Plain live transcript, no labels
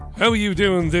How are you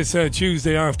doing this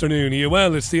Tuesday afternoon? Are you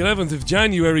well? It's the 11th of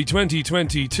January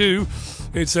 2022.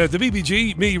 It's the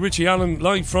BBG, me, Richie Allen,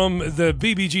 live from the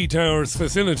BBG Towers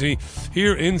facility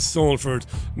here in Salford.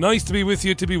 Nice to be with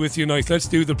you, nice. Let's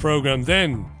do the programme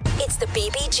then. It's the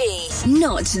BBG,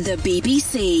 not the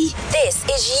BBC. This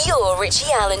is your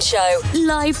Richie Allen Show,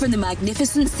 live from the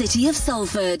magnificent city of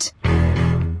Salford.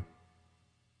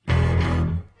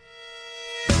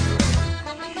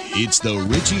 It's the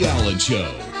Richie Allen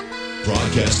Show.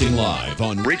 Broadcasting live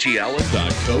on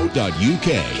richieallen.co.uk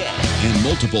and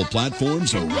multiple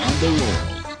platforms around the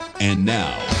world. And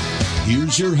now,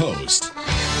 here's your host,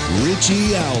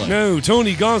 Richie Allen. Now,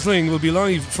 Tony Gosling will be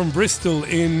live from Bristol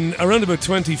in around about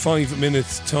 25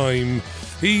 minutes' time.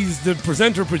 He's the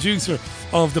presenter-producer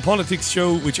of the Politics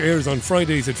Show, which airs on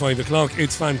Fridays at 5 o'clock.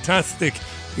 It's fantastic.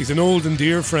 He's an old and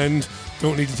dear friend.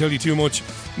 Don't need to tell you too much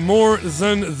more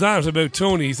than that about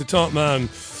Tony. He's a top man.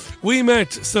 We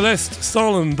met Celeste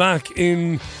Solomon back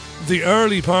in the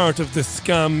early part of the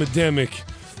scam-demic.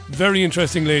 Very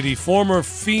interesting lady, former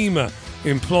FEMA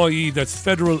employee, that's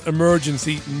Federal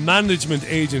Emergency Management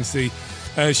Agency.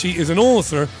 She is an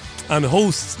author and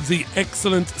hosts the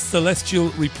excellent Celestial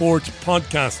Report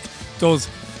podcast, does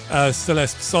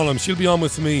Celeste Solomon. She'll be on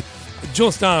with me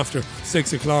just after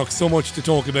 6 o'clock. So much to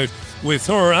talk about with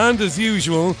her. And as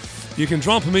usual, you can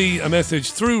drop me a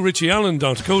message through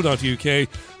richieallen.co.uk,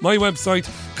 my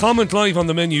website, comment live on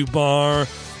the menu bar,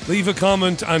 leave a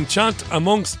comment and chat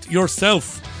amongst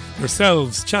yourselves,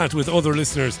 chat with other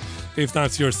listeners if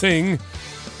that's your thing.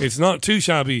 It's not too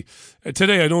shabby.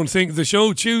 Today, I don't think. The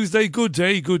show Tuesday, good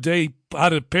day.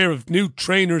 Had a pair of new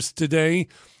trainers today.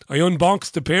 I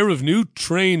unboxed a pair of new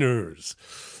trainers.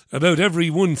 About every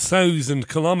 1,000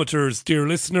 kilometres, dear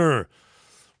listener.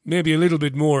 Maybe a little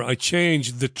bit more. I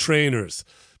changed the trainers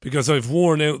because I've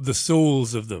worn out the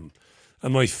soles of them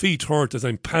and my feet hurt as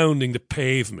I'm pounding the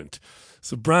pavement.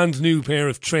 It's a brand new pair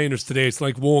of trainers today. It's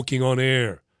like walking on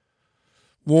air.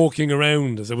 Walking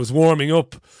around as I was warming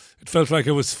up, it felt like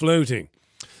I was floating.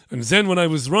 And then when I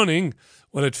was running,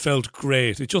 well, it felt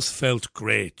great. It just felt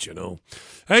great, you know.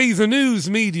 Hey, the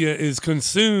news media is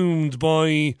consumed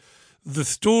by the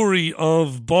story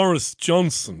of Boris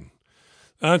Johnson.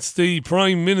 That's the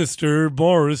Prime Minister,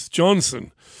 Boris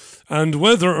Johnson. And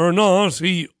whether or not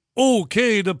he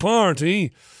okayed a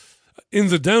party in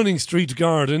the Downing Street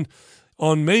garden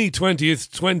on May 20th,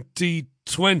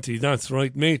 2020. That's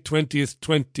right, May 20th,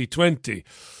 2020.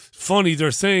 Funny,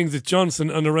 they're saying that Johnson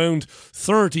and around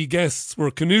 30 guests were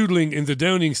canoodling in the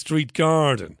Downing Street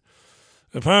garden.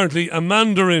 Apparently, a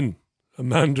mandarin.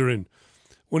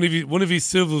 One of his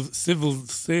civil,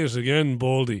 say it again,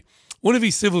 Baldy. One of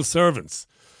his civil servants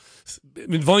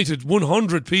invited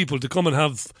 100 people to come and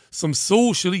have some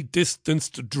socially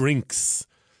distanced drinks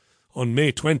on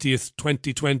May 20th,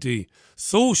 2020.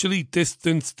 Socially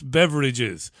distanced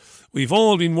beverages. We've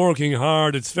all been working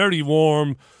hard. It's very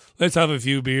warm. Let's have a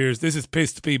few beers. This has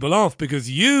pissed people off because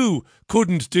you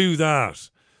couldn't do that.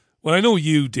 Well, I know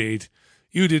you did.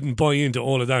 You didn't buy into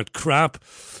all of that crap.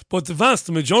 But the vast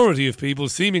majority of people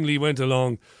seemingly went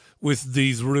along with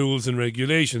these rules and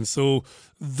regulations. So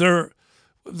there's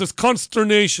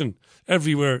consternation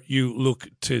everywhere you look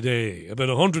today. About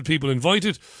 100 people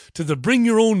invited to the Bring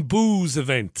Your Own Booze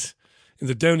event in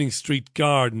the Downing Street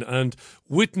garden, and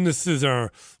witnesses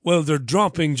are, well, they're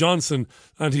dropping Johnson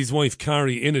and his wife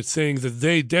Carrie in it, saying that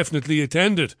they definitely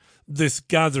attended this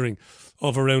gathering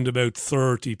of around about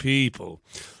 30 people.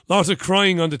 Lots of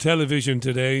crying on the television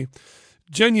today.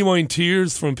 Genuine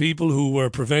tears from people who were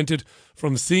prevented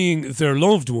from seeing their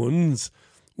loved ones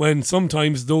when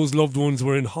sometimes those loved ones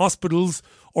were in hospitals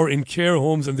or in care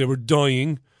homes and they were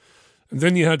dying. And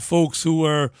then you had folks who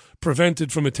were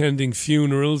prevented from attending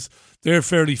funerals. They're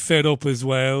fairly fed up as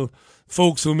well.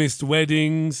 Folks who missed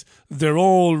weddings, they're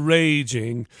all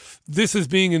raging. This is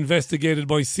being investigated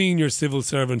by senior civil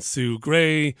servant Sue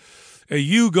Gray. A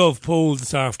YouGov poll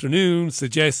this afternoon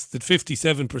suggests that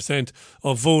 57%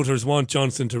 of voters want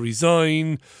Johnson to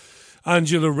resign.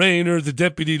 Angela Rayner, the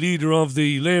deputy leader of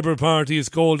the Labour Party, has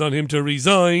called on him to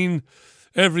resign.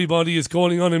 Everybody is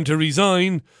calling on him to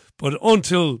resign. But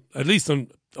until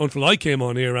I came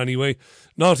on here anyway,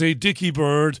 not a dicky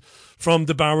bird from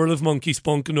the barrel of monkey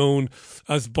spunk known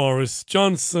as Boris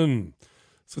Johnson.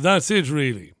 So that's it,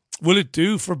 really. Will it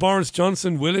do for Boris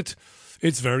Johnson? Will it?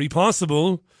 It's very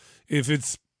possible. If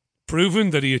it's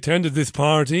proven that he attended this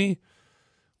party,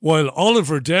 while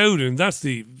Oliver Dowden, that's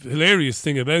the hilarious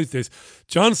thing about this,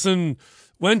 Johnson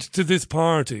went to this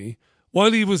party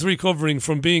while he was recovering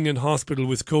from being in hospital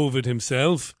with COVID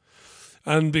himself.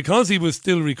 And because he was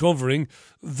still recovering,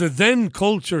 the then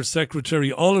Culture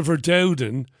Secretary, Oliver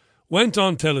Dowden, went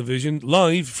on television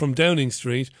live from Downing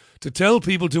Street to tell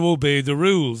people to obey the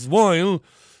rules, while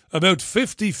about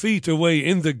 50 feet away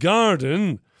in the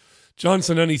garden,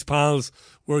 Johnson and his pals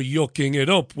were yucking it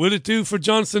up. Will it do for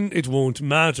Johnson? It won't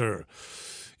matter.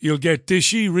 You'll get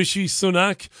Dishy, Rishi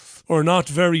Sunak, or not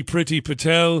very pretty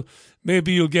Patel.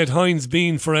 Maybe you'll get Heinz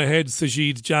Bean for a head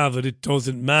Sajid Javid. It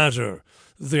doesn't matter.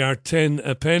 They are 10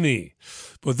 a penny.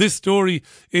 But this story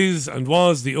is and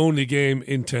was the only game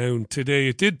in town today.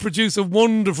 It did produce a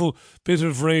wonderful bit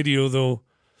of radio, though.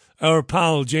 Our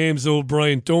pal James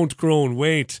O'Brien, don't groan,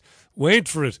 wait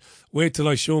for it. Wait till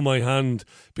I show my hand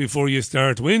before you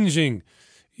start whinging.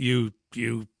 You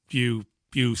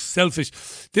selfish.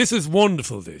 This is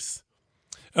wonderful, this.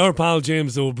 Our pal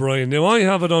James O'Brien. Now, I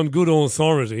have it on good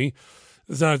authority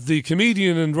that the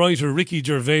comedian and writer Ricky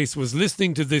Gervais was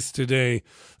listening to this today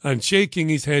and shaking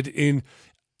his head in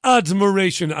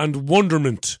admiration and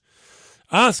wonderment,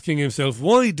 asking himself,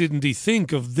 why didn't he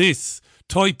think of this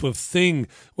type of thing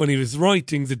when he was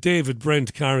writing the David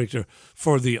Brent character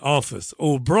for The Office?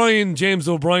 O'Brien, James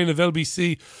O'Brien of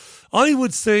LBC, I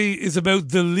would say is about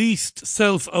the least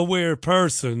self-aware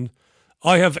person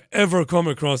I have ever come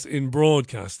across in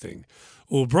broadcasting.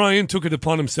 O'Brien took it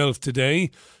upon himself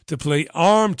today to play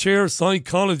armchair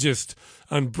psychologist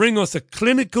and bring us a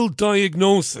clinical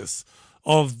diagnosis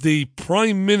of the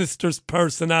Prime Minister's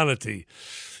personality.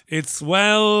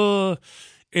 Listen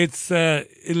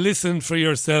for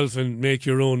yourself and make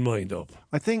your own mind up.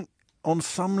 I think on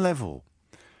some level,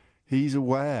 he's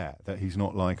aware that he's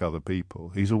not like other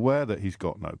people. He's aware that he's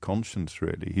got no conscience,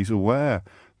 really. He's aware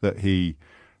that he...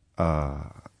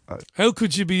 How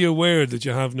could you be aware that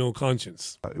you have no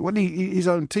conscience? When his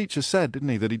own teacher said, didn't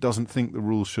he, that he doesn't think the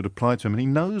rules should apply to him, and he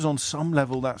knows on some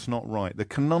level that's not right. The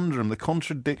conundrum, the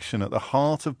contradiction at the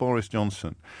heart of Boris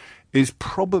Johnson is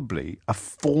probably a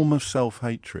form of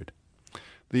self-hatred.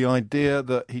 The idea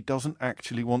that he doesn't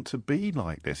actually want to be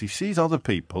like this. He sees other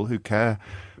people who care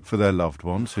for their loved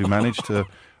ones, who manage to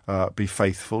be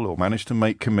faithful or manage to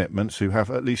make commitments, who have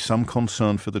at least some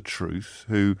concern for the truth,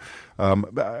 who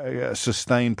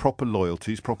sustain proper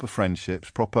loyalties, proper friendships,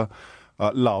 proper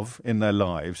love in their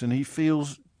lives, and he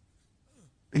feels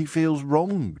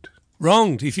wronged.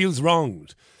 He feels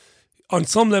wronged. On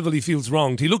some level he feels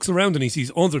wronged. He looks around and he sees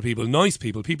other people, nice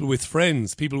people, people with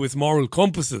friends, people with moral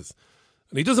compasses,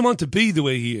 and he doesn't want to be the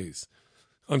way he is.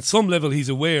 On some level he's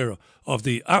aware of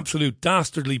the absolute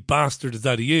dastardly bastard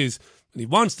that he is, and he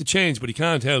wants to change, but he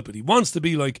can't help it. He wants to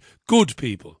be like good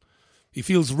people. He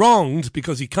feels wronged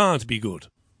because he can't be good.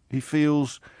 He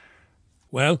feels...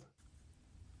 Well,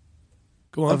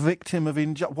 go on. A victim of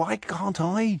injustice. Why can't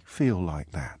I feel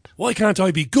like that? Why can't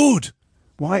I be good?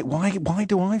 Why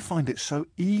do I find it so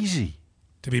easy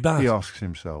to be bad? He asks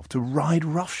himself, to ride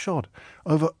roughshod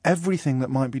over everything that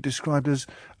might be described as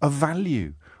a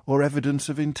value or evidence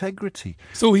of integrity.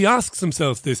 So he asks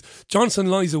himself this. Johnson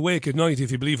lies awake at night,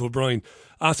 if you believe O'Brien,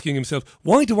 asking himself,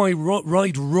 why do I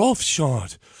ride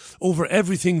roughshod over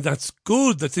everything that's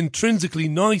good, that's intrinsically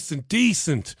nice and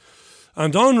decent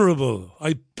and honourable?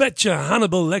 I bet you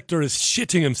Hannibal Lecter is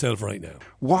shitting himself right now.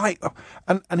 Why?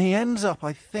 And he ends up,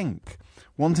 I think,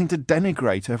 wanting to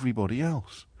denigrate everybody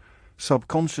else,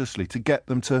 subconsciously, to get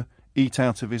them to eat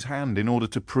out of his hand in order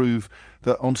to prove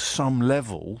that on some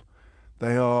level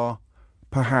they are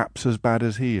perhaps as bad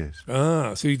as he is.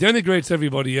 So he denigrates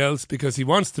everybody else because he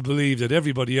wants to believe that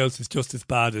everybody else is just as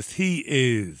bad as he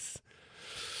is.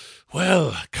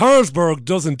 Well, Carlsberg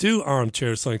doesn't do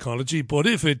armchair psychology, but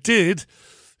if it did,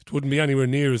 it wouldn't be anywhere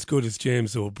near as good as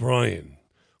James O'Brien.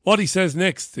 What he says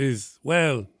next is,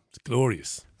 well, it's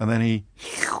glorious. And then he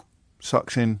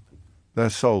sucks in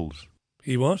their souls.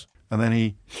 He what? And then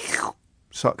he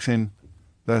sucks in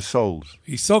their souls.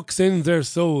 He sucks in their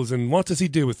souls, and what does he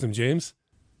do with them, James?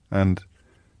 And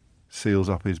seals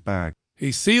up his bag.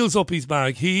 He seals up his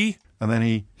bag, and then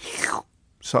he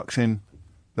sucks in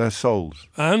their souls.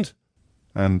 And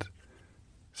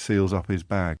seals up his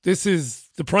bag. This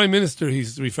is the Prime Minister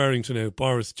he's referring to now,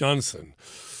 Boris Johnson.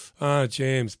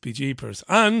 James, be jeepers.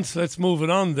 And let's move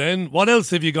it on then. What else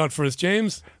have you got for us,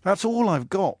 James? That's all I've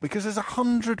got, because there's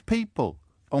 100 people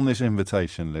on this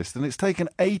invitation list, and it's taken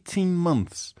 18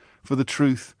 months for the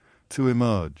truth to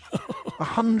emerge.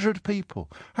 100 people.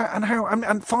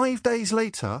 And 5 days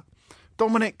later,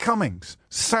 Dominic Cummings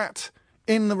sat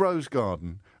in the Rose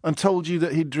Garden and told you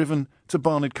that he'd driven to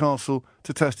Barnard Castle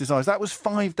to test his eyes. That was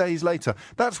 5 days later.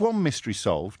 That's one mystery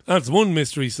solved. That's one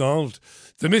mystery solved.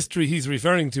 The mystery he's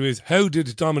referring to is, how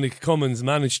did Dominic Cummings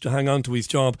manage to hang on to his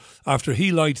job after he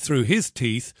lied through his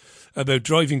teeth about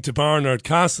driving to Barnard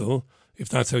Castle if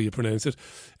that's how you pronounce it,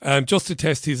 just to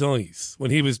test his eyes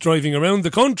when he was driving around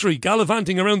the country,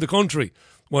 gallivanting around the country,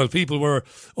 while people were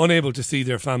unable to see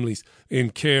their families in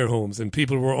care homes and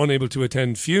people were unable to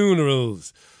attend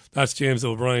funerals. That's James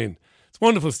O'Brien. It's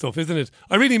wonderful stuff, isn't it?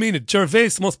 I really mean it.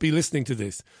 Gervais must be listening to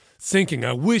this, thinking,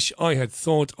 I wish I had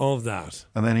thought of that.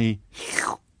 And then he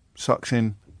sucks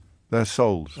in their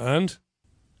souls. And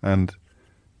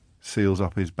seals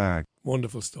up his bag.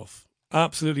 Wonderful stuff.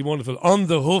 Absolutely wonderful. On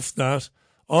the hoof, that.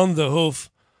 On the hoof.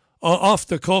 Off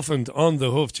the cuff and on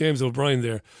the hoof. James O'Brien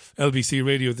there, LBC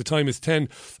Radio. The time is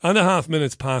 10.5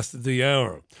 minutes past the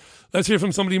hour. Let's hear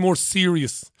from somebody more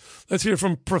serious. Let's hear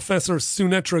from Professor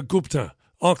Sunetra Gupta,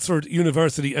 Oxford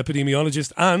University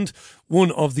epidemiologist and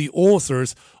one of the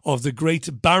authors of the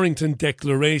Great Barrington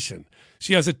Declaration.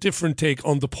 She has a different take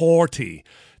on the party.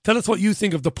 Tell us what you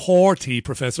think of the party,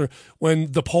 Professor.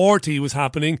 When the party was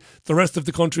happening, the rest of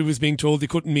the country was being told they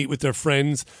couldn't meet with their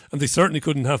friends and they certainly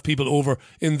couldn't have people over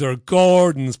in their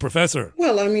gardens, Professor.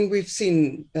 Well, I mean, we've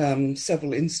seen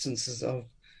several instances of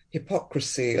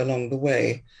hypocrisy along the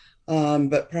way.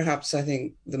 But perhaps I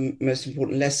think the most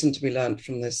important lesson to be learned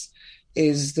from this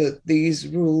is that these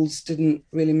rules didn't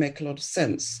really make a lot of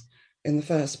sense in the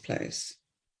first place.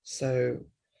 So,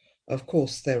 of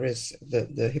course, there is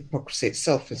the hypocrisy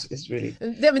itself is really,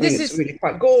 it's really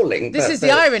quite galling. This is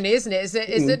the irony, isn't it?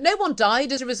 Is that no one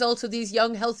died as a result of these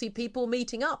young, healthy people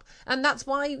meeting up. And that's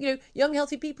why, young,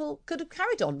 healthy people could have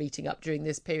carried on meeting up during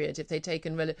this period if they'd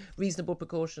taken reasonable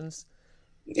precautions.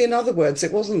 In other words,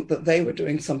 it wasn't that they were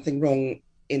doing something wrong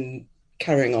in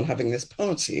carrying on having this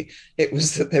party. It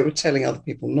was that they were telling other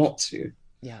people not to.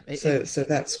 Yeah. So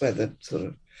that's where the sort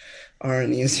of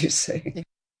irony, as you say.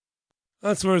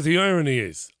 That's where the irony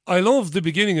is. I love the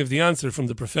beginning of the answer from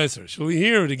the professor. Shall we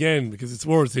hear it again? Because it's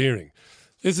worth hearing.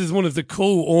 This is one of the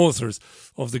co-authors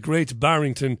of the Great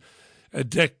Barrington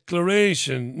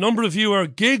Declaration. Number of you are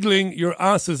giggling your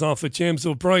asses off at James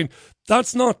O'Brien.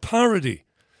 That's not parody.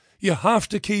 You have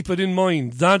to keep it in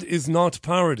mind. That is not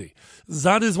parody.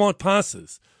 That is what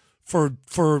passes for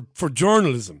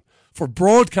journalism, for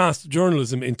broadcast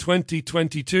journalism in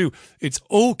 2022. It's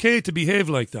okay to behave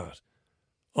like that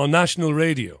on national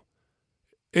radio.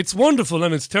 It's wonderful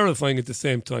and it's terrifying at the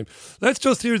same time. Let's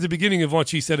just hear the beginning of what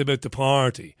she said about the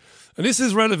party. And this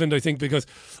is relevant, I think, because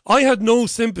I had no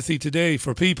sympathy today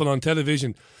for people on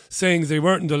television saying they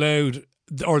weren't allowed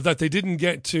or that they didn't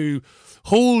get to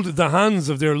hold the hands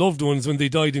of their loved ones when they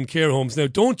died in care homes. Now,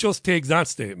 don't just take that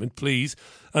statement, please,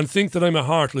 and think that I'm a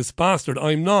heartless bastard.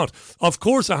 I'm not. Of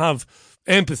course I have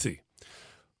empathy.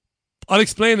 I'll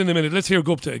explain in a minute. Let's hear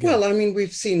Gupta again. Well, I mean,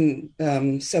 we've seen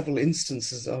several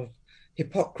instances of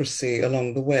hypocrisy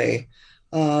along the way.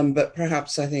 But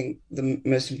perhaps I think the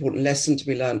most important lesson to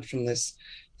be learned from this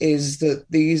is that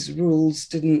these rules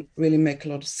didn't really make a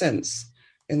lot of sense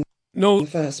in the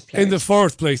first place. In the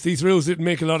first place, these rules didn't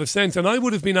make a lot of sense. And I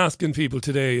would have been asking people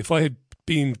today, if I had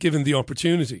been given the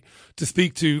opportunity to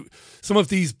speak to some of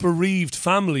these bereaved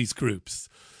families groups,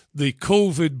 the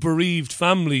COVID bereaved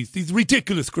families, these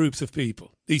ridiculous groups of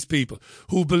people, these people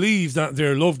who believe that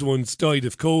their loved ones died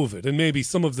of COVID, and maybe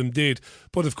some of them did,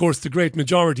 but of course the great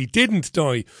majority didn't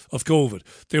die of COVID.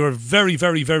 They were very,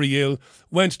 very, very ill,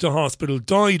 went to hospital,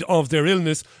 died of their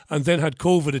illness, and then had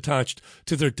COVID attached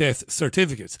to their death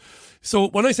certificates. So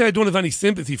when I say I don't have any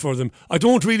sympathy for them, I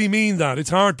don't really mean that. It's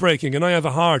heartbreaking, and I have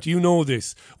a heart. You know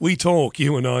this. We talk,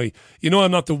 you and I. You know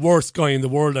I'm not the worst guy in the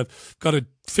world. I've got a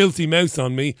filthy mouth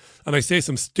on me, and I say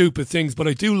some stupid things, but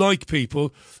I do like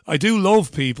people. I do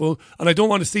love people, and I don't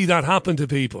want to see that happen to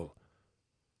people.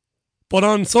 But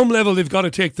on some level, they've got to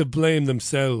take the blame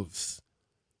themselves.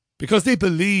 Because they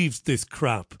believed this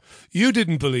crap. You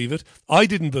didn't believe it. I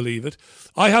didn't believe it.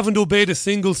 I haven't obeyed a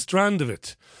single strand of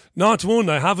it. Not one.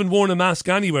 I haven't worn a mask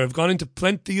anywhere. I've gone into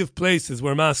plenty of places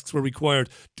where masks were required,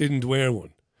 didn't wear one.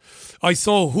 I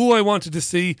saw who I wanted to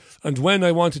see and when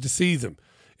I wanted to see them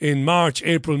in March,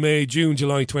 April, May, June,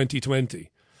 July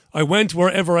 2020. I went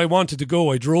wherever I wanted to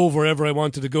go. I drove wherever I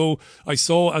wanted to go. I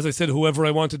saw, as I said, whoever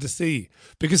I wanted to see.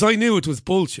 Because I knew it was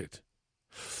bullshit.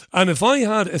 And if I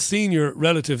had a senior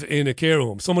relative in a care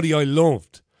home, somebody I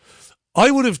loved, I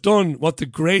would have done what the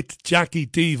great Jackie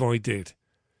Devoy did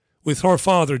with her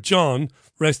father, John.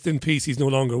 Rest in peace, he's no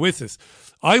longer with us.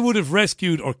 I would have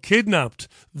rescued or kidnapped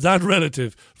that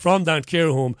relative from that care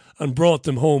home and brought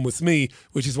them home with me,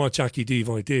 which is what Jackie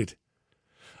Devoy did.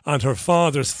 And her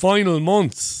father's final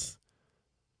months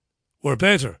were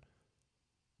better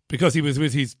because he was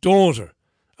with his daughter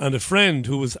and a friend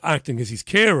who was acting as his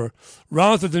carer,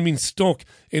 rather than being stuck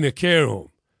in a care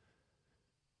home,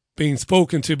 being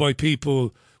spoken to by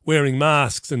people wearing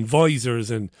masks and visors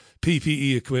and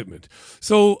PPE equipment.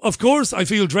 So, of course, I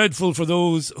feel dreadful for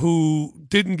those who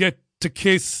didn't get to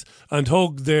kiss and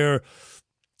hug their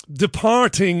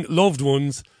departing loved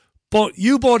ones. But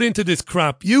you bought into this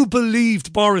crap. You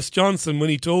believed Boris Johnson when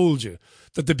he told you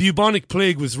that the bubonic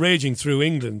plague was raging through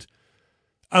England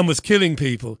and was killing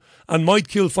people and might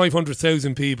kill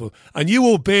 500,000 people. And you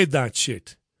obeyed that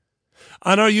shit.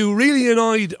 And are you really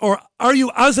annoyed, or are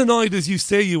you as annoyed as you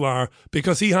say you are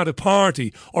because he had a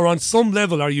party? Or on some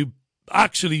level, are you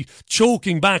actually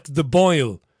choking back the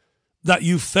boil that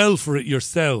you fell for it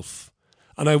yourself?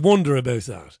 And I wonder about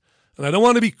that. And I don't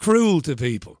want to be cruel to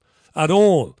people at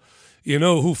all, you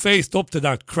know, who faced up to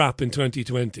that crap in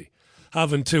 2020,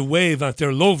 having to wave at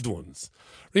their loved ones.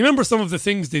 Remember some of the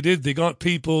things they did? They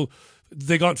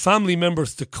got family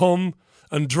members to come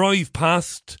and drive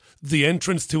past the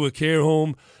entrance to a care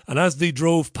home, and as they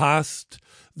drove past,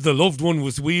 the loved one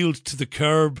was wheeled to the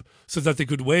curb so that they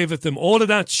could wave at them. All of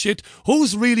that shit.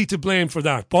 Who's really to blame for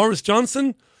that? Boris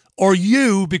Johnson or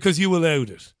you, because you allowed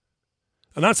it?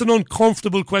 And that's an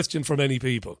uncomfortable question for many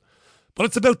people. But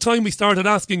it's about time we started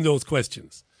asking those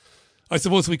questions. I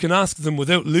suppose we can ask them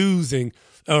without losing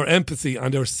our empathy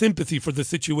and our sympathy for the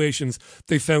situations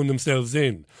they found themselves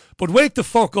in. But wake the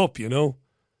fuck up, you know.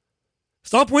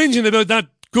 Stop whinging about that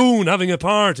goon having a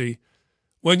party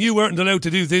when you weren't allowed to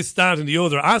do this, that and the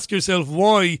other. Ask yourself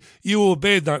why you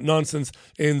obeyed that nonsense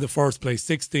in the first place.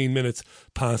 16 minutes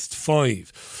past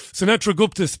 5. Sunetra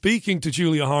Gupta, speaking to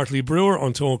Julia Hartley-Brewer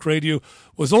on Talk Radio,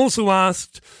 was also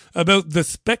asked about the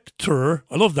spectre,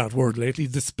 I love that word lately,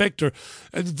 the spectre,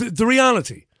 the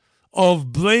reality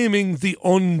of blaming the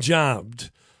unjabbed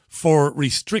for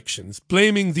restrictions,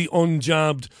 blaming the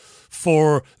unjabbed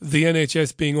for the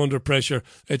NHS being under pressure,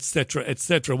 etc.,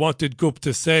 etc. What did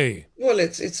Gupta say? Well,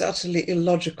 it's utterly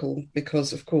illogical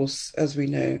because, of course, as we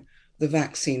know, the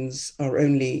vaccines are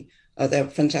they're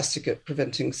fantastic at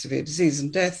preventing severe disease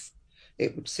and death,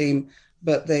 it would seem,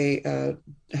 but they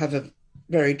have a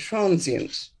very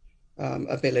transient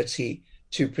ability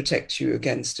to protect you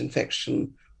against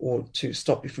infection or to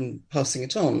stop you from passing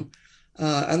it on.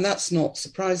 And that's not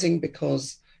surprising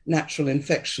because natural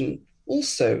infection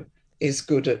also is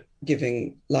good at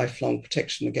giving lifelong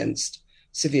protection against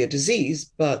severe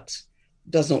disease, but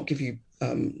does not give you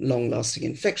long-lasting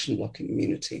infection-blocking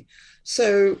immunity.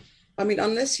 So, I mean,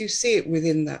 unless you see it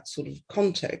within that sort of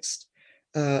context,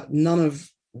 none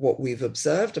of what we've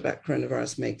observed about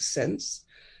coronavirus makes sense.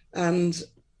 And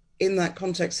in that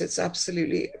context, it's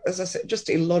absolutely, as I said, just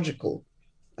illogical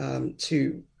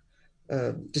to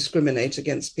discriminate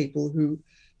against people who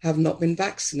have not been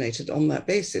vaccinated on that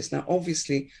basis. Now,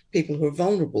 obviously, people who are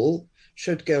vulnerable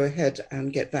should go ahead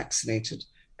and get vaccinated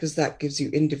because that gives you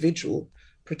individual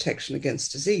protection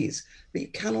against disease. But you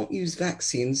cannot use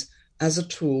vaccines as a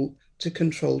tool to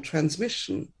control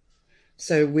transmission.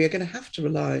 So we're going to have to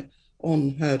rely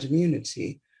on herd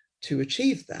immunity to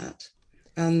achieve that.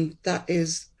 And that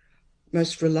is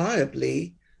most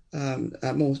reliably,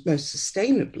 most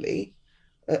sustainably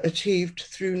achieved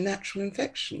through natural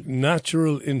infection.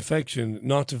 Natural infection,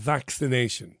 not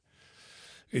vaccination.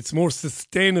 It's more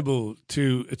sustainable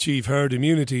to achieve herd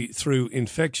immunity through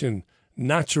infection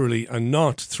naturally and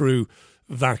not through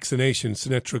vaccination.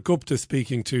 Sunetra Gupta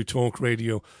speaking to Talk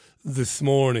Radio this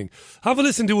morning. Have a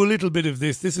listen to a little bit of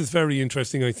this. This is very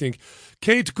interesting, I think.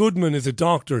 Kate Goodman is a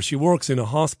doctor. She works in a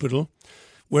hospital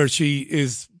where she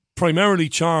is primarily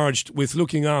charged with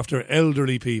looking after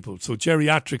elderly people. So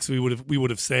geriatrics, we would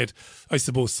have said, I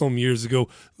suppose, some years ago.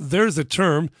 There's a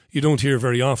term you don't hear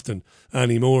very often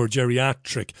anymore,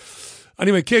 geriatric.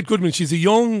 Anyway, Kate Goodman, she's a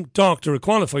young doctor, a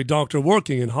qualified doctor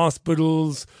working in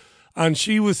hospitals, and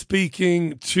she was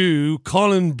speaking to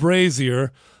Colin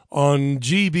Brazier on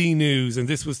GB News, and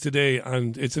this was today,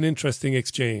 and it's an interesting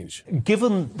exchange.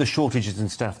 Given the shortages in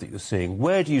staff that you're seeing,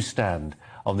 where do you stand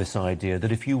on this idea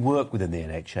that if you work within the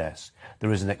NHS,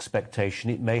 there is an expectation,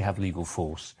 it may have legal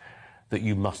force, that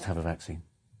you must have a vaccine?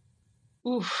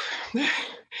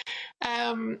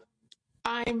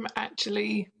 I'm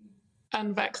actually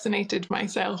unvaccinated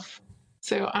myself,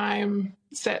 so I'm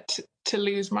set to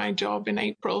lose my job in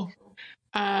April.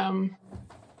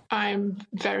 I'm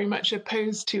very much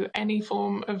opposed to any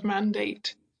form of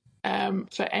mandate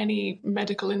for any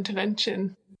medical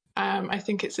intervention. I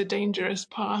think it's a dangerous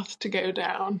path to go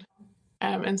down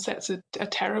and sets a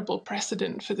terrible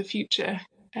precedent for the future.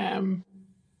 I'm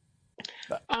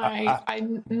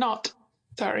not...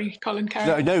 Sorry, Colin, carry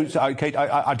on. No, Kate,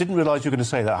 I didn't realise you were going to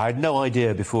say that. I had no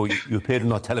idea before you appeared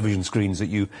on our television screens that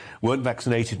you weren't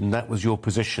vaccinated and that was your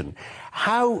position.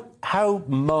 How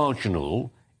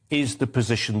marginal is the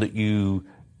position that you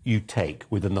take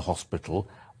within the hospital?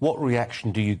 what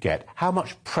reaction do you get? How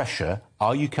much pressure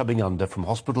are you coming under from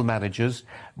hospital managers,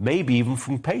 maybe even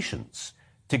from patients,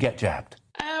 to get jabbed?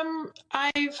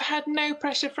 I've had no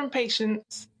pressure from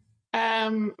patients.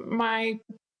 My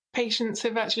patients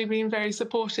have actually been very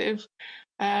supportive.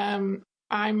 I'm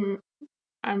don't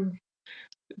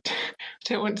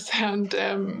want to sound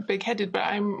big-headed, but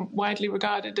I'm widely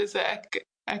regarded as a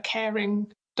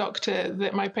caring doctor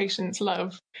that my patients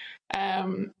love.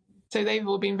 So they've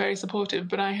all been very supportive,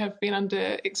 but I have been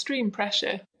under extreme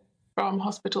pressure from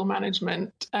hospital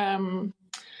management.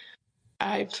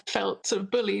 I've felt sort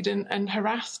of bullied and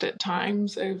harassed at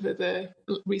times over the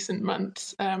recent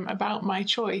months about my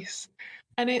choice,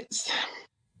 and it's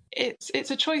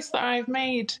a choice that I've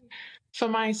made for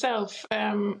myself,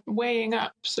 weighing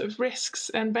up sort of risks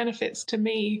and benefits to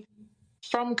me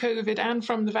from COVID and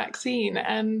from the vaccine.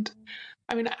 And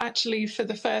I mean, actually, for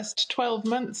the first 12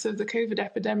 months of the COVID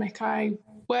epidemic, I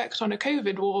worked on a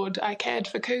COVID ward. I cared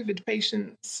for COVID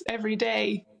patients every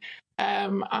day.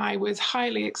 I was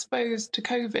highly exposed to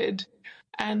COVID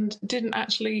and didn't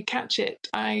actually catch it.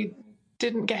 I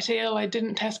didn't get ill. I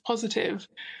didn't test positive.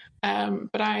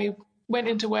 But I went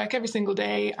into work every single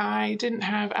day. I didn't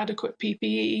have adequate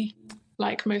PPE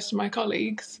like most of my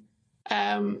colleagues.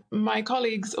 My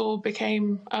colleagues all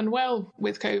became unwell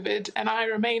with COVID and I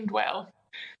remained well.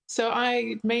 So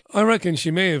I reckon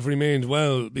she may have remained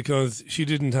well because she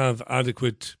didn't have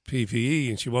adequate PPE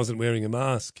and she wasn't wearing a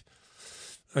mask.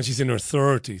 And she's in her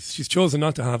 30s. She's chosen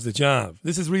not to have the jab.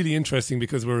 This is really interesting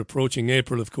because we're approaching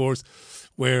April, of course,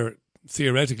 where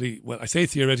theoretically, well, I say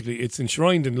theoretically, it's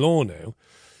enshrined in law now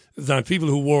that people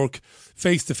who work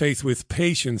face-to-face with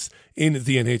patients in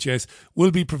the NHS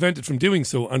will be prevented from doing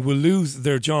so and will lose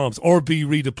their jobs or be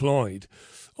redeployed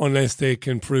unless they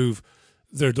can prove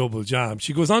their double jab.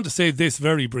 She goes on to say this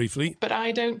very briefly. But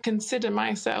I don't consider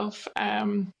myself,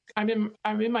 I'm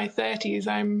in my 30s,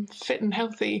 I'm fit and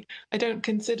healthy. I don't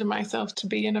consider myself to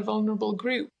be in a vulnerable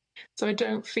group. So I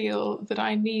don't feel that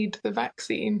I need the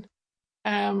vaccine.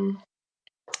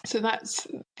 So that's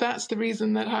the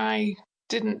reason that I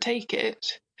didn't take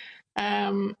it.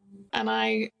 And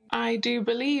I do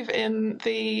believe in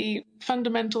the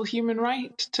fundamental human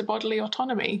right to bodily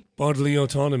autonomy. Bodily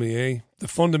autonomy, eh? The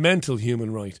fundamental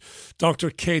human right. Dr.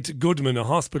 Kate Goodman, a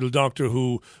hospital doctor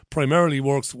who primarily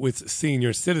works with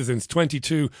senior citizens.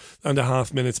 22 and a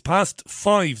half minutes past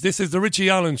 5. This is the Richie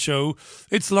Allen Show.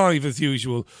 It's live as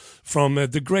usual from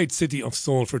the great city of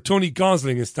Salford. Tony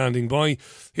Gosling is standing by.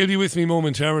 He'll be with me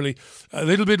momentarily. A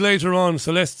little bit later on,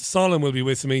 Celeste Solomon will be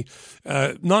with me.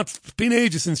 Not been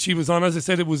ages since she was on. As I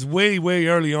said, it was way, way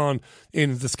early on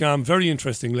in the scam. Very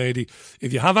interesting lady.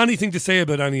 If you have anything to say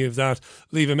about any of that,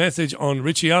 leave a message on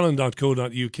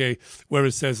richieallen.co.uk where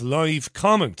it says live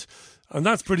comment. And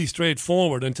that's pretty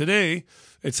straightforward. And today,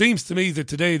 it seems to me that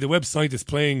today the website is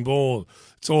playing ball.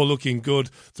 It's all looking good.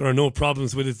 There are no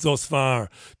problems with it thus far.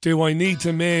 Do I need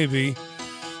to maybe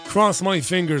cross my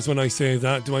fingers when I say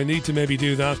that? Do I need to maybe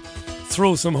do that?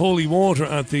 Throw some holy water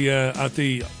at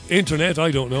the internet?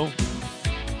 I don't know.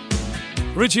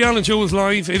 Richie Allen Show is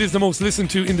live. It is the most listened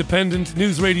to independent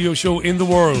news radio show in the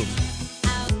world.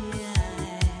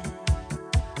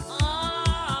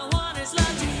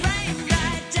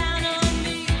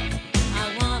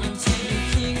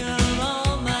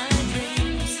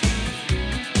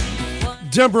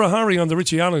 Deborah Harry on the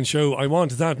Richie Allen Show. I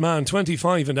want that man.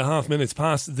 25 and a half minutes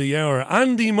past the hour.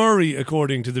 Andy Murray,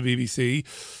 according to the BBC,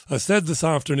 has said this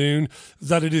afternoon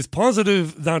that it is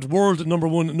positive that world number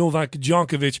one Novak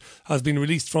Djokovic has been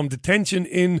released from detention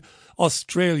in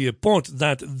Australia, but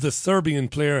that the Serbian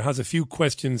player has a few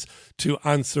questions to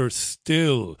answer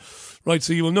still. Right,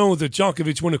 so you will know that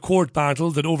Djokovic won a court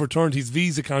battle that overturned his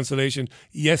visa cancellation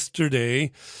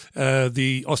yesterday.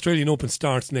 The Australian Open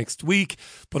starts next week,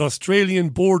 but Australian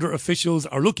border officials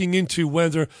are looking into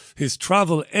whether his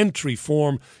travel entry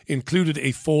form included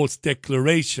a false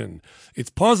declaration.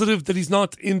 It's positive that he's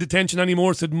not in detention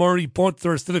anymore, said Murray, but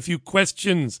there are still a few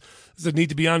questions that need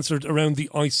to be answered around the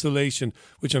isolation,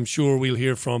 which I'm sure we'll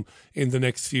hear from in the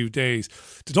next few days.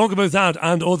 To talk about that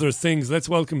and other things, let's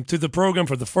welcome to the programme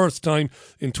for the first time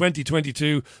in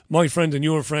 2022, my friend and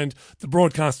your friend, the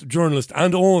broadcast journalist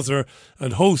and author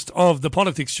and host of The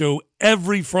Politics Show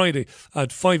every Friday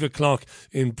at 5 o'clock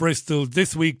in Bristol,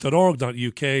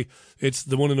 thisweek.org.uk. It's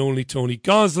the one and only Tony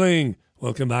Gosling.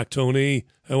 Welcome back, Tony.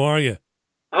 How are you?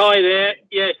 Hi there.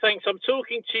 Yeah, thanks. I'm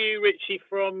talking to you, Richie,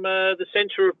 from the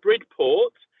centre of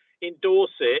Bridport in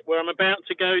Dorset, where I'm about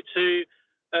to go to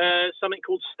something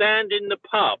called Stand in the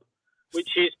Pub,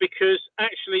 which is because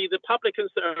actually the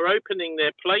publicans that are opening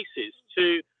their places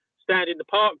to Stand in the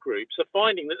Park groups are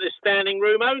finding that they're standing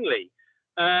room only.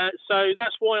 So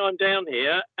that's why I'm down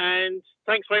here, and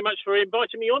thanks very much for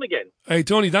inviting me on again. Hey,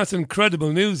 Tony, that's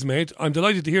incredible news, mate. I'm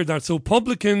delighted to hear that. So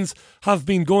publicans have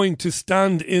been going to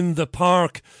Stand in the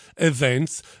Park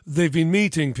events. They've been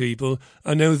meeting people,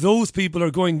 and now those people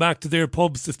are going back to their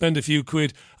pubs to spend a few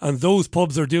quid, and those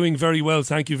pubs are doing very well,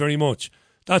 thank you very much.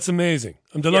 That's amazing.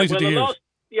 I'm delighted to hear it.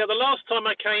 The last time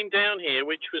I came down here,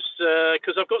 which was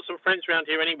because I've got some friends around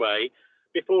here anyway,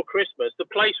 before Christmas, the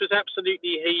place was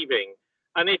absolutely heaving.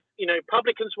 And if,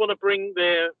 publicans want to bring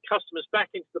their customers back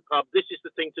into the pub, this is the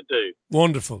thing to do.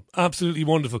 Wonderful. Absolutely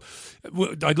wonderful.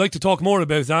 I'd like to talk more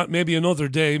about that, maybe another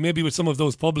day, maybe with some of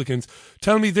those publicans.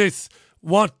 Tell me this,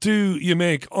 what do you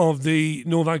make of the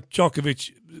Novak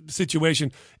Djokovic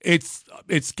situation?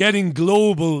 It's getting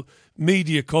global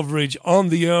media coverage on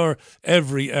the hour,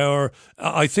 every hour.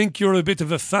 I think you're a bit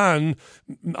of a fan.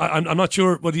 I'm not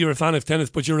sure whether you're a fan of tennis,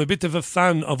 but you're a bit of a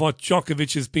fan of what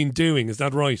Djokovic has been doing. Is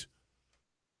that right?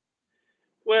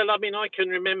 Well, I mean, I can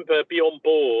remember Bjorn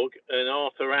Borg and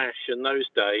Arthur Ashe in those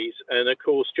days, and of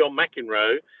course John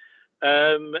McEnroe.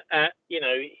 Him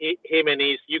and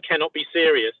his "You Cannot Be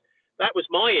Serious." That was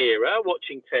my era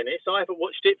watching tennis. I haven't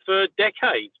watched it for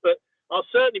decades, but I'll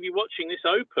certainly be watching this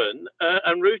Open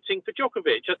and rooting for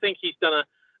Djokovic. I think he's done an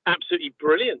absolutely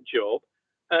brilliant job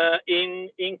in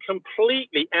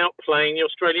completely outplaying the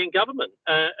Australian government.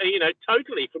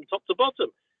 Totally from top to bottom.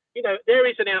 There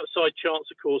is an outside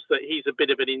chance, of course, that he's a bit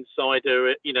of an insider.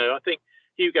 I think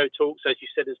Hugo Talks, as you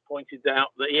said, has pointed out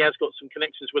that he has got some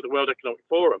connections with the World Economic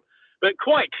Forum. But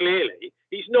quite clearly,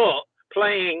 he's not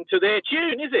playing to their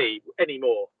tune, is he,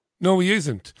 anymore? No, he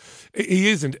isn't. He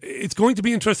isn't. It's going to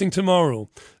be interesting tomorrow.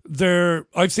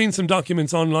 I've seen some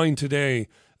documents online today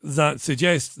that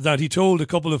suggest that he told a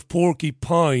couple of porky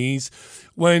pies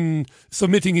when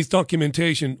submitting his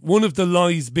documentation, one of the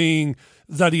lies being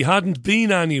that he hadn't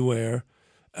been anywhere.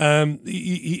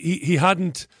 He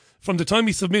hadn't, from the time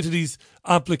he submitted his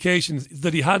applications,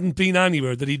 that he hadn't been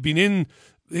anywhere, that he'd been in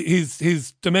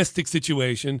his domestic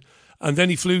situation, and then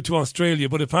he flew to Australia.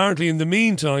 But apparently in the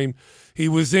meantime, he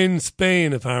was in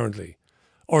Spain, apparently,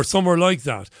 or somewhere like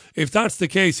that. If that's the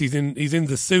case, he's in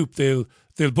the soup. They'll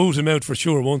boot him out for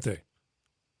sure, won't they?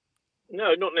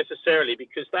 No, not necessarily,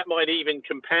 because that might even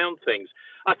compound things.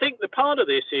 I think the part of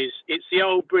this is it's the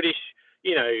old British,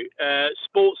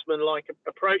 sportsman-like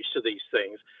approach to these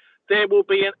things. There will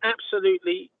be an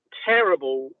absolutely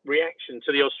terrible reaction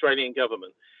to the Australian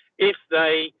government if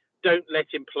they don't let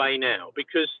him play now,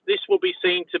 because this will be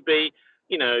seen to be,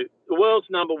 the world's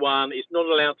number one is not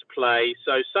allowed to play,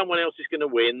 so someone else is going to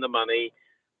win the money.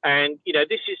 And,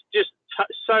 this is just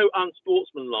so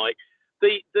unsportsmanlike.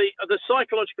 The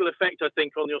psychological effect, I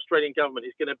think, on the Australian government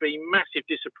is going to be massive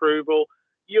disapproval.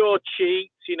 You're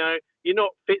cheats, you're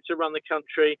not fit to run the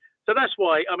country. So that's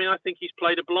why, I think he's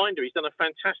played a blinder. He's done a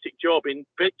fantastic job in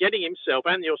getting himself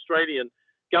and the Australian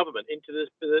government into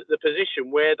the position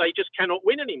where they just cannot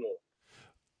win anymore.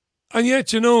 And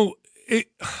yet,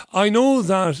 I know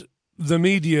that the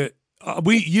media,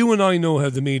 you and I know how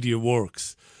the media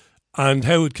works and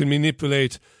how it can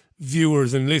manipulate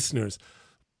viewers and listeners.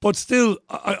 But still,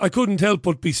 I couldn't help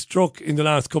but be struck in the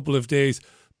last couple of days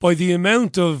by the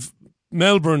amount of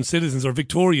Melbourne citizens or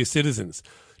Victoria citizens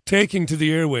taking to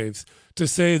the airwaves to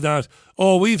say that,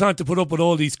 we've had to put up with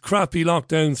all these crappy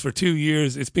lockdowns for 2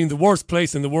 years. It's been the worst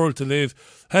place in the world to live.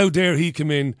 How dare he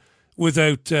come in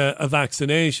without a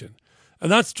vaccination? And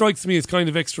that strikes me as kind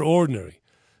of extraordinary,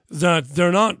 that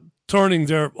they're not turning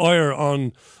their ire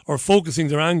on or focusing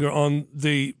their anger on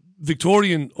the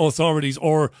Victorian authorities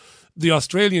or the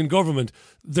Australian government.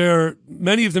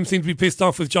 Many of them seem to be pissed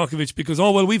off with Djokovic because,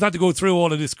 we've had to go through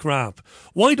all of this crap.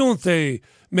 Why don't they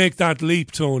make that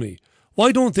leap, Tony?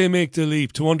 Why don't they make the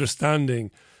leap to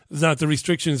understanding that the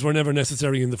restrictions were never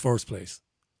necessary in the first place?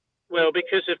 Well,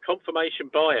 because of confirmation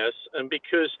bias and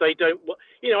because they don't...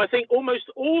 I think almost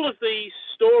all of these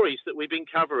stories that we've been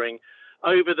covering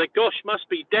over the, must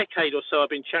be decade or so I've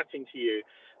been chatting to you,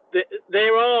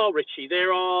 there are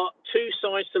two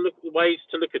ways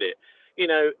to look at it.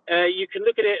 You can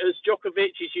look at it as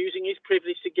Djokovic is using his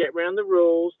privilege to get around the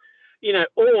rules,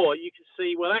 or you can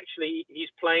see, well, actually, he's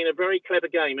playing a very clever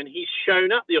game and he's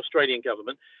shown up the Australian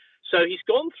government. So he's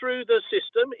gone through the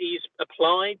system, he's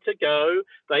applied to go,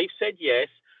 they've said yes.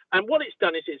 And what it's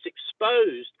done is it's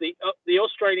exposed the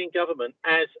Australian government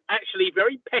as actually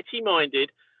very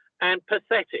petty-minded and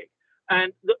pathetic.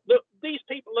 And these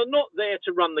people are not there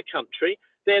to run the country.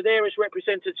 They're there as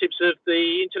representatives of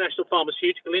the international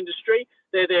pharmaceutical industry.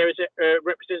 They're there as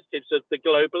representatives of the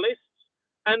globalists.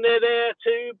 And they're there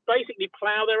to basically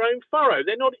plough their own furrow.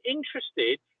 They're not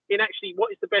interested in actually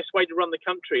what is the best way to run the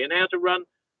country and how to run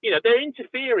they're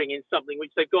interfering in something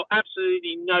which they've got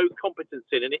absolutely no competence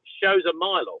in, and it shows a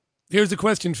mile off. Here's a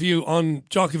question for you on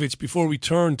Djokovic before we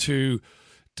turn to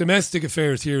domestic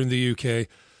affairs here in the UK.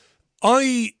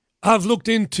 I have looked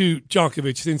into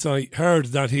Djokovic since I heard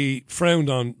that he frowned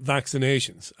on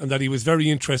vaccinations and that he was very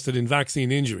interested in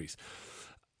vaccine injuries.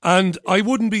 And I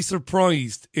wouldn't be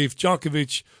surprised if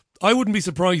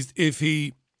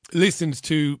he listened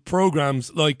to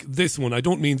programs like this one. I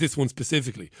don't mean this one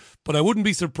specifically, but I wouldn't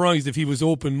be surprised if he was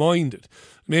open-minded.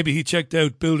 Maybe he checked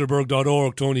out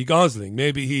Bilderberg.org, Tony Gosling.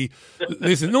 Maybe he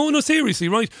listened. No, seriously,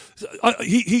 right?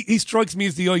 He strikes me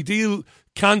as the ideal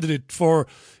candidate for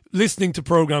listening to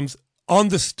programs on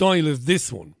the style of this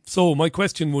one. So my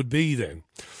question would be then,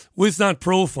 with that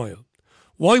profile,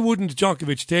 why wouldn't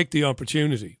Djokovic take the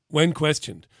opportunity, when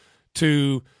questioned,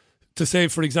 to say,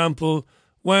 for example,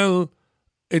 well,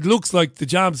 it looks like the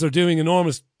jabs are doing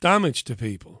enormous damage to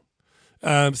people.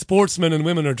 Sportsmen and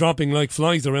women are dropping like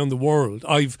flies around the world.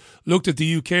 I've looked at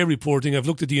the UK reporting, I've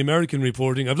looked at the American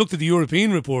reporting, I've looked at the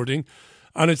European reporting,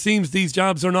 and it seems these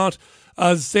jabs are not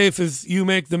as safe as you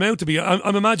make them out to be.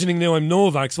 I'm imagining now I'm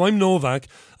Novak, so I'm Novak,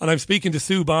 and I'm speaking to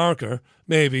Sue Barker,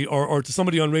 maybe, or to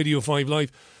somebody on Radio 5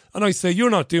 Live, and I say, you're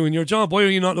not doing your job. Why are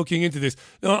you not looking into this?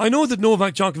 Now, I know that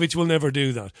Novak Djokovic will never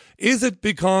do that. Is it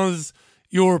because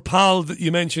your pal that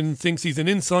you mentioned thinks he's an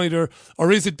insider,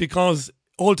 or is it because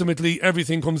ultimately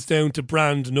everything comes down to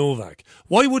brand Novak?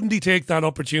 Why wouldn't he take that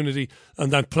opportunity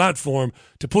and that platform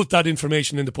to put that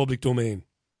information in the public domain?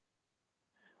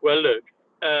 Well, look,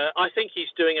 I think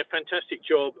he's doing a fantastic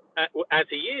job as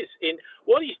he is. In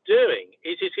what he's doing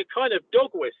is it's a kind of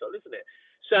dog whistle, isn't it?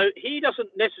 So he doesn't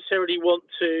necessarily want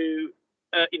to,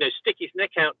 stick his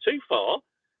neck out too far.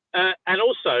 And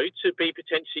also to be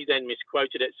potentially then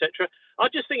misquoted, etc. I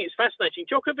just think it's fascinating.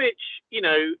 Djokovic,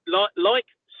 like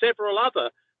several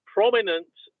other prominent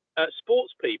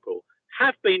sports people,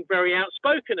 have been very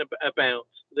outspoken about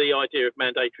the idea of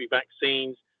mandatory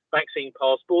vaccines, vaccine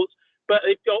passports, but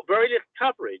they've got very little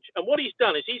coverage. And what he's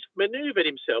done is he's manoeuvred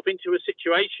himself into a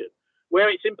situation where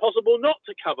it's impossible not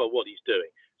to cover what he's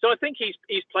doing. So I think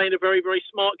he's playing a very, very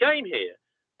smart game here.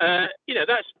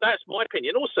 That's my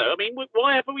opinion. Also, I mean,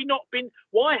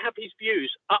 why have his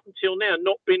views up until now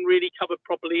not been really covered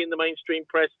properly in the mainstream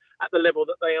press at the level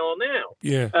that they are now?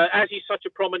 Yeah. As he's such a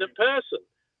prominent person.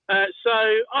 So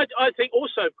I think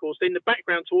also, of course, in the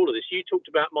background to all of this, you talked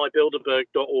about my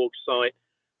Bilderberg.org site.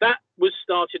 That was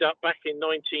started up back in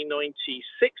 1996,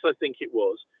 I think it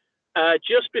was,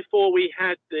 just before we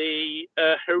had the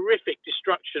horrific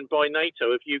destruction by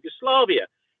NATO of Yugoslavia.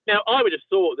 Now, I would have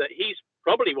thought that he's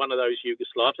probably one of those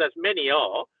Yugoslavs, as many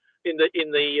are in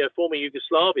the former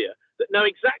Yugoslavia, that know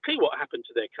exactly what happened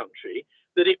to their country,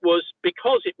 that it was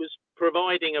because it was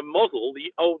providing a model,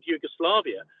 the old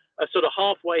Yugoslavia, a sort of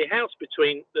halfway house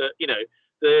between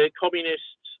the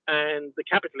communists and the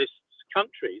capitalist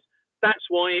countries. That's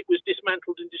why it was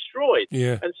dismantled and destroyed.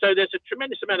 Yeah. And so there's a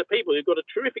tremendous amount of people who've got a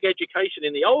terrific education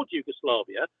in the old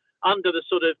Yugoslavia under the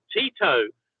sort of Tito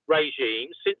regime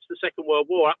since the Second World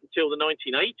War up until the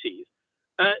 1980s,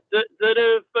 that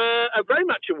are very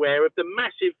much aware of the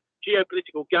massive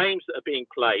geopolitical games that are being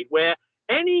played, where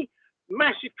any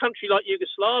massive country like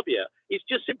Yugoslavia is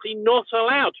just simply not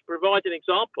allowed to provide an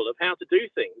example of how to do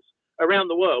things around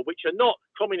the world, which are not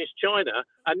communist China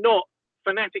and not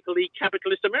fanatically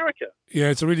capitalist America. Yeah,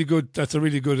 that's a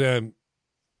really good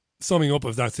summing up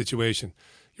of that situation.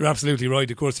 You're absolutely right.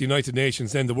 Of course, the United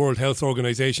Nations and the World Health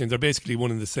Organization, they're basically one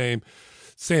and the same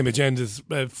agendas,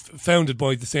 founded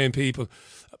by the same people.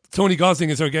 Tony Gosling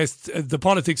is our guest. The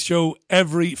Politics Show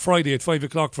every Friday at 5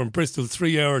 o'clock from Bristol.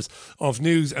 3 hours of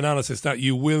news analysis that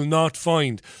you will not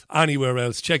find anywhere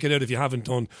else. Check it out if you haven't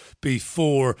done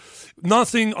before.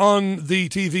 Nothing on the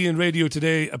TV and radio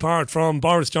today apart from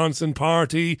Boris Johnson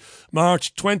party,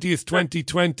 March 20th,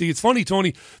 2020. It's funny,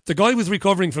 Tony, the guy was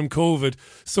recovering from COVID,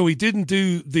 so he didn't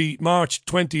do the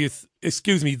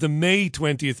the May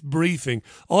 20th briefing.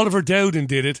 Oliver Dowden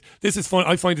did it. This is fun.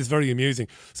 I find this very amusing.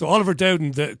 So Oliver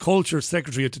Dowden, the culture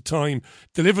secretary at the time,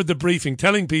 delivered the briefing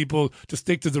telling people to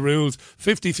stick to the rules.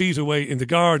 50 feet away in the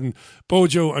garden,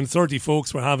 Bojo and 30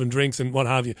 folks were having drinks and what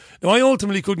have you. Now, I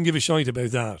ultimately couldn't give a shite about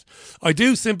that. I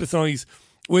do sympathise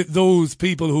with those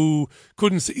people who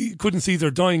couldn't see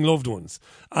their dying loved ones,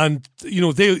 and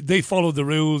they followed the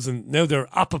rules, and now they're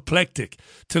apoplectic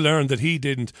to learn that he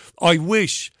didn't. I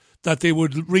wish that they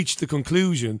would reach the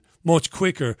conclusion much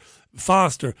quicker,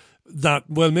 faster, that,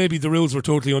 well, maybe the rules were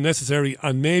totally unnecessary,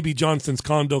 and maybe Johnson's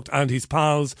conduct and his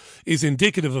pals is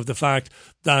indicative of the fact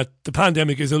that the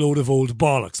pandemic is a load of old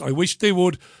bollocks. I wish they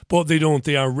would, but they don't.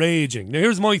 They are raging. Now,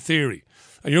 here's my theory,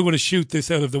 and you're going to shoot this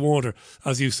out of the water,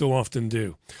 as you so often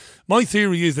do. My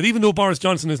theory is that even though Boris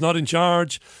Johnson is not in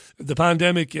charge, the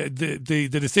pandemic, the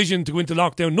decision to go into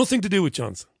lockdown, nothing to do with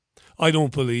Johnson, I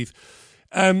don't believe.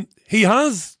 He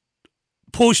has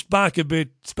pushed back a bit,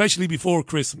 especially before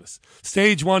Christmas.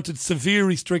 Stage wanted severe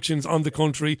restrictions on the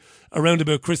country around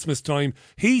about Christmas time.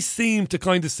 He seemed to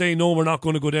kind of say, no, we're not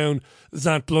going to go down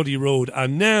that bloody road.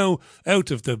 And now,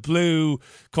 out of the blue,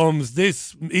 comes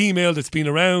this email that's been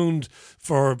around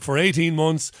for 18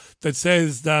 months that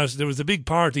says that there was a big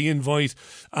party invite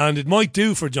and it might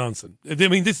do for Johnson. I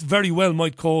mean, this very well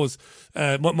might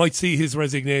might see his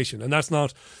resignation. And that's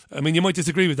not, I mean, you might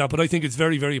disagree with that, but I think it's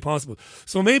very, very possible.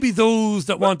 So maybe those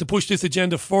that want to push this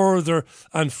agenda further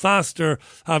and faster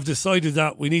have decided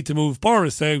that we need to move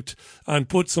Boris out and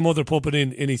put some other puppet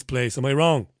in his place. Am I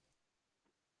wrong?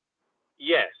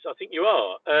 Yes, I think you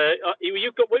are.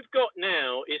 We've got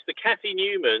now is the Kathy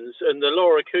Newmans and the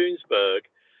Laura Koonsberg,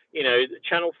 the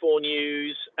Channel 4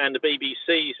 News and the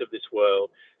BBCs of this world,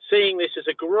 seeing this as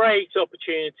a great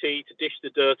opportunity to dish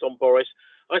the dirt on Boris.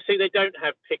 I see they don't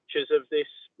have pictures of this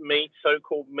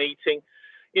so-called meeting.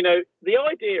 The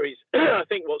idea is, I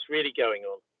think what's really going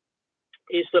on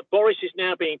is that Boris is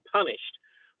now being punished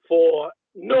for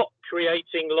not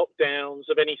creating lockdowns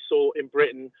of any sort in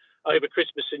Britain over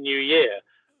Christmas and New Year.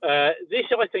 This,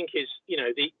 I think, is,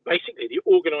 basically the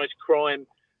organised crime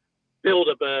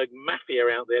Bilderberg mafia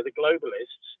out there, the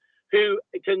globalists, who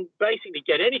can basically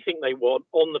get anything they want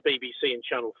on the BBC and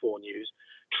Channel 4 News,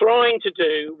 trying to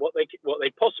do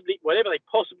whatever they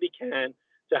possibly can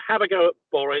to have a go at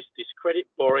Boris, discredit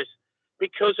Boris,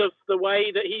 because of the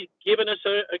way that he's given us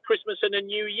a Christmas and a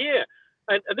New Year.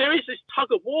 And there is this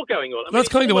tug of war going on. That's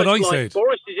kind of what I said.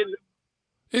 Boris is in...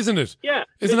 Isn't it? Yeah.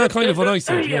 Isn't that kind of what I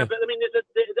said? Yeah, but I mean,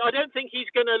 I don't think he's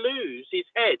going to lose his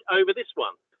head over this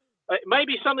one.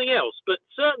 Maybe something else, but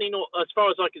certainly not, as far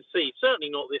as I can see, certainly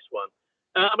not this one.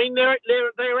 I mean, they're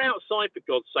outside, for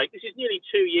God's sake. This is nearly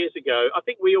 2 years ago. I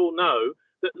think we all know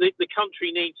that the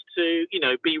country needs to,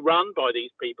 be run by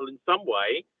these people in some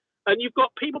way. And you've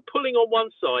got people pulling on one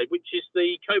side, which is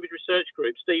the COVID research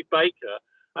group, Steve Baker,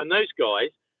 and those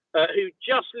guys, who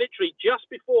just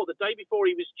before, the day before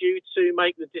he was due to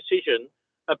make the decision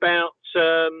about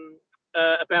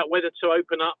whether to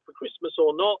open up for Christmas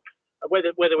or not,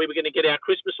 whether we were going to get our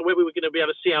Christmas or whether we were going to be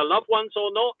able to see our loved ones or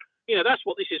not. That's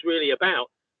what this is really about.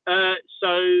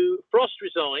 So Frost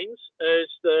resigns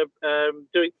as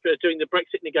doing the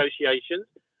Brexit negotiations,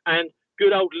 and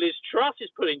good old Liz Truss is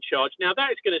put in charge. Now,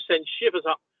 that is going to send shivers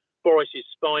up Boris's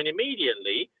spine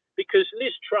immediately, because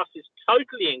Liz Truss is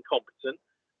totally incompetent,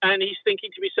 and he's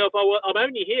thinking to himself, oh, well, I'm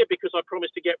only here because I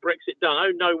promised to get Brexit done. Oh,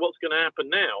 no, what's going to happen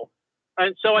now?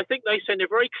 And so I think they send a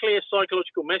very clear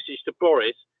psychological message to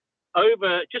Boris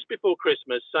over just before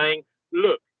Christmas saying,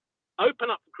 look,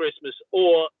 open up for Christmas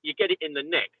or you get it in the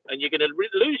neck, and you're going to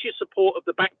lose your support of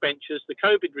the backbenchers, the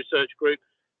COVID research group,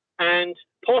 and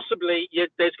possibly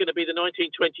there's going to be the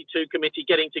 1922 committee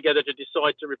getting together to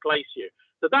decide to replace you.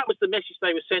 So that was the message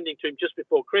they were sending to him just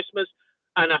before Christmas.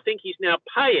 And I think he's now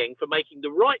paying for making the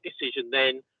right decision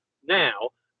now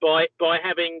by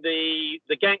having the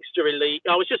gangster elite.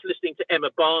 I was just listening to Emma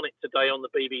Barnett today on the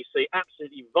BBC,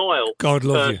 absolutely vile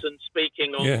person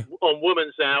speaking on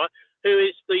Woman's Hour, who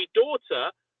is the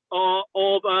daughter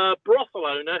of a brothel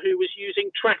owner who was using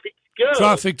trafficked girls.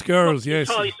 Trafficked girls, yes.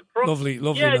 Lovely.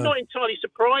 Yeah, man. Not entirely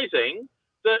surprising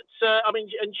that,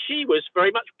 and she was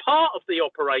very much part of the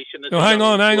operation. No, hang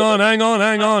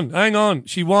on.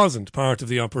 She wasn't part of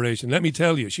the operation. Let me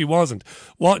tell you, she wasn't.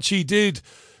 What she did,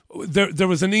 there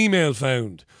was an email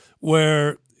found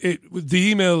where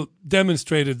the email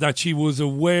demonstrated that she was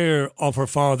aware of her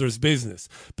father's business,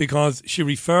 because she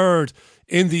referred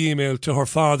in the email to her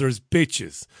father's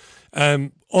bitches.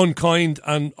 Unkind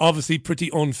and obviously pretty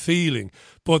unfeeling.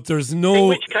 But there's no... In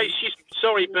which case,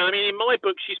 sorry, but I mean, in my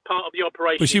book, she's part of the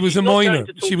operation. But she was a minor.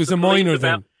 She was a minor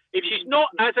then. If she's not,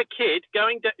 as a kid,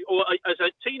 or as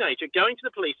a teenager, going to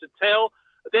the police to tell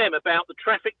them about the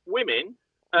trafficked women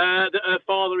that her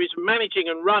father is managing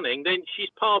and running, then she's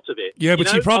part of it. Yeah, but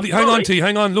she probably...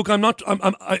 Hang on. Look, I'm not...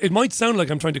 it might sound like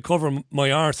I'm trying to cover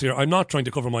my arse here. I'm not trying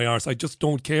to cover my arse. I just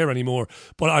don't care anymore.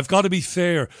 But I've got to be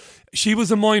fair. She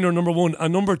was a minor, number one.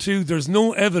 And number two, there's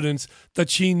no evidence that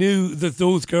she knew that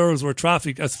those girls were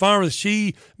trafficked. As far as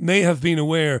she may have been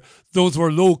aware, those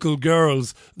were local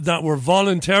girls that were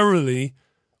voluntarily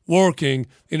working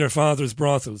in her father's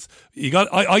brothels.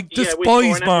 I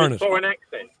despise Barnett.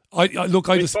 I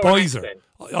despise her.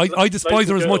 I despise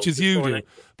her as much as you do.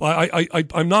 But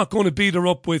I'm not going to beat her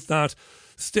up with that.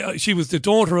 She was the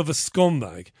daughter of a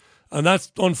scumbag. And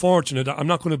that's unfortunate. I'm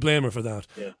not going to blame her for that.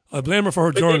 Yeah. I blame her for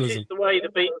her But journalism.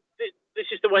 This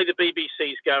is the way the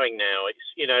BBC's going now. It's,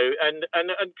 you know, and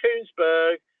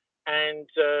Koonsberg, and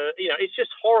you know, it's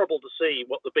just horrible to see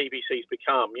what the BBC's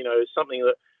become. You know, it's something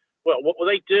that, well, what were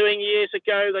they doing years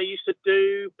ago? They used to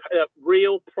do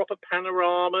real proper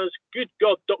panoramas. Good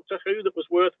God, Doctor Who, that was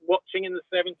worth watching in the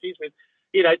 70s with,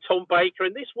 you know, Tom Baker,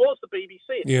 and this was the BBC.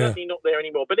 It's certainly not there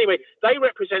anymore. But anyway, they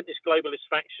represent this globalist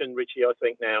faction, Richie, I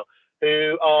think now,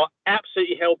 who are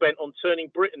absolutely hell-bent on turning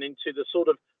Britain into the sort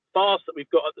of farce that we've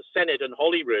got at the Senate and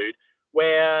Holyrood,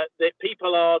 where the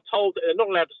people are told that they're not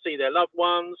allowed to see their loved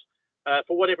ones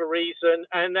for whatever reason,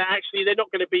 and actually they're not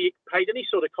going to be paid any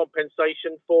sort of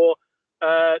compensation for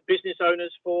business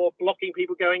owners for blocking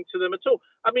people going to them at all.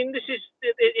 I mean,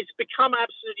 it's become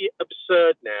absolutely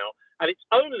absurd now, and it's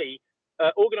only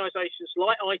organisations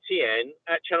like ITN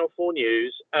at Channel 4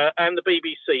 News and the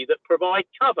BBC that provide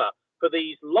cover for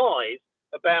these lies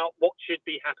about what should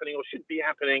be happening or shouldn't be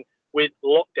happening with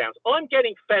lockdowns. I'm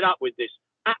getting fed up with this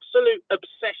absolute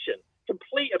obsession,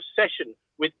 complete obsession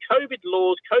with COVID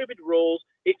laws, COVID rules.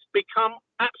 It's become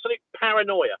absolute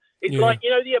paranoia. It's like, you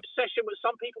know, the obsession that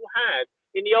some people had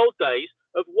in the old days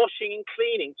of washing and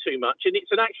cleaning too much, and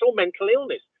it's an actual mental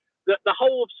illness. That the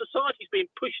whole of society's been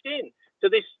pushed in to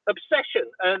this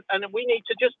obsession, and we need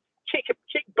to just kick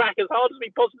back as hard as we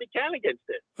possibly can against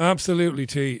it. Absolutely,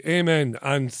 T. Amen.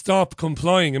 And stop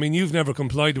complying. I mean, you've never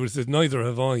complied with it, neither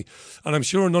have I. And I'm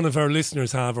sure none of our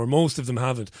listeners have, or most of them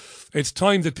haven't. It's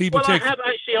time that people take...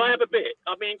 I have a bit.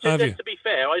 I mean, just to be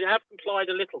fair, I have complied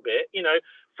a little bit. You know,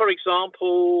 for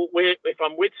example, if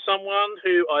I'm with someone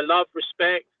who I love,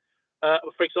 respect,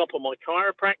 for example, my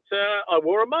chiropractor, I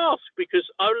wore a mask because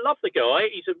I love the guy.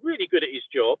 He's really good at his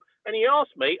job. And he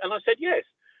asked me, and I said yes.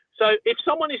 So if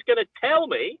someone is going to tell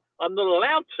me I'm not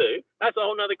allowed to, that's a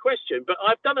whole other question. But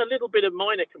I've done a little bit of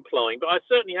minor complying, but I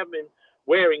certainly haven't been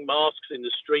wearing masks in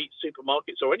the streets,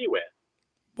 supermarkets, or anywhere.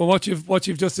 Well, what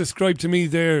you've just described to me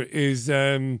there is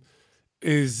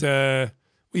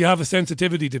we have a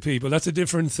sensitivity to people. That's a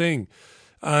different thing.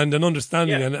 And an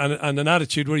understanding and an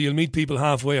attitude where you'll meet people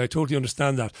halfway. I totally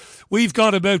understand that. We've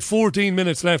got about 14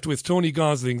 minutes left with Tony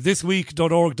Gosling.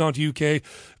 Thisweek.org.uk,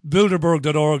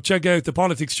 Bilderberg.org. Check out the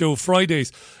Politics Show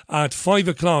Fridays at 5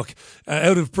 o'clock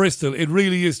out of Bristol. It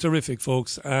really is terrific,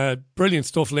 folks. Brilliant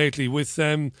stuff lately with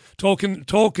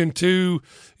talking to...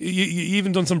 You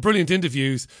even done some brilliant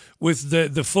interviews with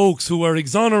the folks who are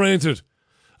exonerated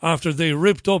after they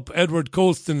ripped up Edward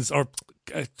Colston's...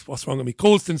 what's wrong with me?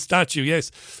 Colston's statue,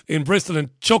 yes, in Bristol, and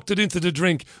chucked it into the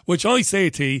drink, which I say,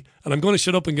 T, and I'm going to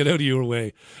shut up and get out of your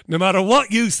way. No matter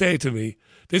what you say to me,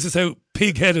 this is how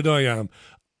pig-headed I am.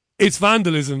 It's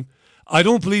vandalism. I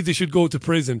don't believe they should go to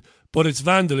prison, but it's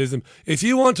vandalism. If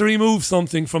you want to remove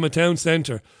something from a town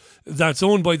centre that's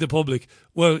owned by the public,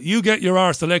 well, you get your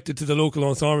arse elected to the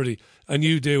local authority and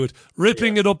you do it.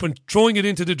 Ripping it up and throwing it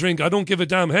into the drink, I don't give a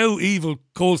damn how evil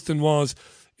Colston was.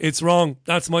 It's wrong.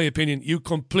 That's my opinion. You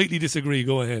completely disagree.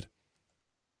 Go ahead.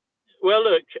 Well,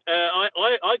 look,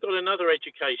 I got another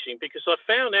education because I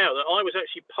found out that I was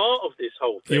actually part of this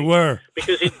whole thing. You were.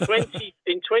 Because in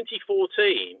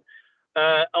 2014,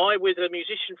 I, with a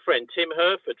musician friend, Tim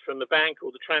Herford, from the band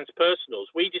called the Transpersonals,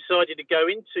 we decided to go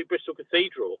into Bristol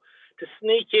Cathedral to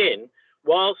sneak in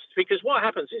because what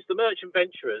happens is the merchant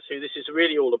venturers, who this is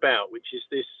really all about, which is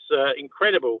this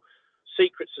incredible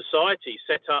secret society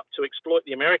set up to exploit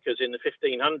the Americas in the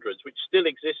 1500s, which still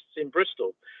exists in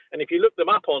Bristol. And if you look them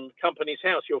up on Companies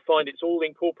House, you'll find it's all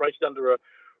incorporated under a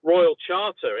royal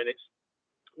charter, and it's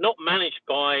not managed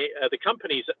by the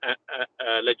company's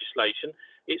legislation.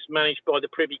 It's managed by the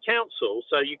Privy Council,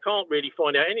 so you can't really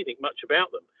find out anything much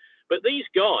about them. But these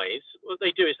guys, what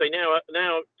they do is they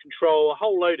now control a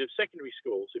whole load of secondary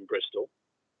schools in Bristol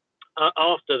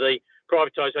after the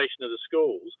privatisation of the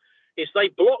schools. Is they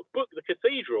book the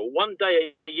cathedral one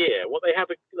day a year. What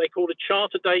they call a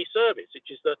Charter Day service, which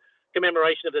is the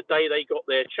commemoration of the day they got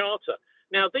their charter.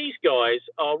 Now, these guys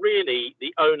are really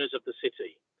the owners of the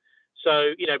city.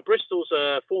 So, you know, Bristol's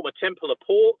a former Templar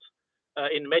port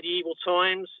in medieval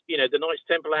times. You know, the Knights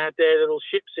Templar had their little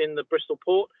ships in the Bristol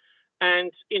port.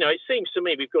 And, you know, it seems to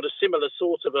me we've got a similar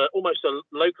sort of almost a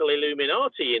local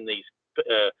Illuminati in these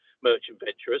merchant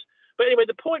venturers. But anyway,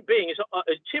 the point being is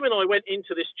Tim and I went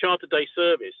into this Charter Day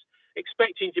service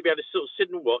expecting to be able to sort of sit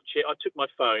and watch it. I took my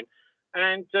phone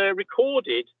and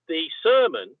recorded the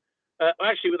sermon.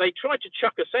 Actually, they tried to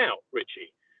chuck us out,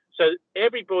 Richie. So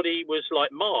everybody was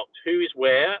like marked who is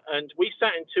where, and we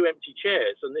sat in two empty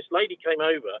chairs, and this lady came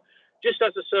over just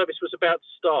as the service was about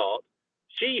to start.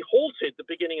 She halted the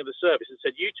beginning of the service and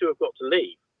said, "You two have got to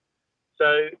leave."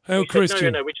 So How we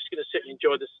Christian? said, no, we're just going to sit and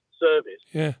enjoy the service.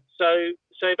 Yeah. So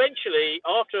eventually,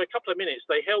 after a couple of minutes,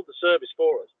 they held the service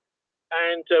for us.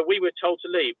 And we were told to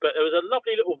leave. But there was a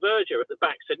lovely little verger at the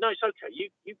back said, no, it's okay. You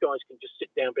guys can just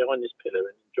sit down behind this pillar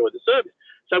and enjoy the service.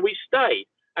 So we stayed.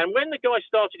 And when the guy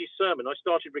started his sermon, I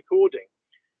started recording.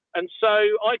 And so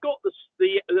I got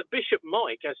the Bishop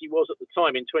Mike, as he was at the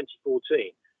time in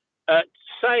 2014,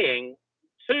 saying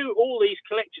to all these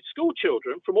collected school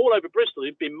children from all over Bristol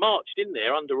who'd been marched in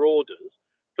there under orders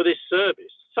for this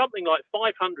service, something like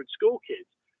 500 school kids,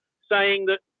 saying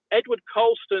that Edward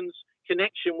Colston's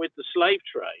connection with the slave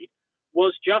trade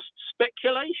was just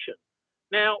speculation.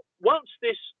 Now, once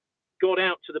this got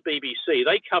out to the BBC,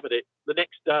 they covered it the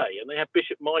next day, and they had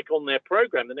Bishop Mike on their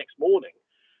programme the next morning.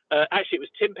 Actually, it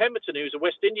was Tim Pemberton, who was a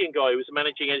West Indian guy who was the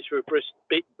managing editor of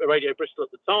Radio Bristol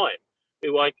at the time,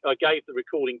 who I gave the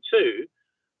recording to.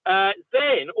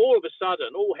 Then, all of a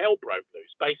sudden, all hell broke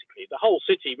loose, basically. The whole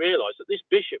city realised that this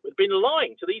bishop had been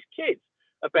lying to these kids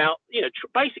about,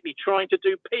 basically trying to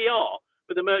do PR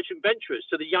for the merchant venturers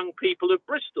to the young people of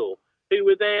Bristol who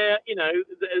were their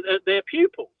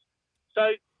pupils.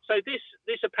 So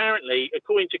this apparently,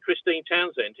 according to Christine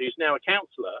Townsend, who's now a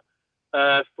councillor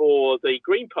for the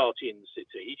Green Party in the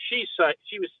city,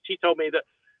 she told me that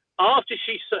after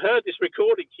she heard this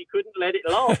recording, she couldn't let it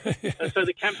lie. And so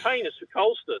the campaigners for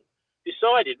Colston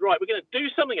decided, right, we're going to do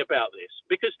something about this.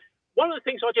 Because one of the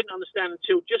things I didn't understand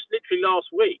until just literally last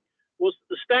week was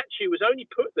that the statue was only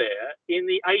put there in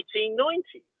the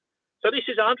 1890s. So this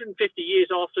is 150 years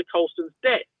after Colston's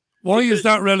death. Why is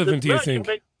that relevant, do you think?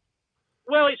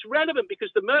 Well, it's relevant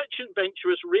because the merchant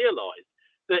venturers realised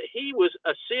that he was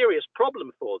a serious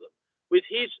problem for them with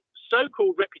his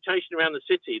so-called reputation around the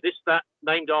city, that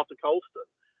named after Colston.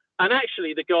 And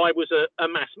actually, the guy was a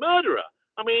mass murderer.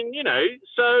 I mean,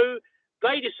 so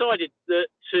they decided that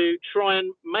to try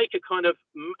and make a kind of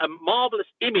a marvellous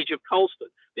image of Colston.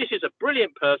 This is a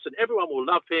brilliant person. Everyone will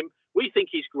love him. We think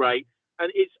he's great.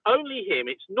 And it's only him.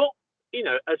 It's not,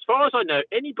 as far as I know,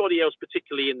 anybody else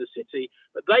particularly in the city.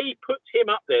 But they put him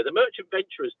up there, the merchant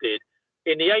venturers did,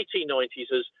 in the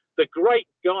 1890s as the great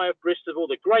guy of Bristol,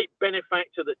 the great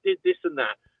benefactor that did this and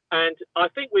that. And I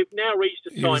think we've now reached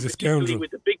a time, particularly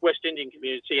with the big West Indian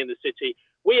community in the city,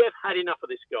 we have had enough of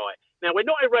this guy. Now, we're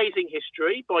not erasing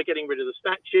history by getting rid of the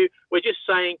statue. We're just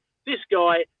saying this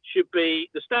guy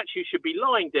the statue should be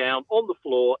lying down on the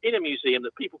floor in a museum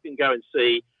that people can go and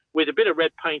see with a bit of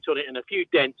red paint on it and a few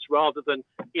dents rather than,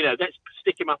 let's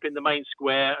stick him up in the main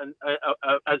square and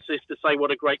as if to say what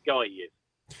a great guy he is.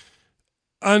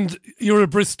 And you're a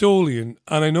Bristolian,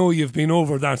 and I know you've been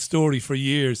over that story for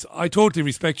years. I totally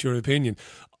respect your opinion.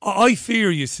 I fear,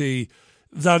 you see,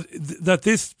 that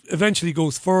this eventually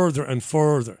goes further and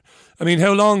further. I mean,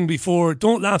 how long before...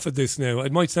 Don't laugh at this now.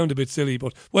 It might sound a bit silly,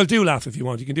 but... Well, do laugh if you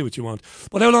want. You can do what you want.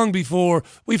 But how long before...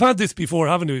 We've had this before,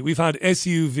 haven't we? We've had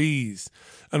SUVs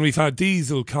and we've had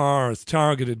diesel cars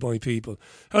targeted by people.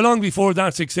 How long before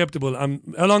that's acceptable?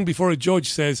 And how long before a judge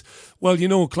says, well,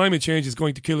 climate change is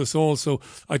going to kill us all, so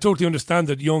I totally understand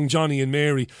that young Johnny and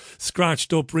Mary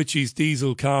scratched up Richie's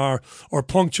diesel car or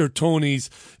punctured Tony's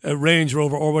Range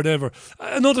Rover or whatever.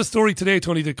 Another story today,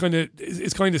 Tony, that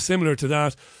is kind of similar to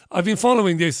that. I've been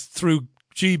following this through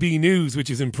GB News, which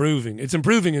is improving. It's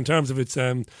improving in terms of its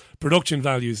production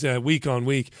values week on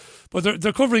week. But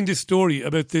they're covering this story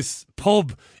about this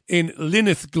pub in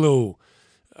Linlithgow.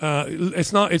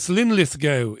 It's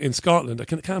Linlithgow in Scotland. I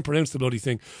can't pronounce the bloody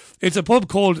thing. It's a pub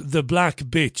called the Black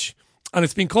Bitch. And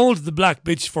it's been called the Black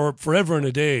Bitch for forever and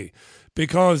a day,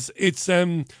 because it's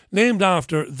named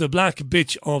after the black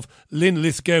bitch of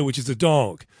Linlithgow, which is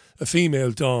a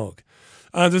female dog.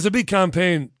 And there's a big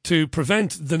campaign to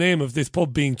prevent the name of this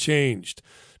pub being changed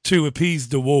to appease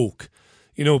the woke.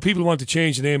 People want to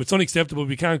change the name. It's unacceptable.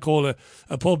 We can't call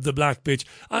a pub the Black Bitch.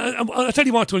 I'll tell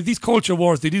you what, Tony, these culture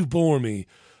wars, they do bore me.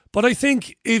 But I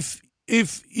think if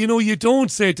you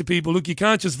don't say to people, look, you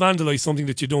can't just vandalise something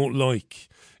that you don't like,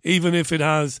 even if it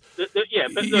has...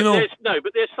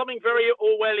 there's something very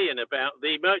Orwellian about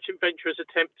the merchant venturer's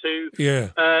attempt to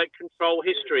control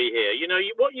history here.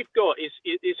 What you've got is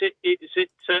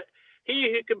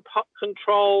he who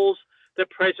controls the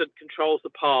present controls the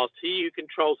past. He who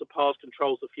controls the past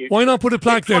controls the future. Why not put a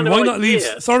plaque there? Why not leave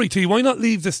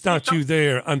the statue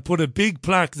there and put a big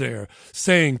plaque there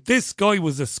saying this guy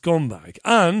was a scumbag?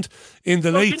 And in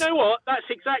the late... You know what? That's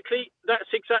exactly.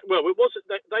 Well, it wasn't.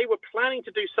 They were planning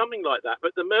to do something like that,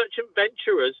 but the merchant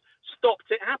venturers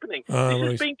stopped it happening. This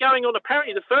has been going on.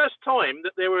 Apparently, the first time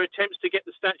that there were attempts to get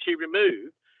the statue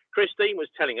removed, Christine was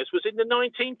telling us, was in the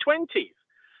 1920s.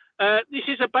 This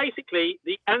is basically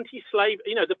the anti-slave,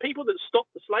 the people that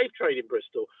stopped the slave trade in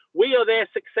Bristol. We are their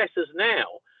successors now,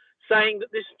 saying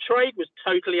that this trade was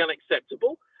totally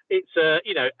unacceptable. It's,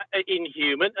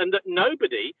 inhuman, and that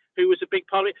nobody who was a big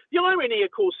part of it. The irony,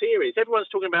 of course, here is everyone's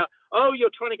talking about, oh, you're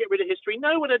trying to get rid of history.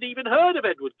 No one had even heard of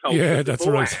Edward Colston. Yeah, that's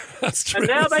before. right. That's true. And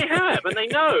now they have, and they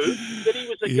know that he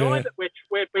was a guy that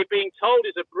we're being told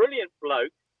is a brilliant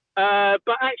bloke,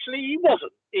 but actually he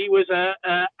wasn't. He was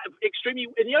extremely,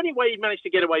 and the only way he managed to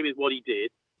get away with what he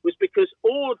did was because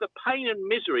all of the pain and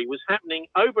misery was happening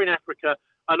over in Africa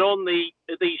and on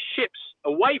these ships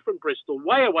away from Bristol,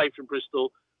 way away from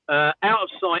Bristol, out of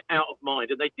sight, out of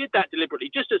mind. And they did that deliberately,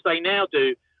 just as they now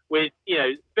do with,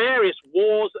 various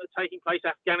wars that are taking place,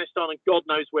 Afghanistan and God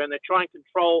knows where, and they're trying to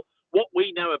control what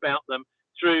we know about them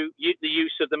through the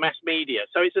use of the mass media.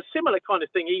 So it's a similar kind of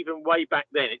thing even way back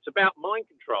then. It's about mind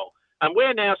control. And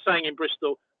we're now saying in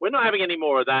Bristol, we're not having any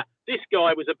more of that. This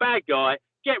guy was a bad guy.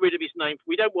 Get rid of his name.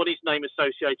 We don't want his name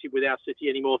associated with our city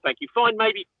anymore. Thank you.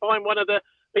 Maybe find one of the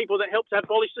people that helped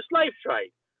abolish the slave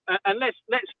trade. And let's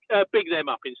big them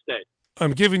up instead.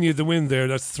 I'm giving you the win there.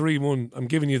 That's 3-1. I'm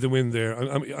giving you the win there.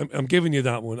 I'm giving you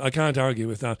that one. I can't argue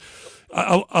with that.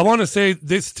 I want to say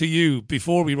this to you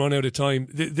before we run out of time.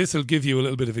 This will give you a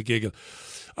little bit of a giggle.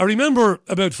 I remember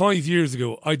about 5 years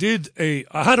ago, I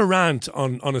had a rant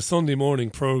on a Sunday morning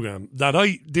program that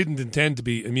I didn't intend to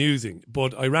be amusing,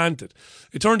 but I ranted.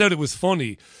 It turned out it was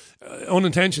funny,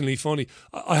 unintentionally funny.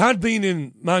 I had been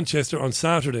in Manchester on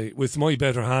Saturday with my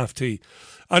better half tea,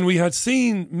 and we had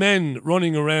seen men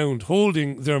running around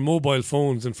holding their mobile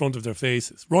phones in front of their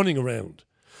faces, running around.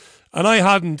 And I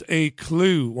hadn't a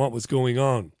clue what was going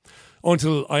on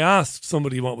until I asked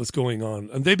somebody what was going on.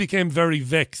 And they became very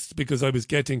vexed because I was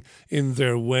getting in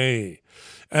their way.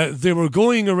 They were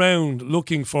going around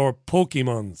looking for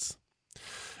Pokemons.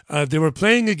 They were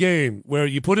playing a game where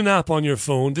you put an app on your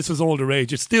phone. This was older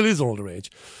age. It still is older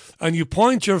age. And you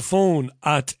point your phone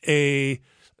at a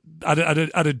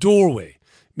doorway.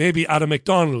 Maybe at a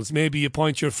McDonald's, maybe you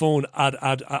point your phone at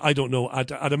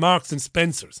a Marks and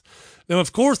Spencer's. Now,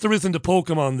 of course, there isn't a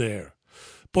Pokemon there,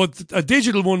 but a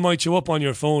digital one might show up on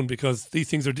your phone because these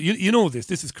things are. You know this.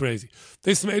 This is crazy.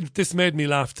 This made me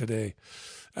laugh today.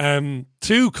 2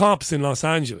 cops in Los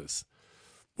Angeles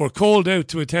were called out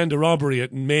to attend a robbery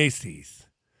at Macy's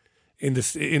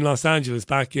in Los Angeles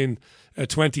back in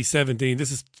 2017.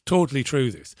 This is totally true.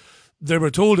 They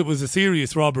were told it was a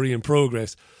serious robbery in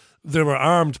progress. There were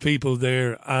armed people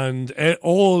there and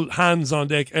all hands on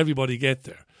deck, everybody get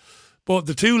there. But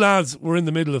the 2 lads were in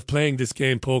the middle of playing this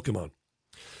game, Pokemon.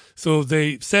 So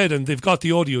they said, and they've got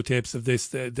the audio tapes of this,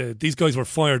 these guys were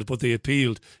fired, but they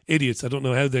appealed. Idiots. I don't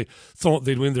know how they thought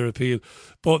they'd win their appeal.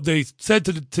 But they said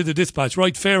to the dispatch,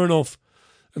 right, fair enough.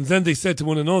 And then they said to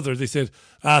one another, they said,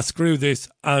 screw this.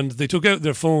 And they took out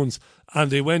their phones and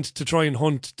they went to try and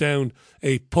hunt down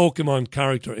a Pokemon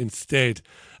character instead.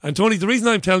 And Tony, the reason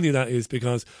I'm telling you that is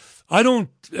because I don't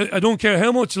care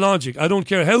how much logic, I don't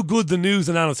care how good the news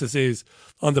analysis is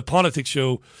on the politics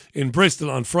show in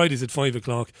Bristol on Fridays at 5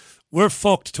 o'clock. We're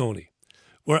fucked, Tony.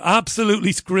 We're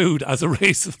absolutely screwed as a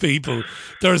race of people.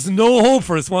 There's no hope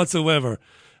for us whatsoever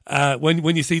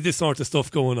when you see this sort of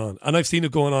stuff going on. And I've seen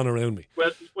it going on around me.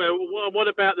 Well, what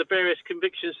about the various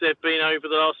convictions there have been over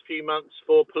the last few months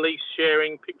for police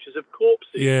sharing pictures of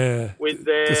corpses with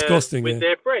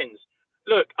their friends?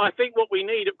 Look, I think what we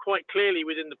need quite clearly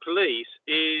within the police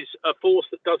is a force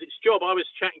that does its job. I was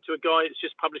chatting to a guy that's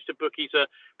just published a book. He's a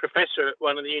professor at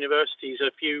one of the universities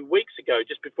a few weeks ago,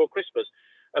 just before Christmas,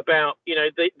 about,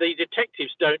 the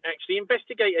detectives don't actually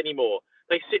investigate anymore.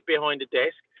 They sit behind a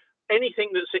desk.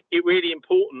 Anything that's really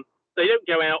important, they don't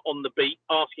go out on the beat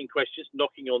asking questions,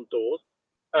 knocking on doors,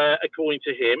 according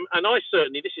to him. And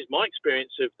this is my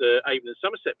experience of the Avon and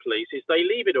Somerset police, is they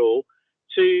leave it all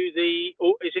to the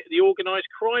Organised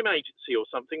Crime Agency or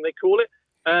something they call it.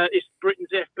 It's Britain's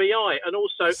FBI and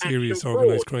also Serious Action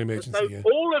Organised Fraud. Crime Agency.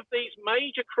 So all of these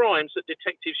major crimes that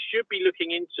detectives should be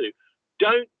looking into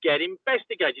don't get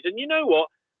investigated. And you know what?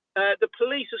 The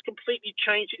police has completely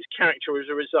changed its character as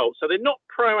a result. So they're not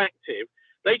proactive.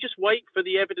 They just wait for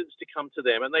the evidence to come to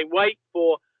them, and they wait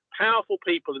for powerful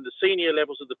people in the senior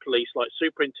levels of the police, like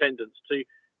superintendents, to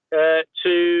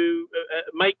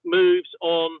make moves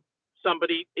on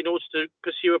somebody in order to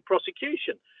pursue a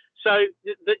prosecution. So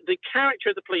the character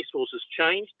of the police force has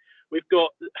changed. We've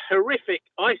got horrific,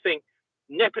 I think,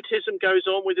 nepotism goes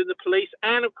on within the police.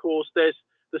 And of course, there's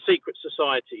the secret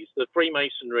societies, the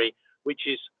Freemasonry, which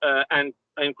is, and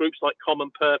groups like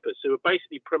Common Purpose, who are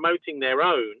basically promoting their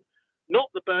own, not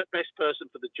the best person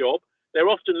for the job, they're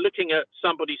often looking at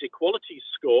somebody's equality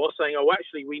score, saying, oh,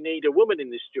 actually, we need a woman in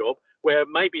this job, where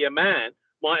maybe a man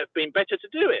might have been better to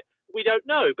do it. We don't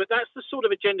know, but that's the sort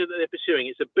of agenda that they're pursuing.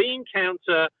 It's a bean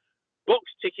counter,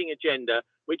 box-ticking agenda,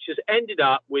 which has ended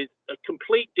up with a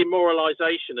complete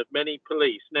demoralisation of many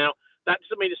police. Now, that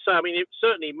doesn't mean to say,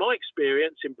 certainly my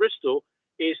experience in Bristol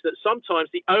is that sometimes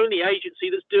the only agency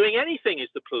that's doing anything is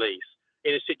the police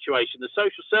in a situation. The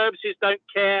social services don't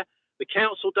care, the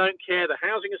council don't care, the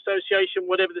housing association,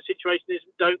 whatever the situation is,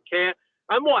 don't care.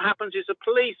 And what happens is the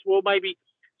police will maybe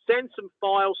send some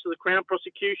files to the Crown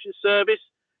Prosecution Service,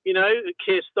 that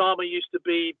Keir Starmer used to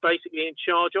be basically in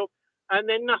charge of, and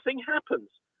then nothing happens.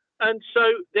 And so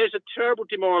there's a terrible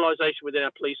demoralisation within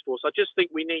our police force. I just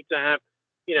think we need to have,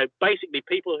 basically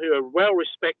people who are well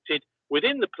respected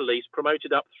within the police,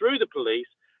 promoted up through the police,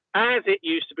 as it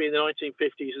used to be in the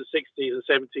 1950s and 60s and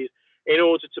 70s, in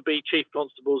order to be chief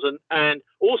constables and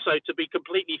also to be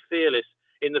completely fearless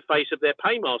in the face of their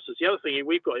paymasters. The other thing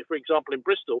we've got, for example, in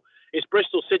Bristol, is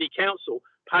Bristol City Council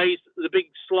pays the big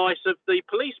slice of the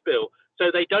police bill.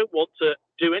 So they don't want to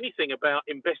do anything about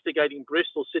investigating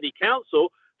Bristol City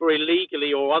Council for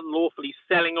illegally or unlawfully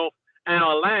selling off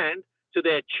our land to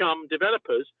their chum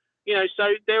developers.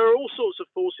 So there are all sorts of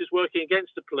forces working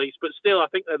against the police, but still I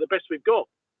think they're the best we've got.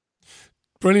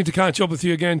 Brilliant to catch up with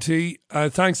you again, T.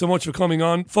 Thanks so much for coming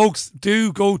on. Folks,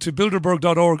 do go to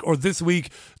bilderberg.org or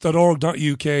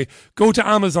thisweek.org.uk. Go to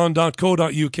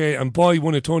amazon.co.uk and buy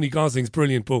one of Tony Gosling's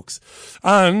brilliant books.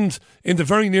 And in the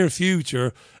very near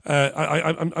future,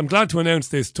 I'm glad to announce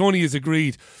this, Tony has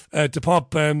agreed to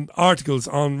pop articles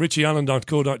on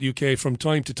richieallen.co.uk from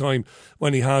time to time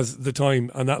when he has the time,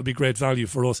 and that'll be great value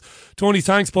for us. Tony,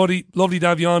 thanks, buddy. Lovely to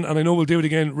have you on, and I know we'll do it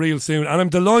again real soon. And I'm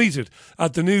delighted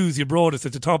at the news you brought us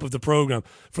at the top of the programme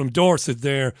from Dorset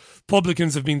there.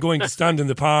 Publicans have been going to stand in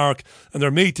the park and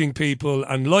they're meeting people,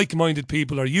 and like-minded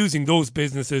people are using those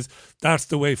businesses. That's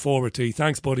the way forward, T.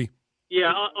 Thanks, buddy.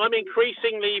 Yeah, I'm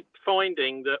increasingly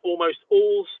finding that almost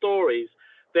all stories,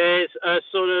 there's a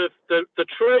sort of the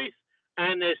truth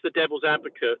and there's the devil's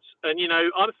advocates. And,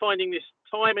 I'm finding this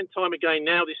time and time again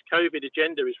now this COVID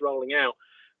agenda is rolling out,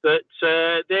 that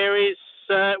there is,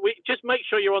 we just make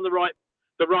sure you're on the right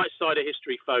side of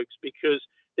history, folks, because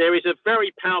there is a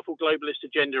very powerful globalist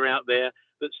agenda out there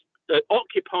that's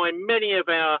occupying many of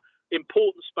our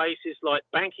important spaces like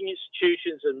banking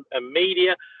institutions and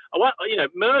media.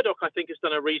 Murdoch, I think, has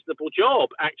done a reasonable job,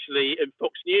 actually, in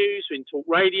Fox News, in Talk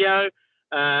Radio,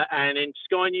 and in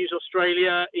Sky News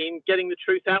Australia, in getting the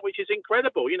truth out, which is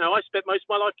incredible. I spent most of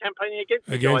my life campaigning against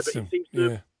the guy, but it seems to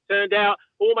have turned out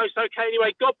almost okay.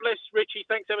 Anyway, God bless Richie.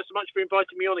 Thanks ever so much for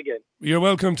inviting me on again. You're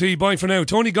welcome, T. Bye for now.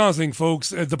 Tony Gosling,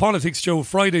 folks. The Politics Show,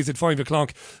 Fridays at 5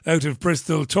 o'clock out of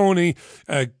Bristol. Tony,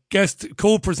 guest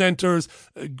co-presenters,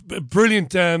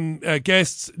 brilliant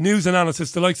guests, news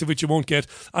analysis, the likes of which you won't get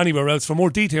anywhere else. For more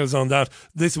details on that,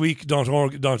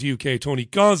 thisweek.org.uk. Tony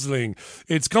Gosling.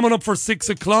 It's coming up for 6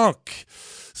 o'clock.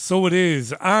 So it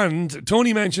is. And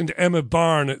Tony mentioned Emma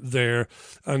Barnett there,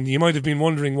 and you might have been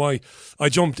wondering why I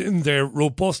jumped in there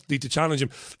robustly to challenge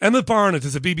him. Emma Barnett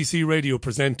is a BBC radio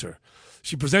presenter.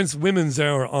 She presents Women's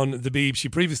Hour on the Beeb. She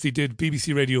previously did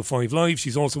BBC Radio 5 Live.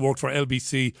 She's also worked for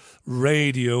LBC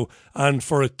Radio, and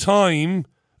for a time,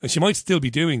 and she might still be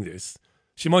doing this,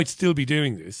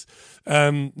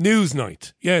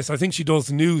 Newsnight. Yes, I think she does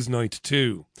Newsnight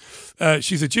too.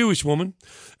 She's a Jewish woman,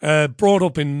 brought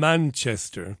up in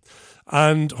Manchester,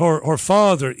 and her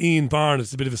father, Ian Barnett,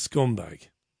 is a bit of a scumbag.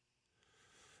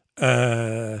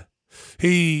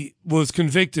 He was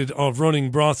convicted of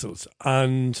running brothels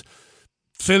and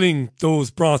filling those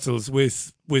brothels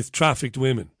with trafficked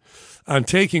women and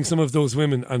taking some of those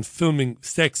women and filming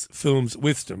sex films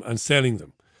with them and selling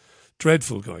them.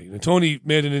 Dreadful guy. And Tony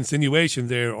made an insinuation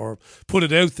there, or put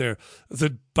it out there,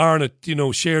 that Barnett,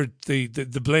 shared the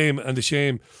blame and the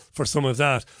shame for some of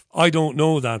that. I don't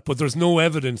know that, but there's no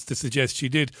evidence to suggest she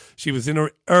did. She was in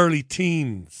her early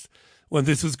teens when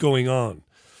this was going on.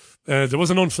 There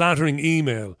was an unflattering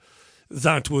email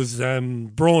that was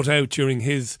brought out during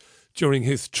his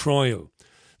trial.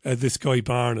 This guy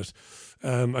Barnett,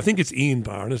 I think it's Ian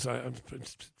Barnett.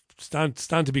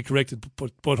 Stand to be corrected,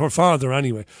 but her father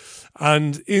anyway.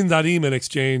 And in that email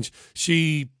exchange,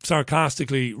 she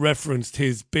sarcastically referenced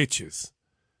his bitches.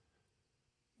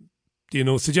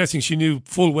 Suggesting she knew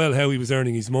full well how he was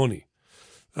earning his money.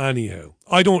 Anyhow,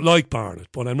 I don't like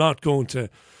Barnett, but I'm not going to,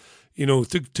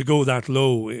 to go that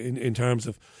low in terms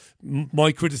of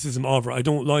my criticism of her. I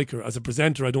don't like her as a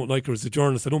presenter. I don't like her as a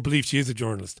journalist. I don't believe she is a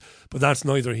journalist, but that's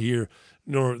neither here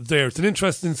nor there. It's an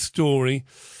interesting story,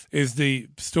 is the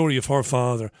story of her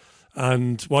father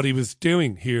and what he was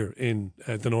doing here in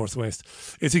the Northwest.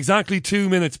 It's exactly 2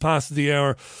 minutes past the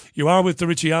hour. You are with the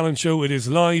Richie Allen Show. It is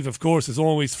live, of course, as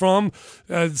always, from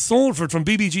Salford, from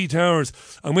BBG Towers.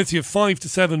 I'm with you 5 to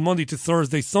 7, Monday to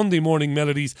Thursday, Sunday morning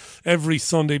melodies, every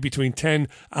Sunday between 10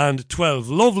 and 12.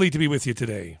 Lovely to be with you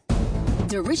today.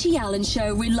 The Richie Allen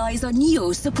Show relies on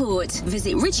your support.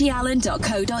 Visit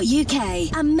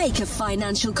richieallen.co.uk and make a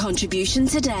financial contribution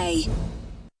today.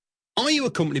 Are you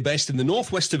a company based in the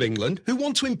northwest of England who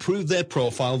want to improve their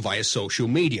profile via social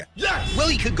media? Yes!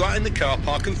 Well, you could go out in the car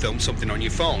park and film something on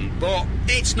your phone, but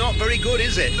it's not very good,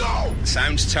 is it? No!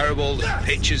 Sounds terrible, the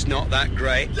picture's not that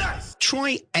great. Yes!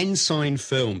 Try Ensign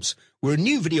Films. We're a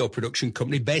new video production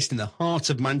company based in the heart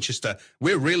of Manchester.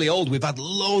 We're really old, we've had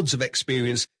loads of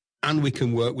experience, and we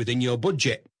can work within your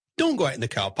budget. Don't go out in the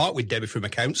car park with Debbie from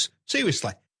accounts.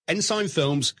 Seriously,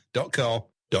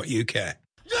 ensignfilms.co.uk.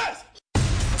 Yes!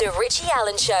 The Richie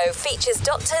Allen Show features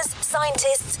doctors,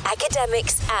 scientists,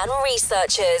 academics and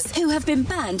researchers who have been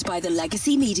banned by the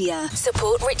legacy media.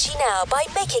 Support Richie now by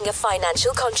making a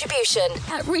financial contribution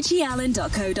at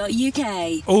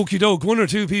richieallen.co.uk. Okie doke. One or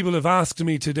two people have asked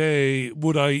me today,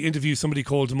 would I interview somebody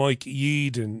called Mike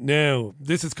Yeadon? Now,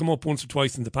 this has come up once or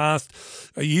twice in the past.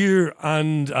 A year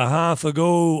and a half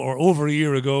ago, or over a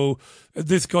year ago,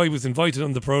 this guy was invited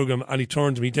on the programme and he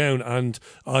turned me down, and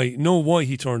I know why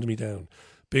he turned me down.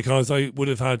 Because I would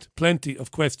have had plenty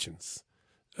of questions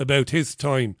about his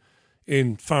time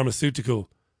in pharmaceutical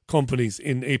companies,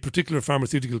 in a particular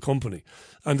pharmaceutical company,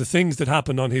 and the things that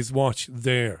happened on his watch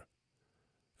there.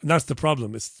 And that's the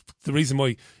problem. It's the reason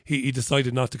why he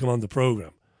decided not to come on the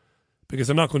programme. Because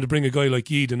I'm not going to bring a guy like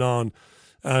Yeadon on,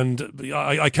 and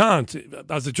I can't,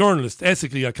 as a journalist,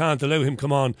 ethically, I can't allow him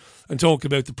come on and talk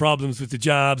about the problems with the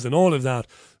jabs and all of that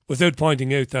without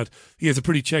pointing out that he has a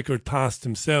pretty checkered past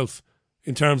himself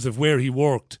in terms of where he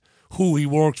worked, who he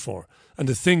worked for, and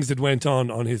the things that went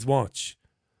on his watch.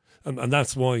 And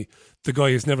that's why the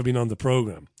guy has never been on the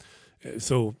programme.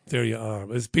 So there you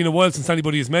are. It's been a while since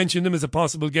anybody has mentioned him as a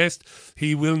possible guest.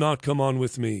 He will not come on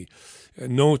with me.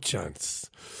 No chance.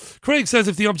 Craig says,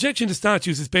 if the objection to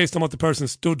statues is based on what the person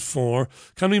stood for,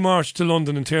 can we march to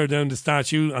London and tear down the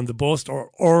statue and the bust,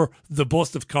 or the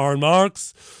bust of Karl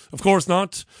Marx? Of course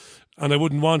not. And I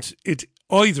wouldn't want it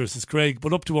either, says Craig,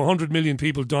 but up to 100 million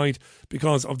people died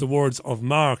because of the words of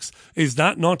Marx. Is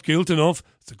that not guilt enough?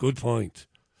 It's a good point.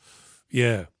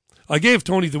 Yeah. I gave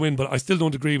Tony the win, but I still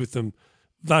don't agree with them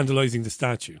vandalising the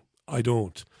statue. I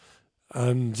don't.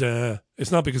 And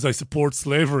it's not because I support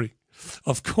slavery.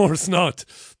 Of course not.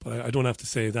 But I don't have to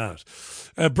say that.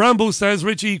 Brambo says,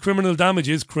 Richie, criminal damage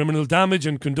is criminal damage,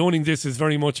 and condoning this is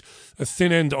very much a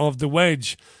thin end of the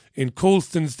wedge. In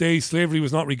Colston's day, slavery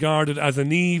was not regarded as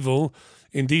an evil,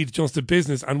 indeed just a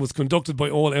business, and was conducted by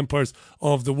all empires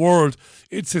of the world.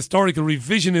 It's historical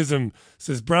revisionism,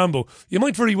 says Brambo. You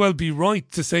might very well be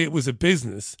right to say it was a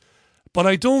business, but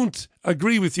I don't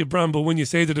agree with you, Brambo, when you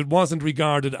say that it wasn't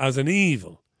regarded as an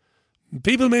evil.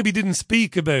 People maybe didn't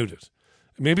speak about it.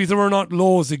 Maybe there were not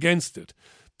laws against it.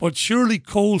 But surely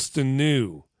Colston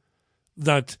knew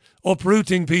that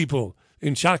uprooting people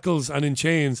in shackles and in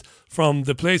chains from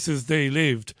the places they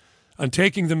lived and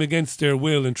taking them against their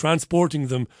will and transporting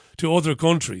them to other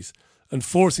countries and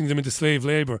forcing them into slave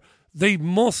labour, they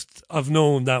must have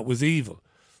known that was evil.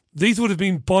 These would have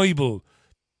been Bible,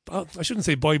 I shouldn't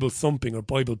say Bible thumping or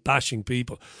Bible bashing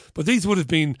people, but these would have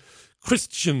been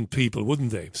Christian people,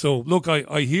 wouldn't they? So, look,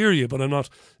 I hear you, but I'm not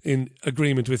in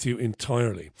agreement with you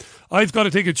entirely. I've got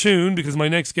to take a tune because my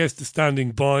next guest is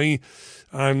standing by,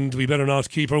 and we better not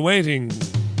keep her waiting.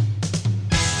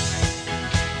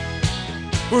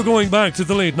 We're going back to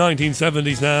the late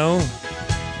 1970s now,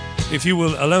 if you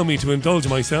will allow me to indulge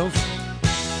myself.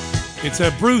 It's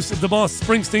Bruce the Boss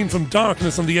Springsteen from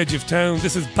Darkness on the Edge of Town.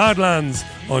 This is Badlands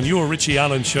on your Richie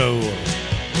Allen Show.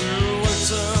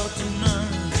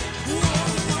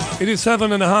 It is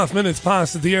 7.5 minutes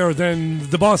past the hour, then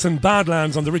the Boss and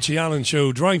Badlands on the Richie Allen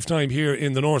Show. Drive time here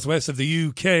in the northwest of the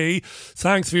UK.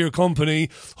 Thanks for your company.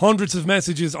 Hundreds of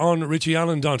messages on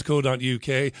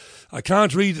richieallen.co.uk. I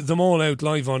can't read them all out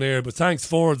live on air, but thanks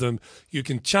for them. You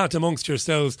can chat amongst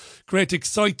yourselves. Great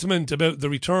excitement about the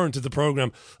return to the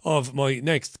programme of my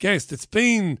next guest. It's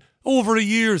been over a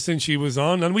year since she was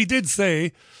on, and we did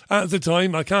say at the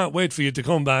time, I can't wait for you to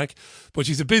come back, but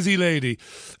she's a busy lady.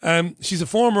 She's a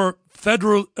former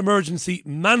Federal Emergency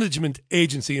Management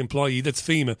Agency employee, that's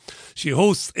FEMA. She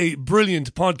hosts a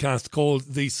brilliant podcast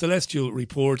called The Celestial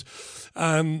Report.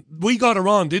 We got her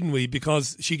on, didn't we?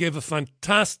 Because she gave a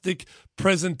fantastic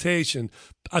presentation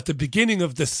at the beginning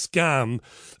of the scam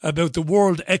about the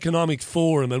World Economic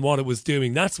Forum and what it was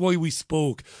doing. That's why we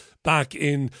spoke. back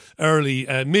in early,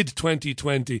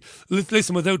 mid-2020.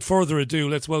 Listen, without further ado,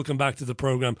 let's welcome back to the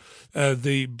programme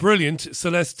the brilliant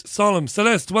Celeste Solum.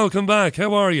 Celeste, welcome back.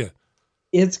 How are you?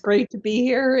 It's great to be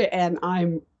here, and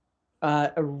I'm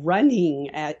running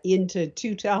into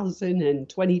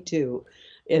 2022.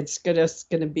 It's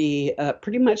gonna be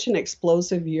pretty much an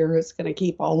explosive year. It's gonna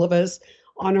keep all of us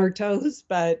on our toes,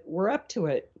 but we're up to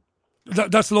it.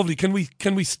 That's lovely. Can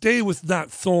we stay with that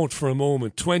thought for a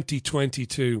moment?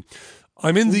 2022.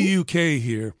 I'm in the UK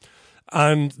here,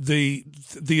 and the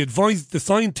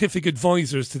scientific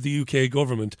advisors to the UK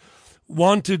government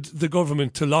wanted the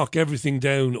government to lock everything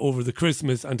down over the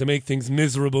Christmas and to make things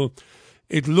miserable.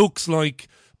 It looks like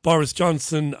Boris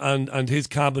Johnson and his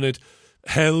cabinet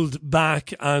held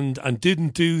back and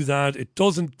didn't do that. It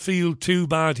doesn't feel too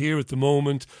bad here at the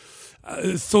moment.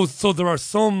 So there are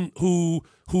some who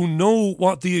know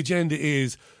what the agenda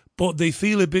is, but they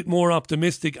feel a bit more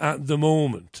optimistic at the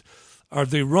moment. Are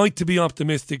they right to be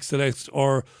optimistic, Celeste,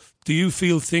 or do you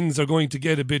feel things are going to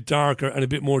get a bit darker and a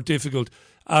bit more difficult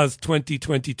as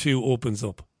 2022 opens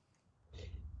up?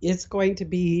 It's going to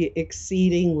be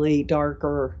exceedingly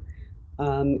darker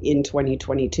in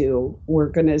 2022. We're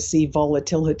going to see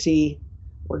volatility.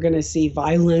 We're going to see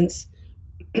violence.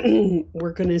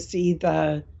 We're going to see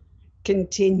the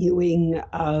continuing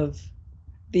of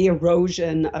the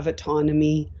erosion of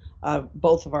autonomy of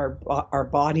both of our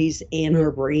bodies and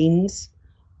our brains.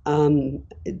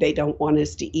 They don't want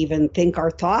us to even think our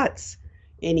thoughts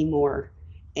anymore.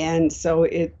 And so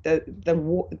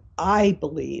I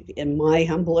believe, in my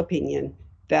humble opinion,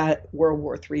 that World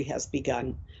War III has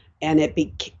begun. And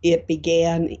it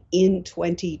began in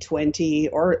 2020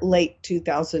 or late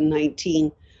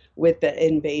 2019 with the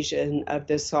invasion of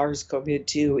the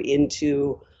SARS-CoV-2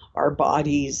 into our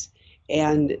bodies,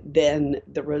 and then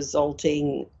the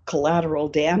resulting collateral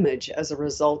damage as a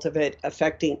result of it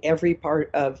affecting every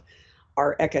part of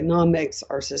our economics,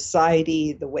 our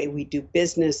society, the way we do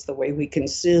business, the way we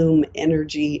consume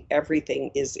energy, everything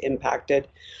is impacted.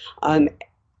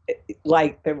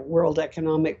 Like the World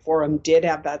Economic Forum did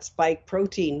have that spike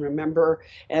protein, remember?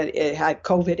 And it had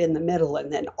COVID in the middle,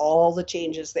 and then all the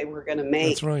changes they were going to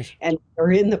make. That's right. And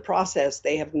they're in the process.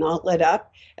 They have not let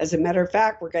up. As a matter of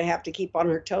fact, we're going to have to keep on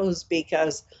our toes,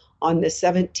 because on the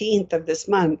 17th of this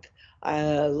month,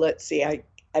 let's see, I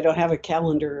don't have a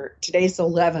calendar. Today's the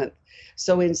 11th.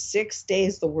 So in 6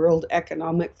 days, the World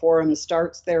Economic Forum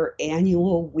starts their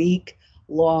annual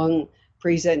week-long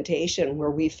presentation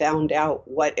where we found out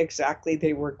what exactly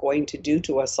they were going to do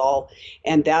to us all.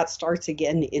 And that starts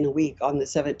again in a week on the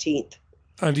 17th.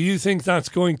 And do you think that's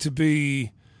going to be,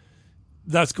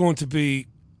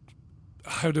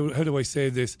 how do I say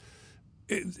this?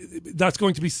 That's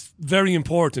going to be very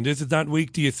important. Is it that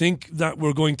week? Do you think that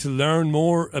we're going to learn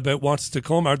more about what's to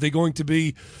come? Are they going to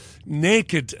be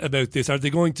naked about this? Are they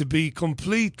going to be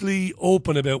completely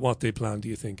open about what they plan, do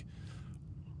you think?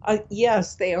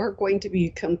 Yes, they are going to be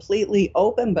completely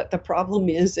open, but the problem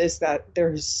is that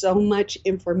there's so much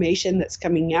information that's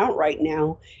coming out right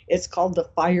now. It's called the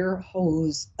fire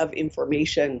hose of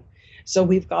information. So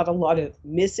we've got a lot of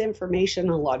misinformation,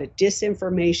 a lot of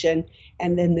disinformation,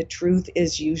 and then the truth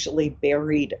is usually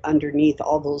buried underneath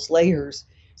all those layers.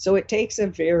 So it takes a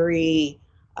very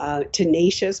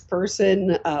tenacious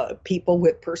person, people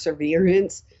with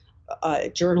perseverance,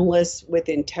 journalists with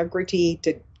integrity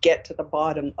to get to the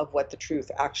bottom of what the truth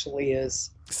actually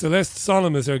is. Celeste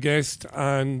Solum is our guest,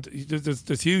 and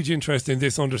there's huge interest in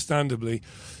this, understandably.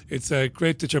 It's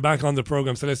great that you're back on the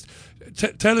programme, Celeste.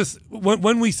 Tell us,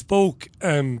 when we spoke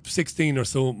 16 or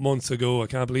so months ago, I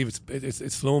can't believe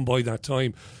it's flown by that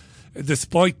time,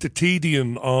 despite the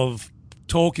tedium of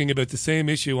talking about the same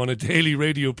issue on a daily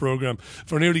radio programme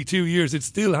for nearly 2 years, it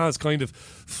still has kind of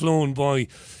flown by.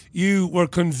 You were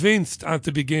convinced at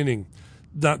the beginning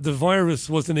that the virus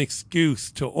was an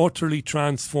excuse to utterly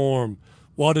transform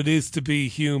what it is to be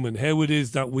human, how it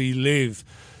is that we live.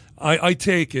 I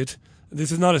take it,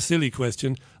 this is not a silly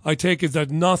question, I take it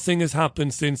that nothing has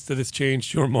happened since that has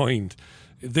changed your mind.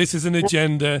 This is an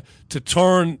agenda to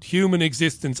turn human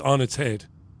existence on its head.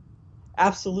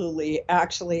 Absolutely.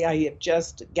 Actually, I have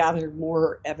just gathered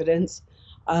more evidence.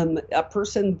 A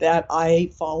person that I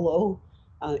follow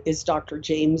is Dr.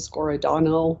 James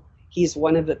Gorodano. He's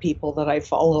one of the people that I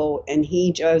follow, and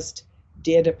he just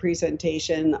did a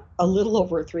presentation a little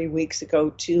over 3 weeks ago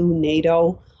to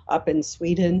NATO up in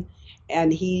Sweden,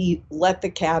 and he let the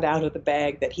cat out of the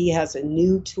bag that he has a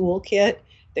new toolkit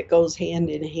that goes hand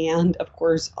in hand. Of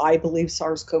course, I believe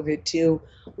SARS-CoV-2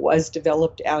 was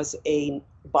developed as a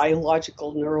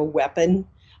biological neural weapon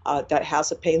that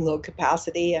has a payload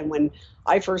capacity, and when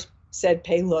I first said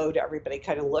payload, everybody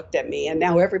kind of looked at me, and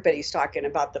now everybody's talking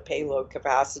about the payload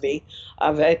capacity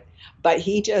of it. But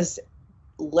he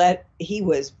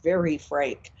was very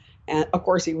frank. And of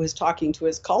course, he was talking to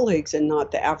his colleagues and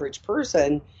not the average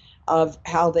person of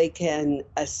how they can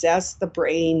assess the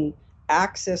brain,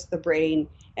 access the brain,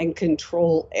 and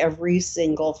control every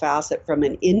single facet from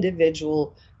an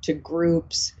individual to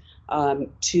groups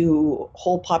to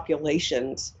whole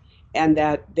populations, and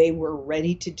that they were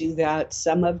ready to do that.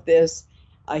 Some of this,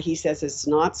 he says, it's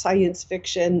not science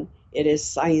fiction, it is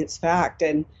science fact.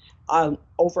 And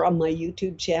over on my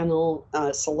YouTube channel,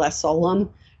 Celeste Solom,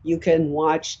 you can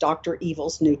watch Dr.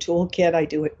 Evil's new toolkit. I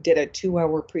did a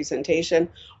 2-hour presentation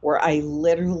where I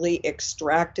literally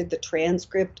extracted the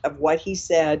transcript of what he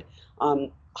said,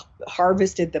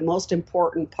 harvested the most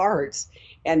important parts,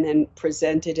 and then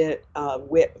presented it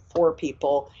for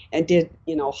people, and did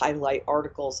highlight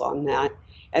articles on that.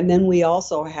 And then we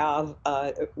also have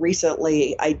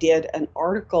recently I did an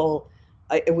article.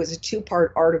 It was a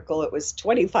 2-part article. It was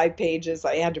 25 pages.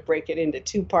 I had to break it into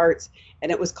 2 parts,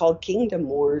 and it was called Kingdom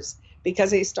Wars,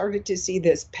 because I started to see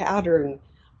this pattern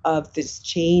of this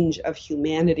change of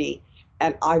humanity,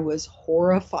 and I was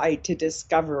horrified to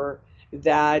discover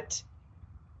that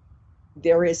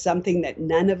there is something that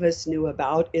none of us knew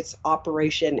about. It's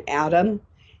Operation Adam,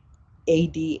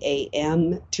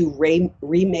 ADAM, to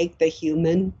remake the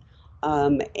human,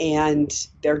 and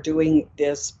they're doing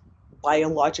this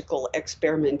biological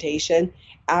experimentation.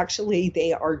 Actually,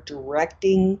 they are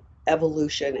directing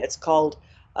evolution. It's called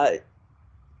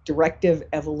directive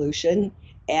evolution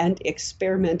and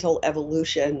experimental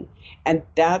evolution. And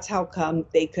that's how come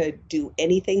they could do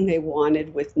anything they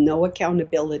wanted with no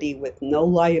accountability, with no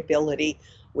liability,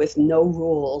 with no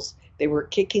rules. They were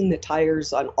kicking the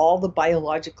tires on all the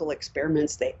biological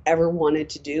experiments they ever wanted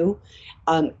to do.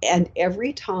 And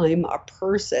every time a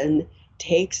person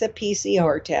takes a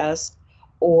PCR test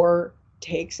or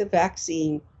takes a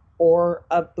vaccine or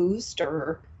a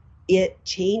booster, it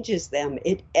changes them,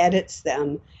 it edits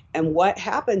them. And what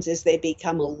happens is they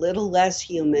become a little less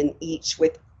human each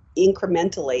with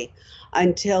incrementally,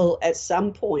 until at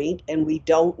some point, and we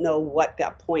don't know what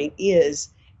that point is,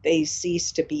 they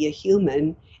cease to be a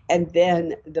human. And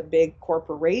then the big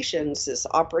corporations, this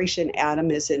Operation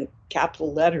Adam is in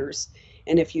capital letters.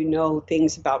 And if you know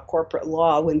things about corporate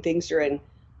law, when things are in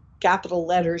capital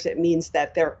letters, it means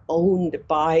that they're owned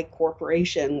by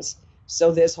corporations.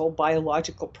 So this whole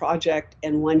biological project,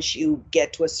 and once you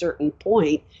get to a certain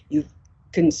point, you've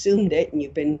consumed it and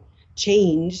you've been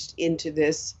changed into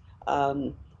this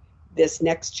this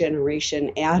next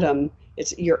generation Adam.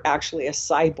 You're actually a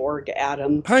cyborg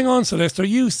Adam. Hang on, Celeste. Are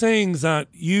you saying that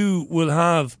you will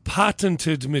have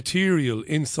patented material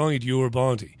inside your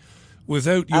body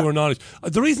without your knowledge?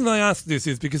 The reason I ask this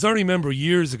is because I remember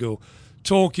years ago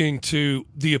talking to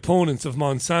the opponents of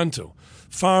Monsanto,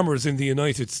 farmers in the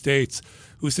United States,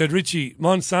 who said, Richie,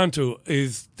 Monsanto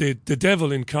is the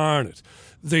devil incarnate.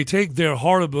 They take their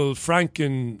horrible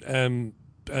Franken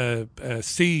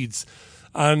seeds,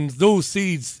 and those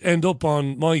seeds end up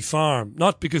on my farm,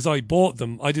 not because I bought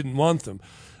them, I didn't want them.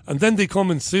 And then they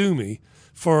come and sue me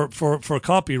for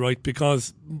copyright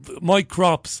because my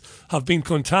crops have been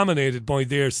contaminated by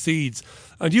their seeds.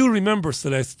 And you'll remember,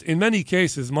 Celeste, in many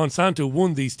cases, Monsanto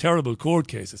won these terrible court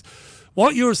cases.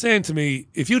 What you're saying to me,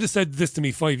 if you'd have said this to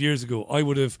me 5 years ago, I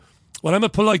would have, well, I'm a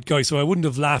polite guy, so I wouldn't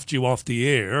have laughed you off the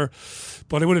air,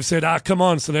 but I would have said, come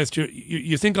on, Celeste,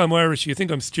 you think I'm Irish, you think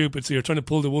I'm stupid, so you're trying to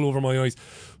pull the wool over my eyes.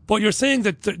 But you're saying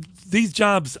that these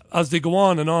jabs, as they go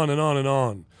on and on and on and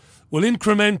on, will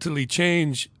incrementally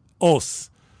change us.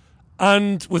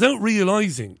 And without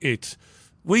realising it,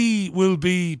 we will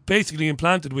be basically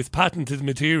implanted with patented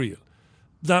material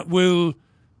that will,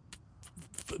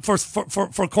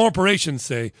 for corporations,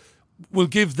 say, will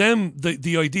give them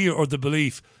the idea or the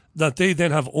belief that they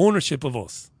then have ownership of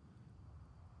us.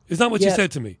 Is that what you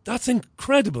said to me? That's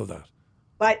incredible, that.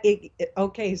 But,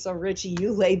 okay, so Richie,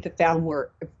 you laid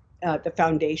the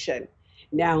foundation.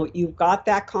 Now you've got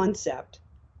that concept.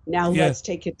 Now let's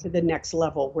take it to the next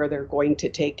level where they're going to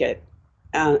take it.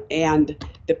 And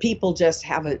the people just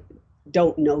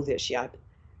don't know this yet.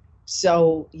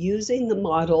 So using the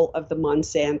model of the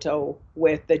Monsanto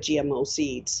with the GMO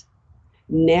seeds,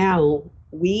 now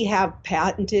we have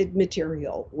patented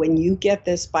material. When you get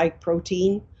the spike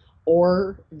protein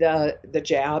or the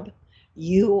jab,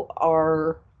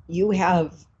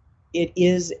 it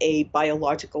is a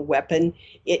biological weapon.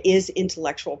 It is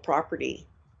intellectual property.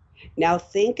 Now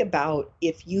think about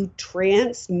if you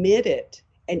transmit it,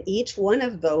 and each one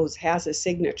of those has a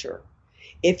signature.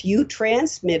 If you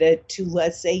transmit it to,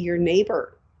 let's say, your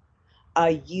neighbor,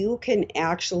 you can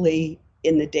actually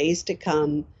in the days to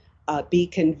come be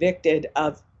convicted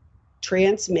of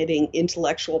transmitting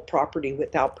intellectual property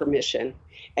without permission.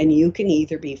 And you can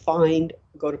either be fined,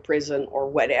 go to prison, or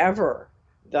whatever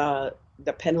the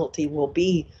penalty will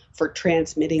be for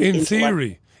transmitting In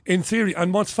theory.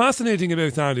 And what's fascinating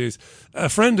about that is a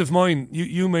friend of mine,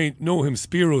 you may know him,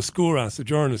 Spiro Skouras, a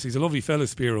journalist. He's a lovely fella,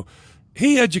 Spiro.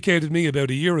 He educated me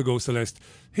about a year ago, Celeste.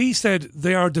 He said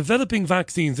they are developing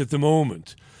vaccines at the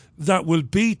moment that will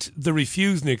beat the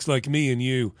refuseniks like me and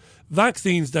you.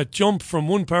 Vaccines that jump from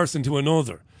one person to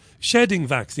another. Shedding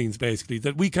vaccines, basically,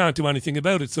 that we can't do anything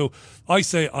about it. So I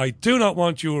say, I do not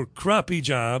want your crappy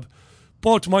jab,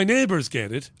 but my neighbours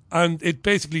get it, and it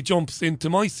basically jumps into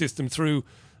my system through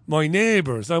my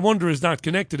neighbours. I wonder, is that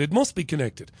connected? It must be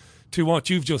connected to what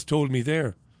you've just told me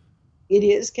there. It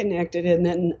is connected. And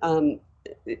then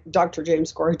Dr.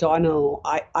 James Giordano,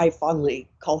 I fondly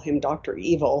call him Dr.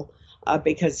 Evil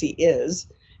because he is.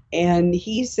 And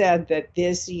he said that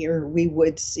this year we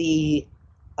would see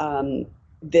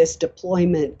this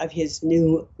deployment of his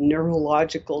new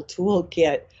neurological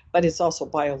toolkit, but it's also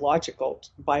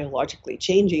biologically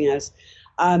changing us.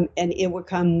 And it would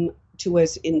come to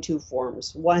us in two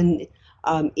forms. One,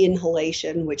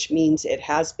 inhalation, which means it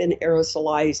has been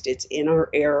aerosolized, it's in our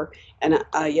air, and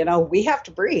we have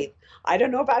to breathe. I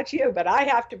don't know about you, but I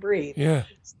have to breathe. Yeah.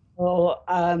 So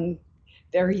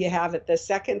there you have it. The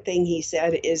second thing he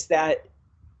said is that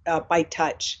by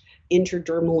touch,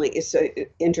 intradermally.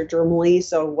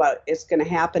 So what is going to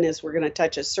happen is we're going to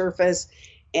touch a surface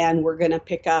and we're going to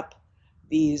pick up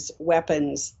these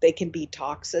weapons. They can be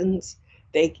toxins.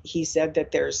 He said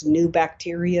that there's new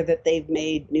bacteria that they've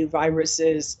made, new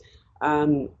viruses,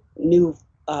 new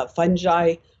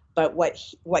fungi. But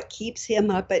what keeps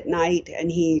him up at night,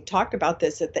 and he talked about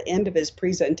this at the end of his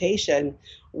presentation,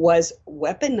 was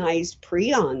weaponized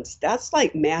prions. That's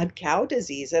like mad cow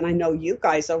disease. And I know you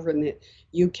guys over in the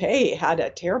UK had a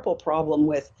terrible problem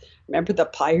with, remember the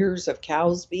pyres of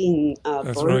cows being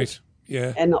That's burnt? right,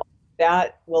 yeah. And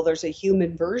that, well, there's a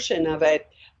human version of it,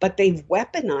 but they've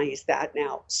weaponized that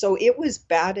now. So it was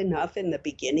bad enough in the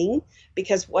beginning,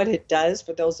 because what it does,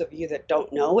 for those of you that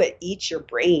don't know, it eats your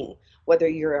brain. Whether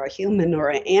you're a human or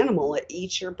an animal, it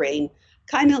eats your brain,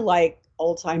 kind of like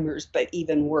Alzheimer's, but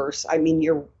even worse. I mean,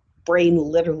 your brain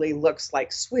literally looks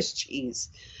like Swiss cheese.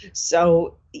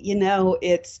 So,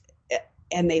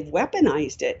 and they've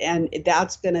weaponized it, and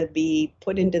that's going to be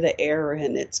put into the air,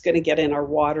 and it's going to get in our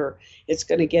water. It's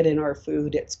going to get in our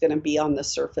food. It's going to be on the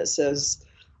surfaces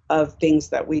of things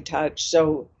that we touch.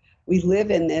 So we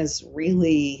live in this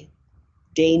really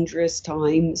dangerous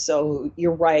time. So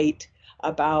you're right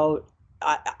about,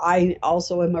 I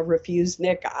also am a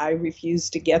refusenik. I refuse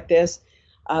to get this,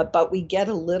 but we get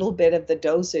a little bit of the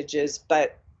dosages,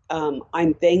 but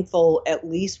I'm thankful at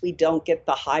least we don't get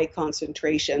the high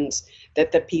concentrations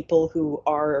that the people who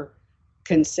are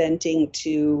consenting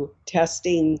to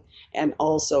testing and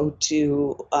also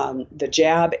to the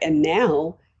jab. And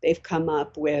now they've come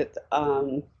up with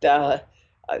the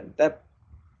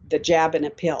jab in a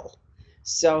pill.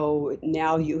 So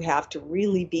now you have to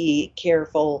really be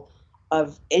careful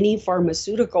of any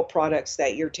pharmaceutical products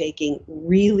that you're taking.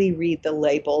 Really read the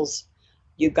labels.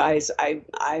 You guys,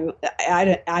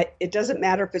 it doesn't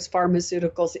matter if it's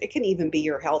pharmaceuticals. It can even be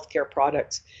your healthcare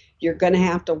products. You're going to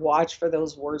have to watch for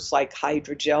those words like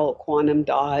hydrogel, quantum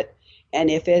dot, and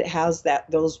if it has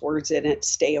those words in it,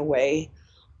 stay away.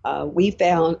 We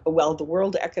found, the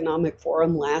World Economic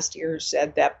Forum last year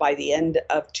said that by the end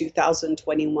of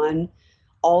 2021,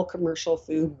 all commercial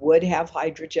food would have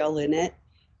hydrogel in it,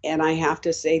 and I have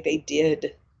to say they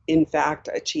did, in fact,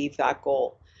 achieve that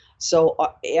goal. So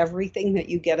everything that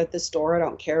you get at the store, I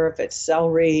don't care if it's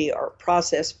celery or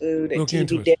processed food, a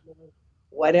TV dinner,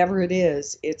 whatever it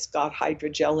is, it's got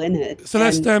hydrogel in it.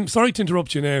 Celeste, sorry to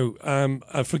interrupt you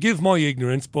now. Forgive my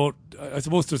ignorance, but I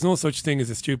suppose there's no such thing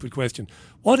as a stupid question.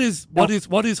 What is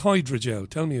hydrogel?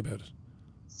 Tell me about it.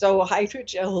 So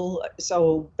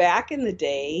hydrogel, back in the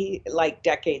day, like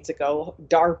decades ago,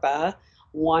 DARPA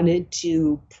wanted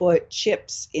to put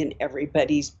chips in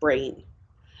everybody's brain.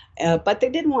 But they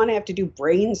didn't want to have to do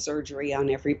brain surgery on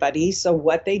everybody. So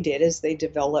what they did is they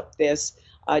developed this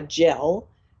gel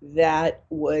that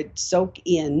would soak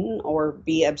in or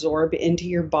be absorbed into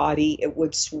your body. It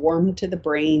would swarm to the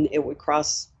brain. It would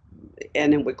cross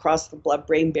the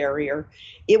blood-brain barrier.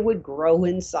 It would grow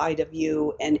inside of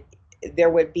you, and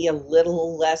there would be a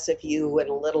little less of you and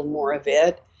a little more of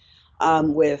it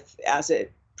as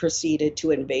it proceeded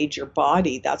to invade your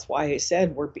body. That's why I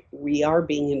said we are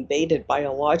being invaded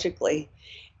biologically,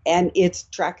 and it's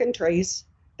track and trace.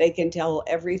 They can tell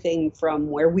everything from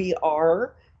where we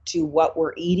are to what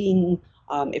we're eating,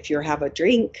 if you have a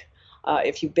drink,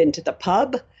 if you've been to the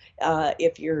pub,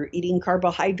 if you're eating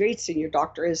carbohydrates and your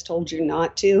doctor has told you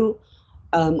not to,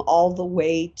 all the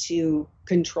way to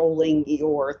controlling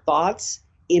your thoughts,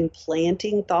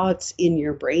 implanting thoughts in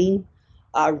your brain.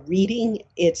 Reading,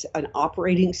 it's an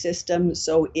operating system,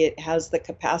 so it has the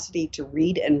capacity to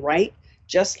read and write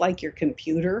just like your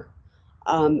computer.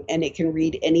 And it can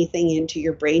read anything into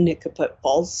your brain. It could put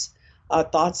false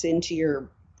thoughts into your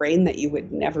brain that you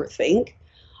would never think.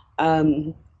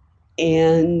 And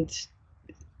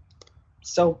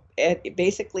so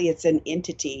basically it's an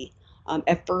entity.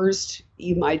 At first,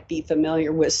 you might be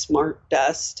familiar with smart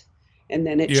dust, and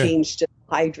then it changed to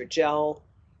hydrogel,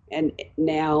 and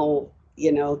now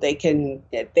they can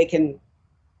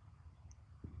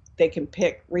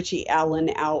pick Richie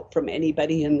Allen out from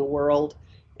anybody in the world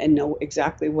and know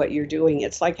exactly what you're doing.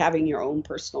 It's like having your own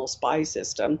personal spy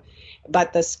system.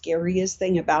 But the scariest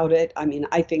thing about it, I mean,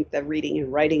 I think the reading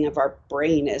and writing of our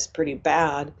brain is pretty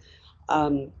bad,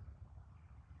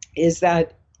 is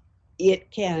that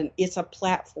it's a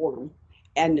platform,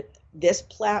 and this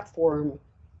platform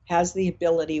has the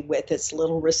ability with its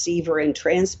little receiver and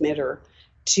transmitter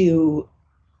to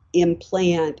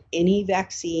implant any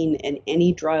vaccine and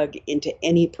any drug into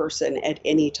any person at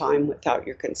any time without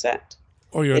your consent.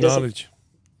 Or your knowledge.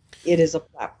 It is a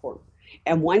platform.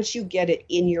 And once you get it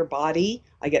in your body,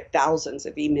 I get thousands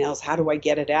of emails. How do I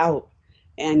get it out?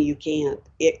 And you can't.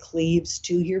 It cleaves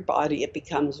to your body. It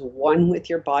becomes one with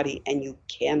your body, and you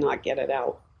cannot get it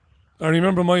out. I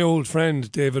remember my old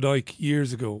friend David Icke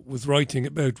years ago was writing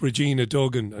about Regina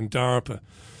Duggan and DARPA,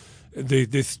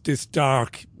 this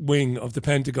dark wing of the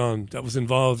Pentagon that was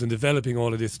involved in developing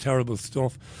all of this terrible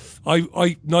stuff.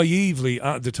 I naively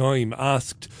at the time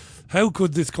asked, how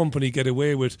could this company get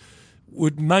away with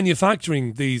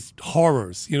manufacturing these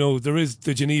horrors? There is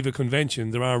the Geneva Convention.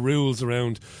 There are rules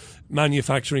around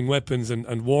manufacturing weapons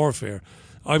and warfare.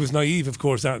 I was naive, of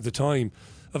course, at the time.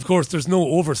 Of course, there's no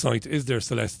oversight, is there,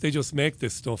 Celeste? They just make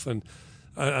this stuff and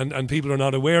people are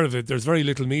not aware of it. There's very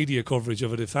little media coverage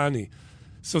of it, if any.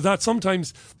 So that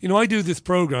sometimes, I do this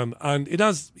program and it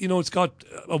has, it's got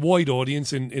a wide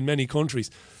audience in many countries.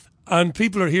 And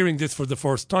people are hearing this for the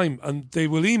first time and they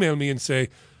will email me and say,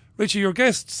 Richie, your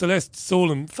guest, Celeste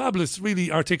Solum, fabulous,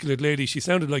 really articulate lady. She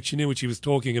sounded like she knew what she was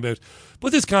talking about.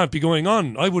 But this can't be going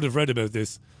on. I would have read about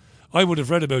this. I would have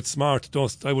read about smart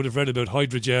dust. I would have read about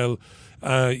hydrogel.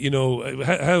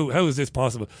 How is this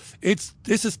possible? This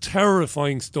is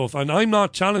terrifying stuff. And I'm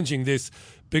not challenging this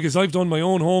because I've done my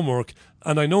own homework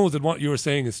and I know that what you're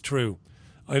saying is true.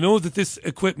 I know that this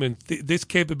equipment, this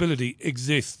capability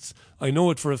exists. I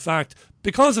know it for a fact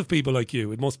because of people like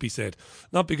you, it must be said.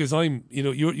 Not because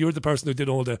you're the person who did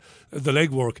all the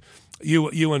legwork,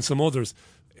 you and some others.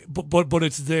 But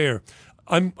it's there.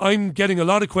 I'm getting a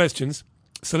lot of questions.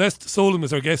 Celeste Solum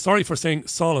is our guest. Sorry for saying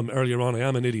Solum earlier on. I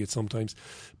am an idiot sometimes,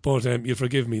 but you'll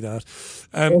forgive me that.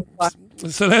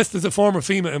 Celeste is a former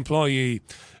FEMA employee.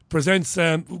 Presents,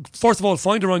 first of all,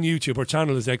 find her on YouTube. Her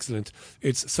channel is excellent.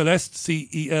 It's Celeste,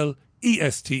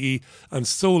 Celeste, and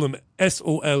Solum,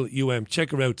 Solum.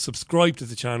 Check her out. Subscribe to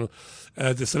the channel.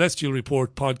 The Celestial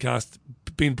Report podcast,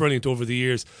 been brilliant over the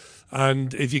years.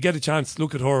 And if you get a chance,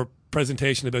 look at her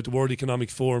presentation about the World Economic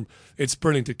Forum. It's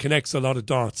brilliant. It connects a lot of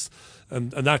dots.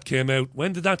 And that came out.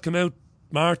 When did that come out?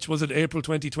 March? Was it April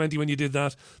 2020 when you did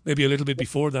that? Maybe a little bit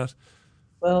before that?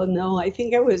 Well, no, I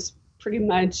think it was pretty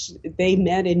much, they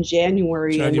met in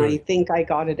January. And I think I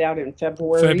got it out in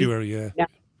February. February, yeah. Now,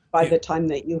 by the time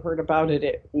that you heard about it,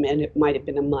 it might have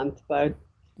been a month. But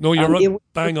no, you're right.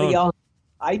 Bang on.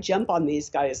 I jump on these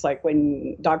guys. Like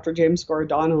when Dr. James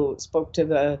Giordano spoke to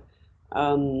the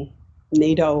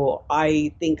NATO,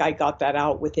 I think I got that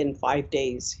out within 5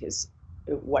 days,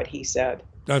 what he said.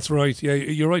 That's right. Yeah,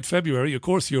 you're right. February. Of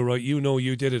course, you're right.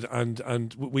 You did it,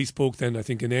 and we spoke then. I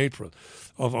think in April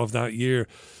of that year.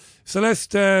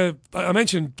 Celeste, I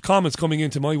mentioned comments coming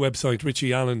into my website,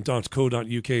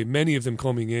 richieallen.co.uk. Many of them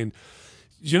coming in.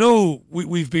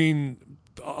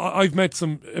 I've met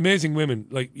some amazing women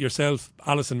like yourself,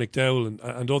 Alison McDowell,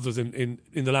 and others in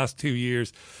the last 2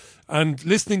 years. And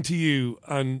listening to you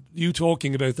and you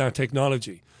talking about that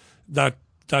technology, that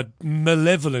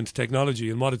malevolent technology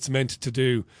and what it's meant to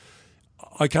do,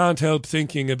 I can't help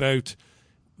thinking about,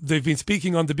 they've been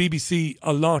speaking on the BBC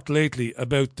a lot lately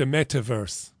about the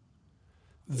metaverse,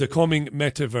 the coming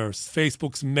metaverse,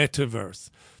 Facebook's metaverse,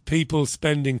 people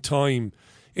spending time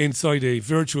inside a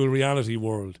virtual reality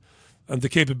world and the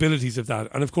capabilities of that.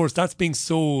 And of course, that's being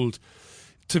sold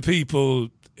to people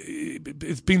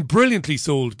it's been brilliantly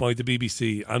sold by the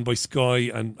BBC and by Sky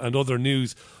and other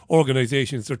news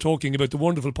organisations. They're talking about the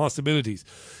wonderful possibilities,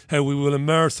 how we will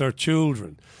immerse our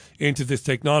children into this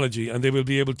technology, and they will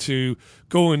be able to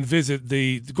go and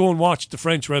watch the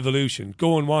French Revolution,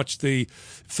 go and watch the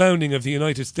founding of the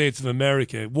United States of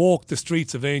America, walk the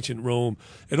streets of ancient Rome.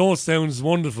 It all sounds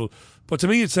wonderful, but to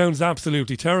me it sounds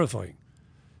absolutely terrifying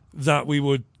that we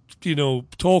would,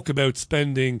 talk about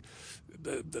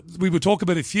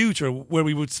a future where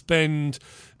we would spend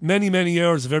many, many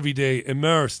hours of every day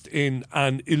immersed in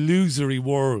an illusory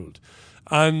world.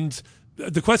 And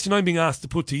the question I'm being asked to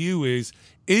put to you is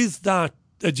that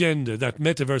agenda, that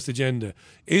metaverse agenda,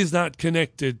 is that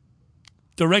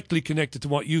directly connected to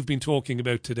what you've been talking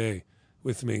about today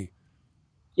with me?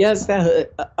 Yes.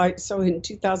 So in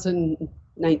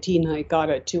 2019, I got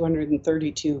a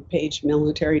 232-page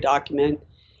military document,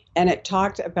 and it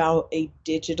talked about a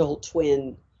digital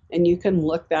twin, and you can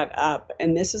look that up.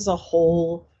 And this is a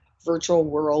whole virtual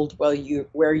world where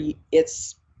it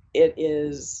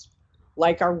is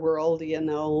like our world,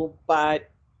 but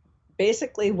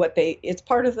basically it's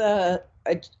part of the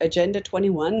Agenda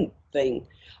 21 thing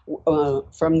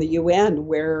from the UN,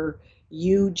 where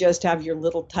you just have your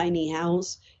little tiny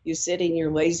house, you sit in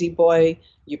your lazy boy,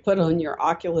 you put on your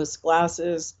Oculus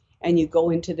glasses, and you go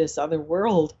into this other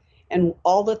world. And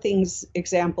all the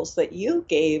examples that you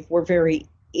gave were very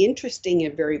interesting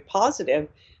and very positive,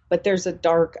 but there's a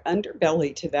dark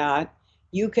underbelly to that.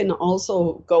 You can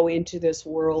also go into this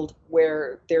world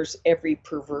where there's every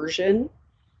perversion.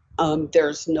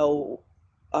 There's no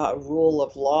rule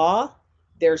of law.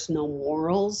 There's no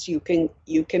morals. You can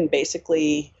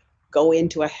basically go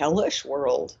into a hellish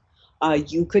world.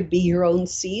 You could be your own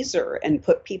Caesar and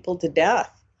put people to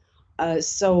death. But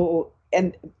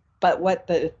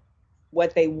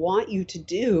what they want you to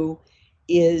do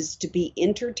is to be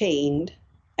entertained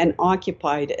and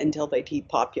occupied until they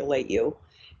depopulate you.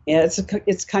 And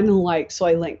it's kind of like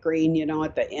Soylent Green,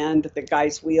 at the end, the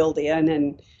guy's wheeled in,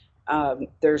 and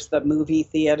there's the movie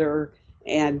theater,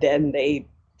 and then they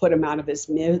put him out of his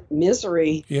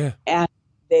misery, and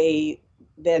they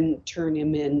then turn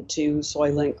him into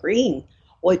Soylent Green.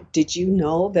 What did you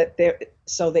know that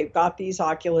they've got these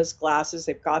Oculus glasses,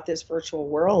 they've got this virtual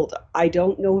world. I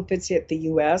don't know if it's at the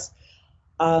US.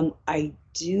 I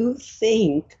do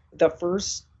think the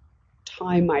first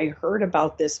time I heard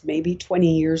about this, maybe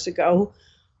 20 years ago,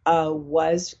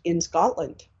 was in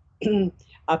Scotland.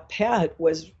 A pet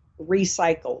was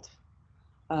recycled,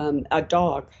 a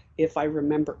dog, if I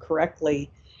remember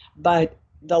correctly. But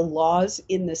the laws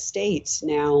in the States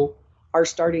now are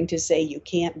starting to say you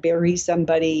can't bury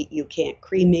somebody, you can't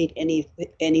cremate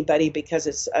anybody because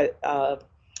it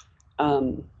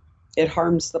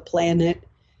harms the planet.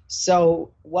 So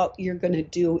what you're going to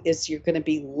do is you're going to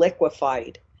be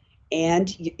liquefied,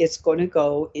 and it's going to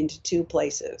go into two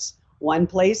places. One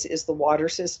place is the water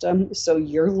system, so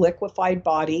your liquefied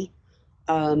body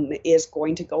is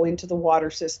going to go into the water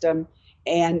system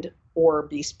or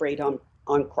be sprayed on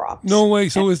crops. No way.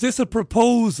 So is this a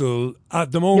proposal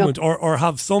at the moment, no, or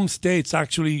have some states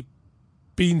actually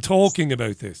been talking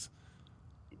about this?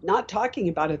 Not talking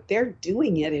about it. They're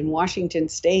doing it in Washington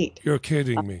State. You're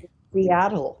kidding me.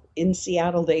 In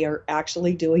Seattle, they are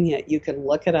actually doing it. You can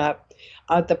look it up.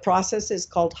 The process is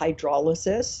called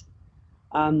hydrolysis.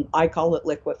 I call it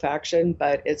liquefaction,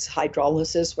 but it's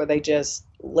hydrolysis, where they just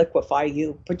liquefy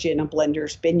you, put you in a blender,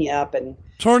 spin you up, and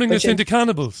turning us into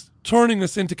cannibals,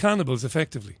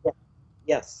 effectively. Yeah.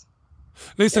 Yes.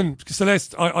 Listen, yeah.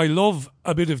 Celeste, I love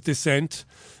a bit of dissent.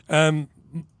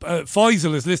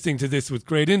 Faisal is listening to this with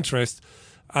great interest,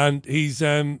 and he's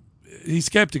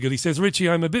skeptical. He says, Richie,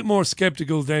 I'm a bit more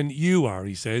skeptical than you are,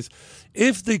 he says.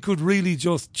 If they could really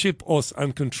just chip us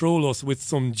and control us with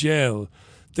some gel,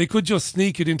 they could just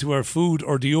sneak it into our food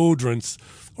or deodorants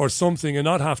or something and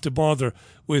not have to bother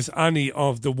with any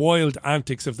of the wild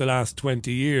antics of the last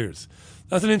 20 years.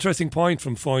 That's an interesting point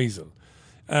from Faisal.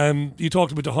 You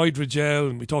talked about the hydrogel,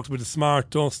 and we talked about the smart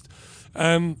dust.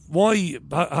 Why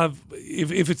have,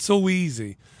 if it's so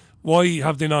easy, why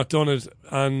have they not done it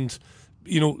and,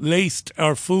 laced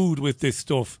our food with this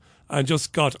stuff and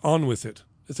just got on with it?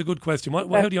 It's a good question.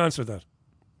 How do you answer that?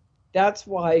 That's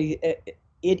why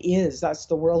that's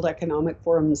the World Economic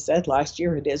Forum said last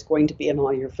year, it is going to be in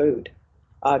all your food,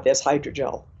 this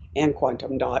hydrogel and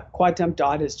quantum dot. Quantum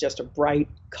dot is just a bright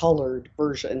colored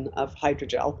version of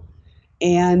hydrogel.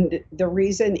 And the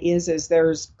reason is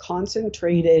there's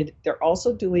concentrated, they're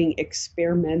also doing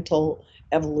experimental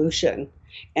evolution.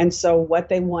 And so what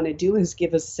they want to do is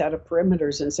give a set of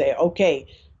parameters and say, okay,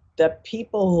 the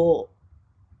people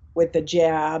with the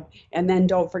jab. And then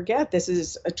don't forget, this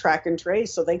is a track and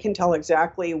trace, so they can tell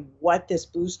exactly what this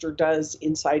booster does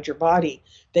inside your body.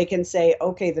 They can say,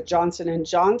 okay, the Johnson &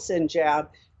 Johnson jab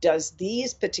does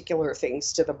these particular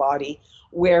things to the body,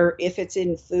 where if it's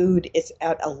in food, it's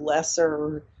at a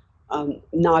lesser,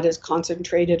 not as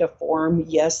concentrated a form.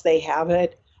 Yes, they have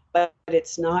it, but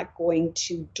it's not going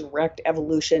to direct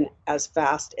evolution as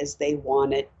fast as they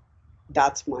want it.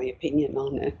 That's my opinion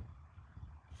on it.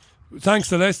 Thanks,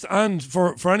 Celeste. And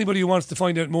for anybody who wants to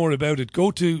find out more about it, go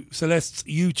to Celeste's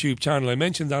YouTube channel. I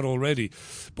mentioned that already.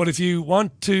 But if you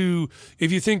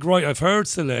think, right, I've heard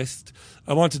Celeste,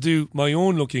 I want to do my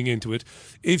own looking into it.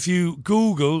 If you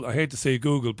Google, I hate to say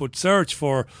Google, but search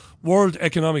for World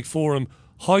Economic Forum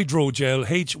hydrogel,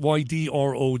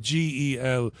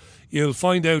 HYDROGEL, you'll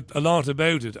find out a lot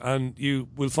about it, and you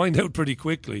will find out pretty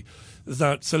quickly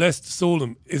that Celeste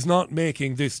Solum is not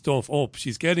making this stuff up.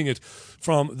 She's getting it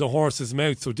from the horse's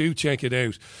mouth, so do check it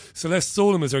out. Celeste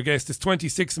Solum is our guest. It's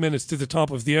 26 minutes to the top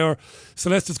of the hour.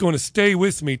 Celeste is going to stay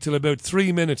with me till about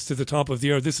 3 minutes to the top of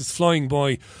the hour. This is flying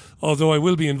by, although I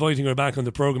will be inviting her back on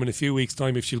the programme in a few weeks'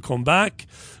 time if she'll come back.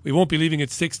 We won't be leaving it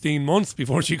 16 months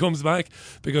before she comes back,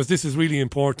 because this is really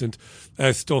important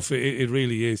stuff. It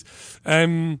really is.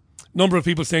 Number of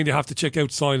people saying they have to check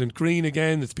out Silent Green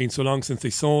again. It's been so long since they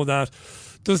saw that.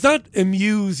 Does that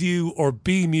amuse you or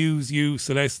bemuse you,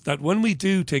 Celeste, that when we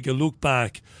do take a look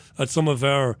back at some of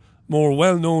our more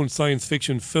well-known science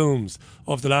fiction films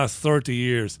of the last 30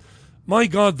 years, my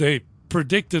God, they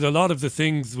predicted a lot of the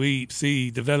things we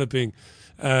see developing,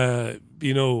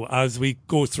 as we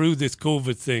go through this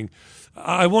COVID thing.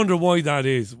 I wonder why that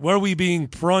is. Were we being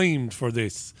primed for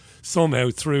this somehow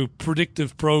through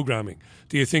predictive programming?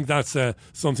 Do you think that's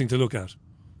something to look at?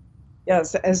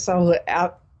 Yes, so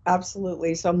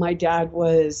absolutely. So my dad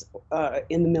was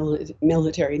in the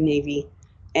military, Navy,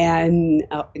 and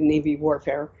Navy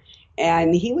warfare,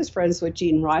 and he was friends with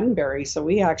Gene Roddenberry. So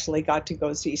we actually got to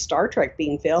go see Star Trek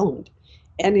being filmed,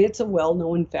 and it's a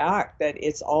well-known fact that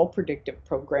it's all predictive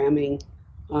programming.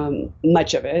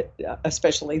 Much of it,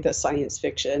 especially the science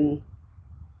fiction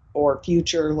or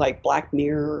future like Black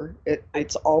Mirror,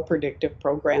 it's all predictive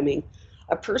programming.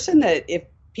 A person that, if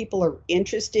people are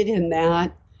interested in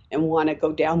that and want to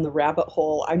go down the rabbit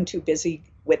hole, I'm too busy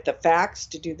with the facts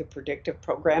to do the predictive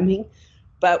programming,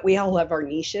 but we all have our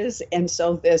niches. And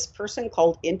so this person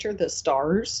called Enter the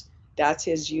Stars, that's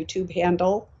his YouTube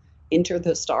handle, Enter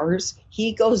the Stars,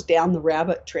 he goes down the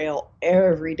rabbit trail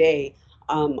every day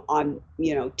on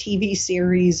TV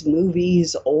series,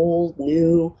 movies, old,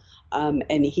 new,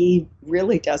 and he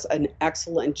really does an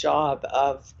excellent job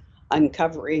of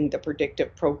uncovering the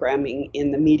predictive programming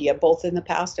in the media, both in the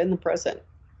past and the present.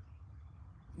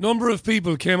 Number of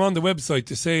people came on the website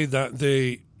to say that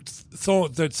they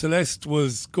thought that Celeste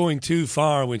was going too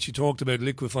far when she talked about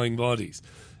liquefying bodies.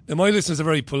 Now, my listeners are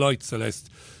very polite, Celeste,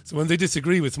 so when they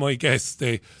disagree with my guests,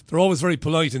 they're always very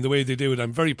polite in the way they do it.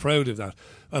 I'm very proud of that.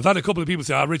 I've had a couple of people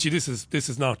say, Richie, this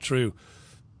is not true.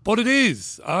 But it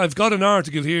is. I've got an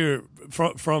article here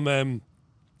from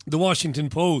the Washington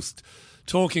Post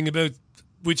talking about,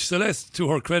 which Celeste, to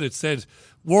her credit, said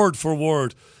word for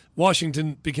word,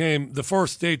 Washington became the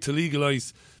first state to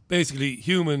legalise basically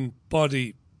human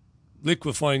body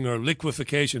liquefying or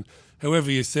liquefaction, however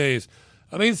you say it.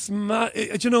 I mean, it's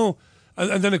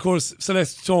and then of course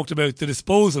Celeste talked about the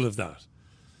disposal of that.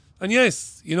 And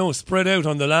yes, spread out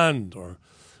on the land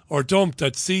or dumped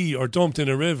at sea or dumped in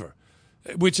a river,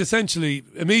 which essentially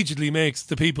immediately makes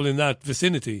the people in that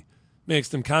vicinity, makes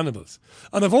them cannibals.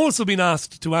 And I've also been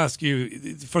asked to ask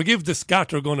you, forgive the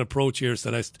scattergun approach here,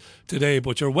 Celeste, today,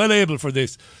 but you're well able for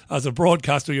this. As a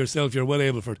broadcaster yourself, you're well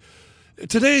able for it.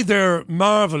 Today they're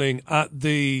marvelling at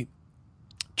the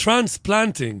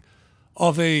transplanting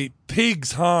of a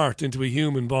pig's heart into a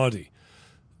human body.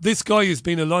 This guy has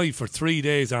been alive for 3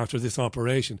 days after this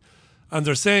operation, and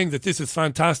they're saying that this is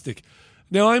fantastic.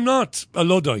 Now, I'm not a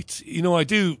Luddite. I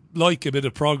do like a bit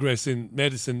of progress in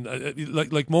medicine,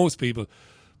 like most people,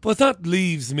 but that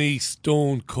leaves me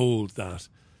stone cold, that.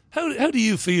 How do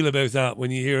you feel about that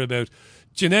when you hear about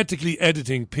genetically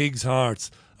editing pigs'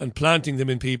 hearts and planting them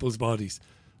in people's bodies?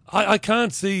 I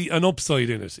can't see an upside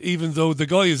in it, even though the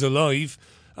guy is alive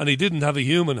and he didn't have a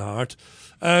human heart.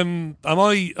 Am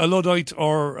I a Luddite,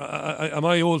 or am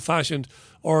I old-fashioned,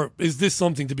 or is this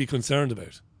something to be concerned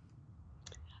about?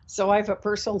 So I have a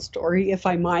personal story, if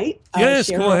I might. Yes,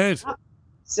 go ahead.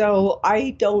 So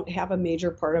I don't have a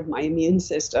major part of my immune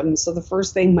system. So the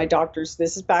first thing my doctors,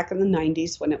 this is back in the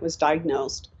 90s when it was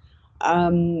diagnosed,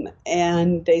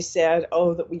 and they said,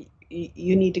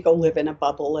 you need to go live in a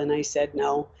bubble. And I said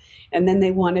no. And then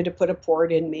they wanted to put a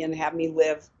port in me and have me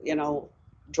live,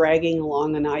 dragging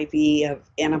along an IV of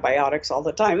antibiotics all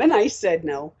the time. And I said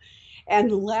no.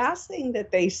 And the last thing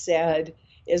that they said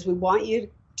is, we want you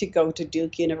to go to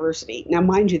Duke University. Now,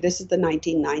 mind you, this is the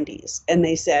 1990s. And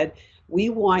they said, we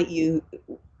want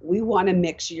to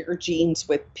mix your genes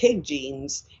with pig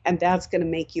genes, and that's going to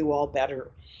make you all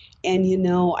better. And,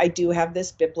 I do have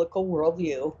this biblical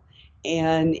worldview,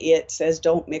 and it says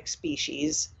don't mix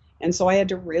species. And so I had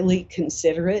to really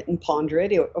consider it and ponder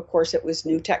it. Of course, it was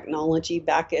new technology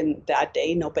back in that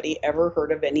day. Nobody ever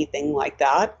heard of anything like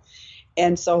that.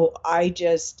 And so I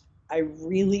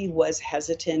really was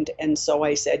hesitant. And so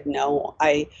I said, no,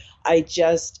 I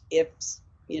just, if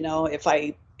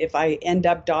I end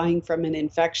up dying from an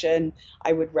infection,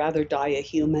 I would rather die a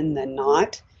human than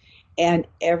not. And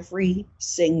every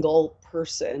single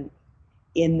person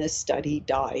in the study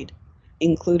died,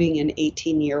 including an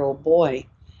 18-year-old boy.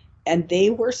 And they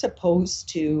were supposed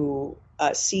to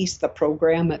cease the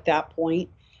program at that point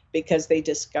because they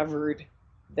discovered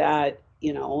that,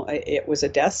 it was a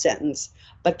death sentence.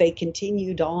 But they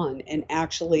continued on. And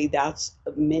actually, that's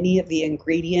many of the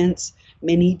ingredients,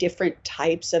 many different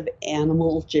types of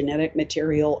animal genetic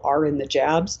material are in the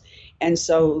jabs. And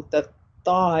so the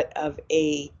thought of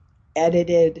a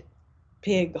edited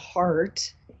pig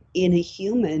heart in a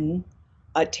human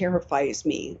terrifies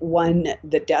me. One,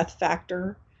 the death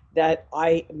factor that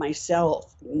I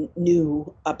myself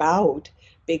knew about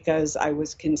because I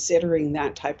was considering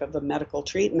that type of a medical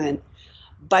treatment.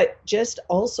 But just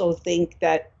also think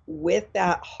that with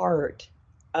that heart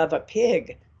of a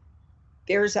pig,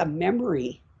 there's a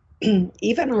memory.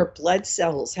 Even our blood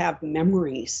cells have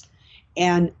memories.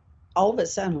 And all of a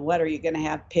sudden, what, are you going to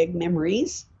have pig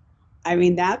memories? I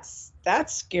mean, that's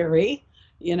scary.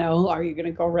 Are you going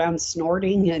to go around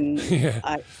snorting and?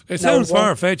 Yeah. It sounds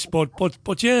far-fetched,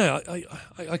 but yeah,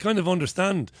 I kind of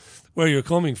understand where you're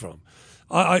coming from.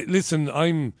 I listen.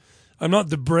 I'm not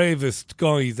the bravest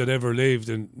guy that ever lived,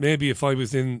 and maybe if I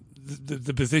was in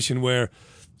the position where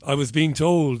I was being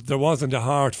told there wasn't a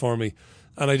heart for me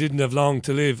and I didn't have long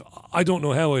to live, I don't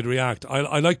know how I'd react.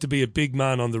 I like to be a big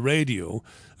man on the radio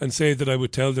and say that I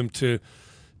would tell them to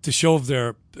shove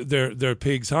their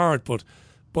pig's heart, but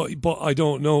I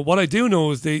don't know. What I do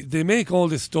know is they make all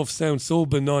this stuff sound so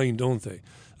benign, don't they?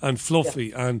 And fluffy,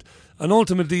 yeah. And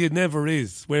ultimately it never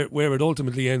is where it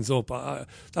ultimately ends up.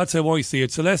 That's how I see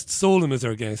it. Celeste Solum is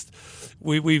our guest.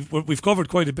 We've covered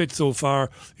quite a bit so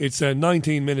far. It's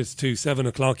 19 minutes to 7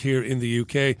 o'clock here in the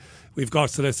UK. We've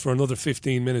got Celeste for another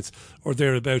 15 minutes or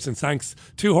thereabouts, and thanks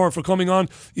to her for coming on.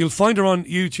 You'll find her on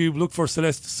YouTube. Look for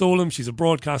Celeste Solum. She's a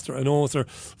broadcaster and author,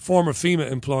 former FEMA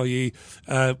employee,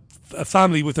 a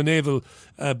family with a naval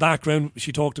background.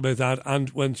 She talked about that, and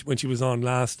when she was on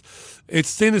last. It's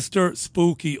sinister,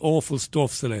 spooky, awful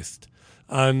stuff, Celeste.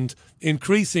 And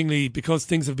increasingly, because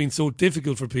things have been so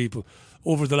difficult for people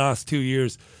over the last 2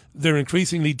 years, they're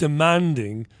increasingly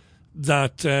demanding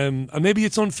that, and maybe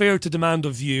it's unfair to demand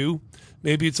of you,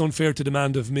 maybe it's unfair to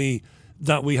demand of me,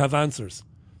 that we have answers.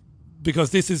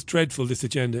 Because this is dreadful, this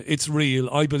agenda. It's real.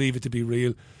 I believe it to be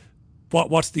real.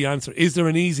 What's the answer? Is there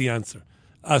an easy answer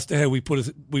as to how we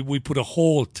put a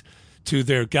halt to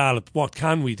their gallop? What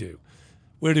can we do?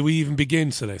 Where do we even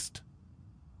begin, Celeste?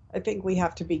 I think we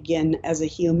have to begin as a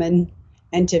human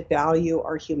and to value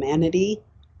our humanity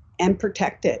and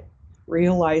protect it.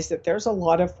 Realize that there's a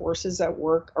lot of forces at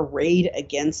work arrayed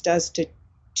against us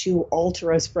to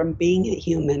alter us from being a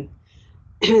human.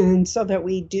 And so that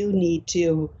we do need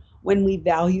to, when we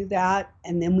value that,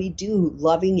 and then we do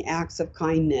loving acts of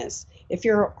kindness. If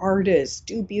you're an artist,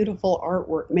 do beautiful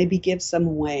artwork, maybe give some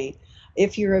away.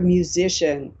 If you're a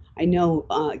musician, I know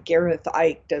Gareth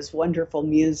Ike does wonderful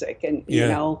music, and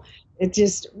it's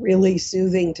just really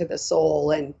soothing to the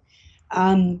soul. And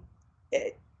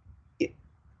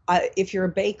if you're a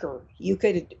baker, you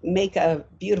could make a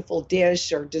beautiful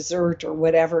dish or dessert or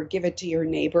whatever, give it to your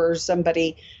neighbor,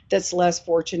 somebody that's less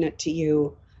fortunate to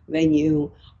you than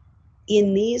you.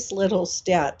 In these little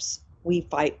steps, we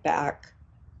fight back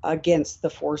against the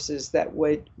forces that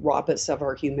would rob us of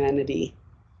our humanity.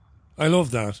 I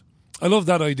love that. I love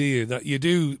that idea that you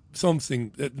do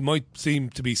something that might seem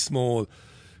to be small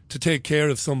to take care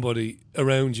of somebody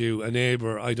around you, a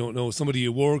neighbour, I don't know, somebody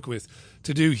you work with,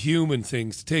 to do human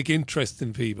things, to take interest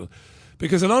in people.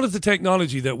 Because a lot of the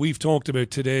technology that we've talked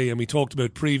about today and we talked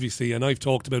about previously, and I've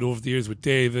talked about over the years with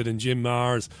David and Jim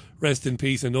Mars, rest in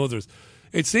peace, and others,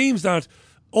 it seems that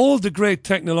all the great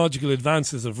technological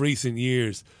advances of recent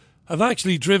years have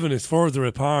actually driven us further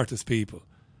apart as people,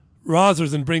 rather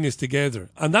than bring us together.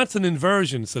 And that's an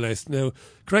inversion, Celeste. Now,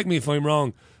 correct me if I'm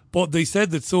wrong, but they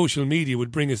said that social media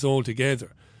would bring us all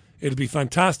together. It'll be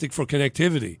fantastic for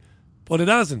connectivity, but it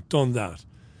hasn't done that.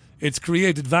 It's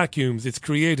created vacuums. It's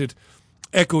created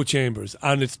echo chambers,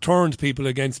 and it's turned people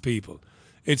against people.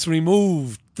 It's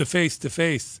removed the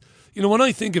face-to-face. You know, when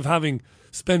I think of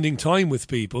spending time with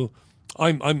people,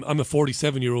 I'm a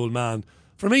 47-year-old man.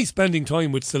 For me, spending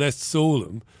time with Celeste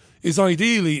Solum is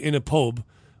ideally in a pub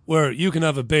where you can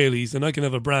have a Baileys and I can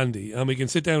have a brandy, and we can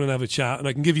sit down and have a chat, and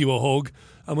I can give you a hug,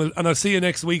 and I'll see you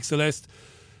next week, Celeste.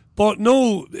 But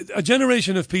no, a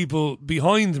generation of people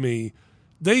behind me,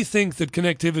 they think that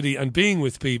connectivity and being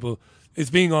with people is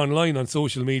being online on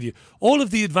social media. All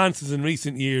of the advances in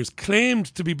recent years claimed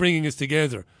to be bringing us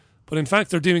together, but in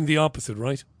fact they're doing the opposite,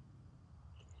 right?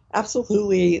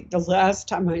 Absolutely. The last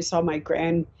time I saw my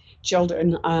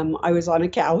grandchildren, I was on a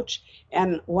couch,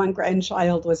 and one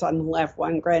grandchild was on the left,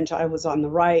 one grandchild was on the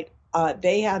right.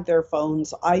 They had their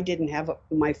phones. I didn't have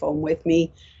my phone with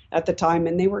me at the time,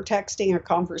 and they were texting a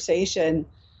conversation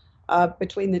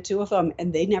between the two of them,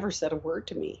 and they never said a word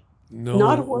to me. No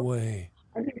Not a word. way.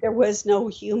 I mean, there was no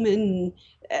human.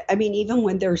 I mean, even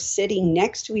when they're sitting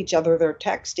next to each other, they're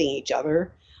texting each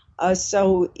other.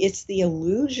 So it's the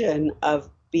illusion of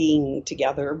being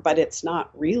together, but it's not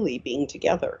really being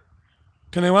together.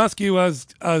 Can I ask you,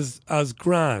 as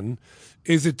Gran,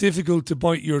 is it difficult to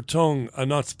bite your tongue and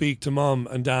not speak to mom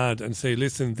and dad and say,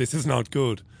 listen, this is not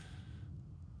good?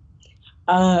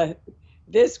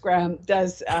 This Graham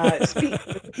does speak.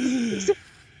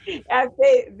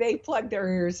 They plug their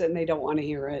ears and they don't want to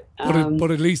hear it.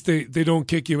 But at least they don't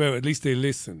kick you out. At least they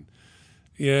listen.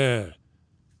 Yeah.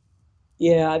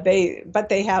 Yeah,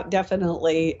 they have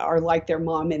definitely are like their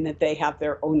mom in that they have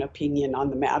their own opinion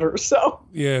on the matter. So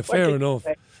yeah, fair enough.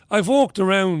 I've walked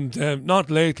around,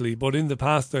 not lately, but in the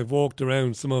past I've walked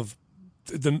around some of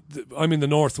I'm in the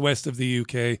northwest of the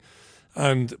UK,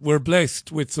 and we're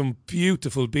blessed with some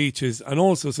beautiful beaches and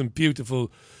also some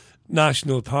beautiful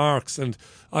national parks. And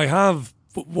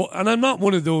I'm not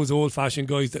one of those old-fashioned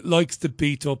guys that likes to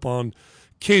beat up on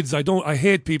kids. I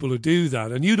hate people who do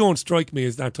that, and you don't strike me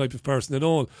as that type of person at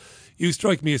all. You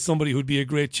strike me as somebody who'd be a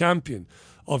great champion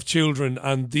of children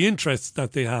and the interests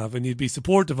that they have, and you'd be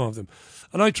supportive of them.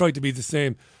 And I try to be the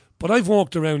same. But I've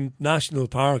walked around national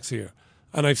parks here,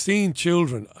 and I've seen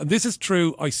children, and this is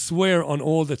true, I swear on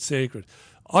all that's sacred.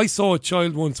 I saw a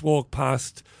child once walk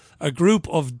past a group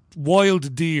of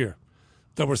wild deer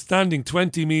that were standing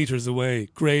 20 metres away,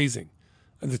 grazing,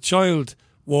 and the child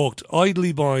walked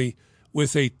idly by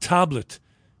with a tablet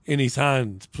in his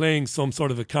hand, playing some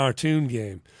sort of a cartoon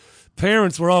game.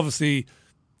 Parents were obviously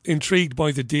intrigued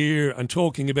by the deer and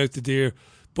talking about the deer,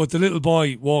 but the little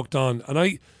boy walked on,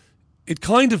 and it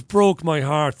kind of broke my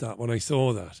heart that when I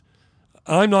saw that.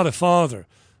 I'm not a father,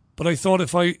 but I thought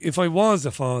if I was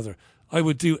a father, I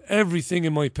would do everything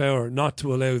in my power not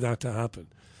to allow that to happen.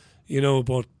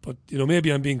 But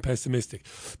maybe I'm being pessimistic.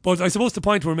 But I suppose the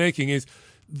point we're making is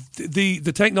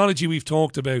the technology we've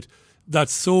talked about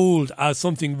that's sold as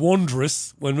something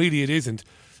wondrous when really it isn't.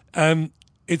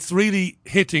 It's really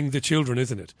hitting the children,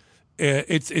 isn't it?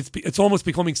 It's almost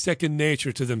becoming second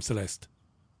nature to them, Celeste.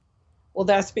 Well,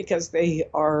 that's because they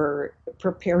are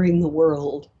preparing the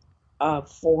world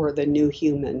for the new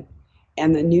human,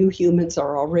 and the new humans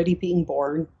are already being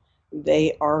born.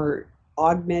 They are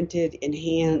augmented,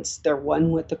 enhanced. They're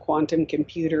one with the quantum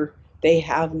computer. They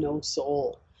have no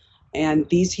soul. And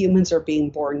these humans are being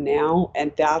born now,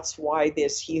 and that's why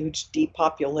this huge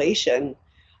depopulation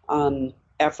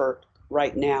effort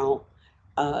right now.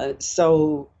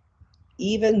 So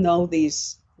even though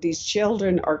these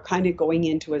children are kind of going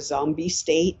into a zombie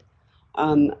state,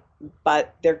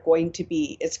 but they're going to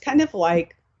be, it's kind of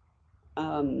like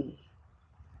a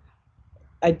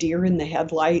deer in the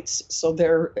headlights. So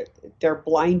they're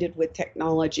blinded with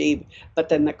technology, but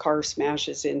then the car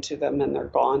smashes into them and they're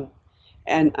gone.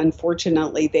 And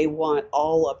unfortunately, they want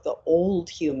all of the old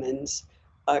humans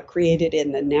created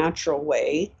in the natural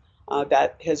way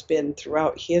that has been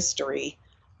throughout history,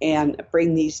 and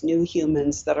bring these new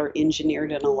humans that are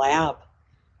engineered in a lab.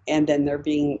 And then they're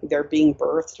being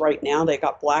birthed right now. They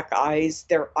got black eyes.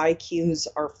 Their IQs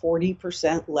are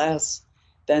 40% less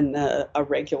than a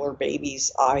regular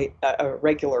baby's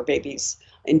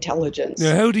intelligence.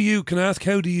 Now, how do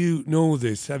you know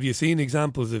this? Have you seen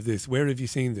examples of this? Where have you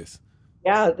seen this?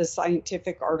 Yeah, the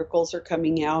scientific articles are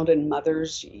coming out, and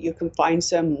Mothers, you can find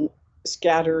some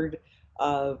scattered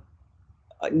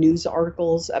news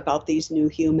articles about these new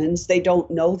humans. They don't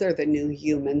know they're the new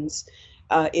humans.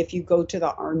 If you go to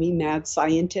the Army Mad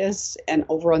Scientists, and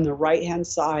over on the right-hand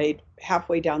side,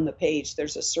 halfway down the page,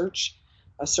 there's a search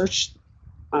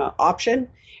option,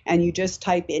 and you just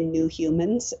type in new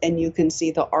humans, and you can see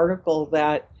the article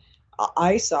that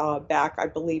I saw back, I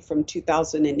believe, from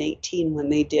 2018 when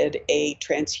they did a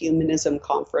transhumanism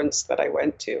conference that I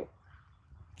went to.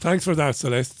 Thanks for that,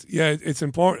 Celeste. Yeah, it's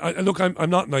important. Look, I'm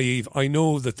not naive. I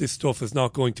know that this stuff is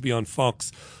not going to be on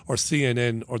Fox or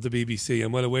CNN or the BBC.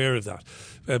 I'm well aware of that.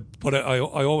 But I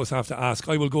always have to ask.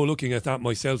 I will go looking at that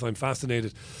myself. I'm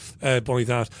fascinated by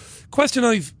that. Question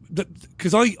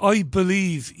because I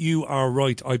believe you are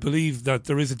right. I believe that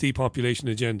there is a depopulation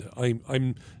agenda.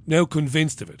 I'm now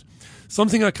convinced of it.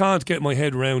 Something I can't get my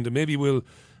head around, and maybe we'll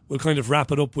kind of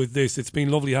wrap it up with this. It's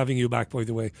been lovely having you back, by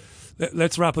the way.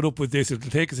 Let's wrap it up with this. It'll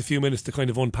take us a few minutes to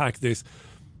kind of unpack this.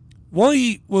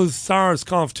 Why was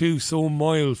SARS-CoV-2 so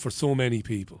mild for so many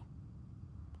people?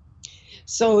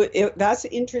 So that's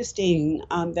interesting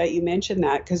that you mentioned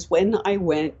that, because when I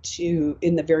went to,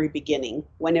 in the very beginning,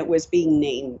 when it was being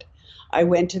named, I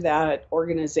went to that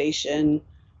organization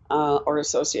or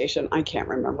association. I can't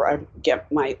remember. I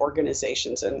get my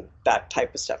organizations and that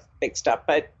type of stuff mixed up.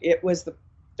 But it was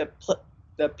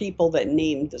the people that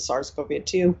named the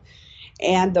SARS-CoV-2,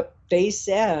 and they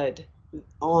said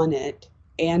on it,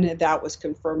 and that was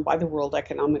confirmed by the World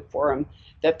Economic Forum,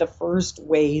 that the first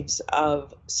waves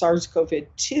of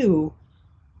SARS-CoV-2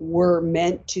 were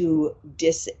meant to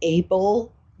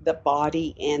disable the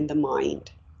body and the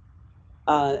mind.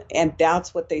 And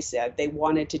that's what they said. They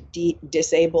wanted to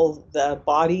disable the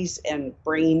bodies and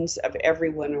brains of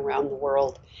everyone around the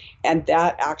world. And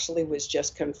that actually was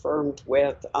just confirmed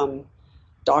with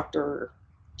Dr.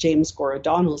 James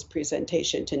Gore-O'Donnell's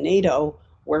presentation to NATO,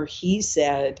 where he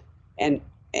said and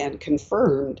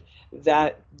confirmed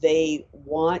that they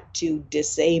want to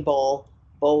disable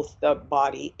both the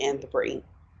body and the brain.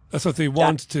 That's what they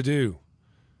want to do.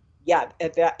 Yeah,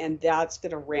 and that's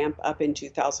going to ramp up in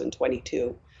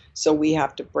 2022. So we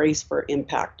have to brace for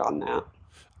impact on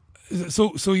that.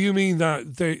 So you mean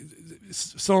that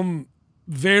some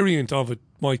variant of it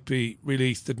might be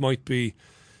released that might be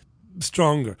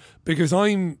stronger? Because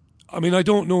I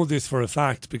don't know this for a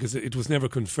fact because it was never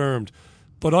confirmed,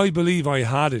 but I believe I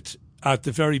had it at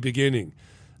the very beginning.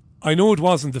 I know it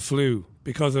wasn't the flu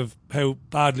because of how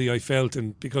badly I felt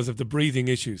and because of the breathing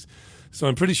issues. So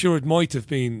I'm pretty sure it might have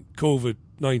been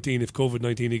COVID-19 if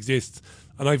COVID-19 exists,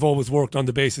 and I've always worked on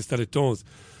the basis that it does.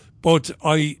 But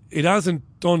I'm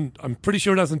pretty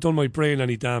sure it hasn't done my brain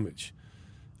any damage.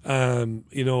 I'm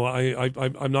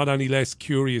not any less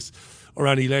curious or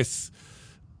any less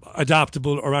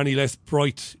adaptable or any less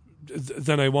bright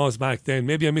than I was back then.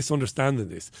 Maybe I'm misunderstanding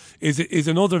this. Is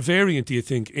another variant, do you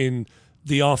think, in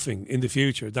the offing in the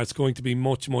future that's going to be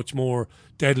much, much more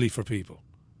deadly for people?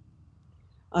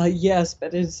 Yes,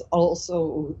 but it's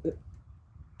also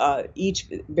each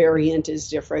variant is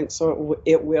different, so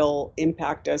it will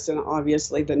impact us. And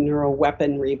obviously the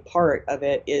neuroweaponry part of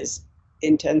it is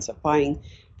intensifying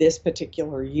this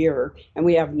particular year, and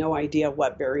we have no idea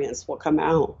what variants will come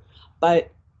out.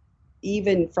 But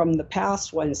even from the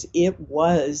past ones, it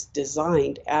was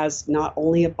designed as not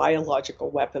only a biological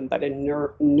weapon, but a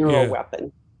neuro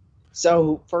weapon.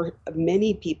 So for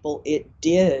many people, it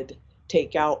did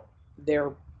take out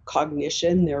their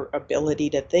cognition, their ability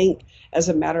to think. As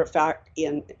a matter of fact,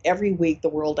 in every week, the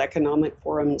World Economic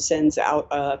Forum sends out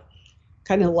a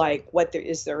kind of like what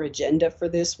is their agenda for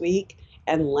this week.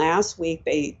 And last week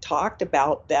they talked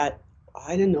about that,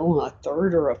 I don't know, a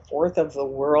third or a fourth of the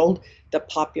world,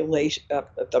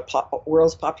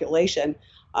 world's population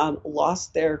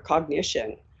lost their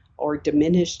cognition or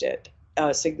diminished it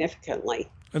significantly.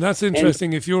 And that's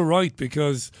interesting if you're right,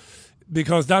 because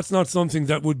that's not something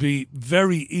that would be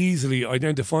very easily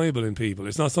identifiable in people.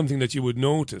 It's not something that you would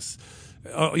notice,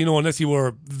 unless you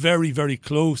were very, very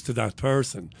close to that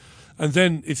person. And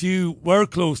then if you were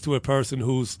close to a person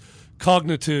whose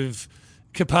cognitive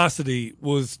capacity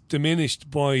was diminished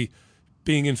by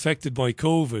being infected by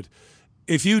COVID,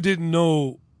 if you didn't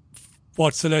know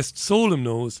what Celeste Solum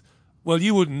knows, well,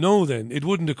 you wouldn't know then. It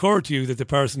wouldn't occur to you that the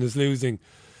person is losing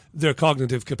their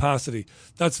cognitive capacity.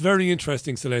 That's very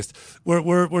interesting, Celeste.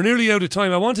 We're nearly out of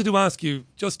time. I wanted to ask you,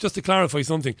 just to clarify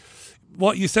something,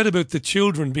 what you said about the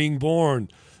children being born,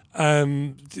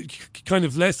 kind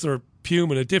of lesser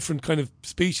human, a different kind of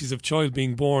species of child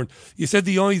being born. You said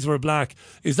the eyes were black.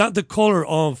 Is that the colour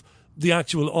of the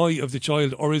actual eye of the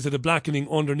child, or is it a blackening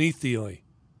underneath the eye?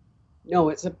 No,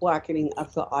 it's a blackening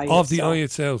of the eye itself. The eye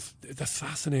itself. That's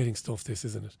fascinating stuff, this,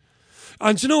 isn't it?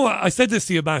 And you know, I said this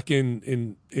to you back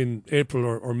in April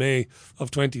or May of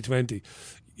 2020.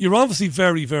 You're obviously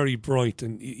very, very bright,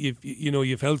 and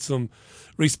you've held some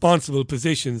responsible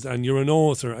positions, and you're an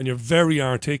author, and you're very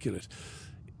articulate.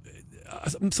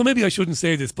 So maybe I shouldn't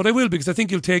say this, but I will, because I think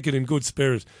you'll take it in good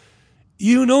spirit.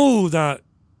 You know that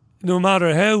no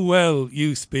matter how well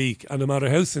you speak and no matter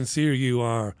how sincere you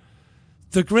are,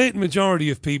 the great majority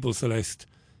of people, Celeste,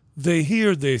 they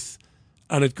hear this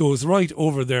and it goes right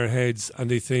over their heads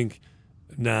and they think,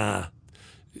 nah,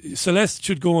 Celeste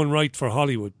should go and write for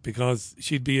Hollywood because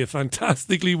she'd be a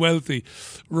fantastically wealthy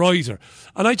writer.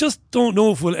 And I just don't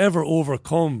know if we'll ever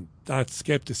overcome that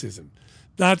scepticism.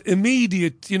 That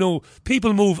immediate,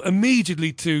 people move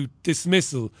immediately to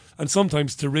dismissal and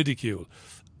sometimes to ridicule.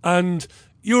 And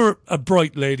you're a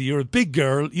bright lady, you're a big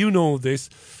girl, you know this.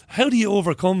 How do you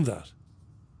overcome that?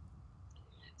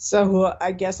 So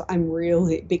I guess I'm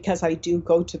really, because I do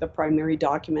go to the primary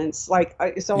documents, I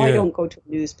don't go to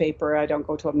a newspaper, I don't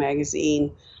go to a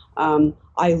magazine.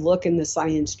 I look in the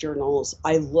science journals,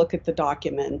 I look at the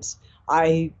documents,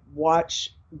 I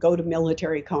go to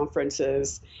military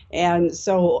conferences. And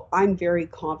so I'm very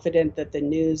confident that the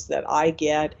news that I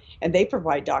get, and they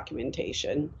provide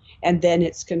documentation, and then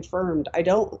it's confirmed.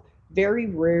 Very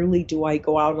rarely do I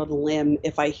go out on a limb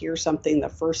if I hear something the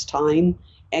first time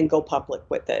and go public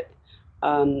with it.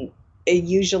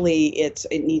 Usually it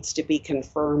needs to be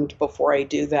confirmed before I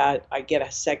do that. I get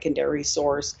a secondary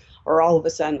source, or all of a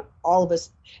sudden,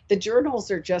 the journals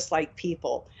are just like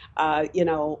people.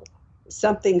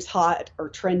 Something's hot or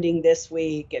trending this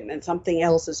week, and then something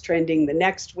else is trending the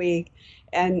next week.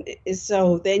 And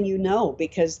so then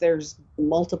because there's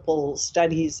multiple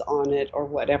studies on it or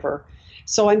whatever.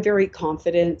 So I'm very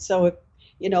confident. So if,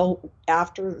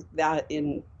 after that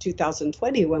in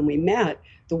 2020, when we met,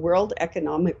 the World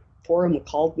Economic Forum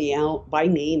called me out by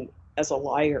name as a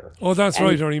liar. Oh, that's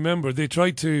right. I remember. They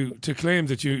tried to claim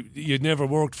that you'd never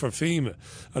worked for FEMA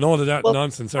and all of that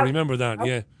nonsense. I remember that,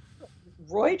 yeah.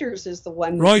 Reuters is the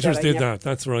one. Reuters did that.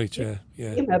 That's right, yeah.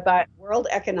 But World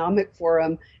Economic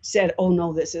Forum said, oh,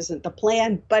 no, this isn't the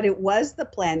plan. But it was the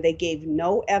plan. They gave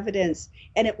no evidence.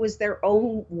 And it was their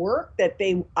own work that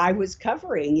I was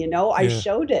covering, I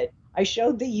showed it. I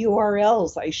showed the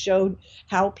URLs. I showed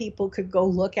how people could go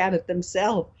look at it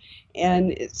themselves.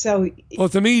 And so... Well,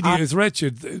 the media is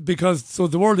wretched because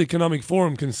the World Economic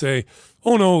Forum can say,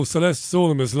 oh, no, Celeste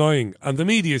Solum is lying. And the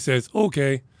media says,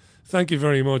 okay, thank you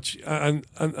very much. And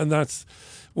that's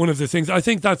one of the things. I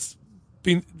think that's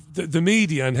been the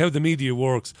media and how the media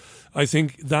works. I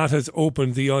think that has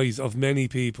opened the eyes of many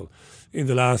people in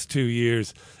the last 2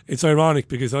 years. It's ironic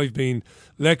because I've been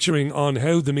lecturing on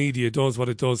how the media does what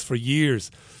it does for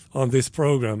years on this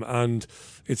programme, and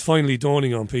it's finally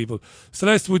dawning on people.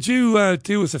 Celeste, would you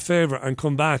do us a favour and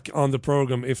come back on the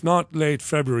programme, if not late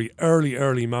February,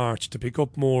 early March, to pick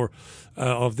up more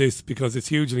of this, because it's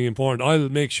hugely important. I'll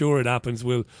make sure it happens.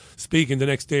 We'll speak in the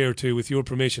next day or two with your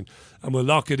permission, and we'll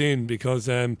lock it in because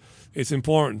it's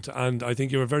important, and I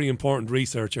think you're a very important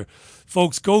researcher.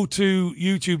 Folks, go to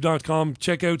youtube.com,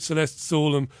 check out Celeste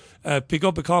Solum, pick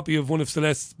up a copy of one of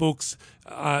Celeste's books.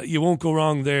 You won't go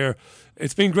wrong there.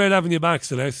 It's been great having you back,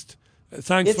 Celeste.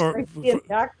 Thanks for great to be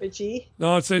back, Richie.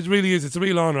 No, it really is. It's a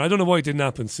real honour. I don't know why it didn't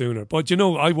happen sooner, but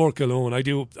I work alone. I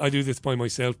do this by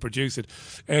myself, produce it,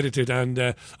 edit it, and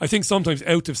I think sometimes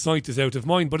out of sight is out of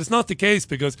mind. But it's not the case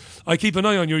because I keep an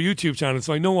eye on your YouTube channel,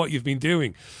 so I know what you've been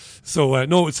doing. So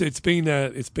no, it's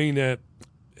been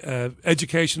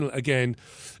educational again.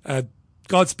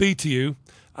 Godspeed to you,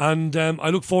 and I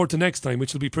look forward to next time,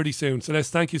 which will be pretty soon.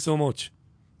 Celeste, thank you so much.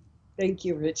 Thank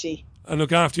you, Richie. And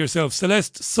look after yourself.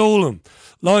 Celeste Solum,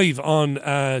 live on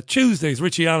Tuesday's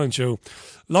Richie Allen Show,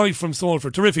 live from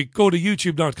Salford. Terrific. Go to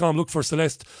youtube.com, look for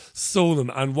Celeste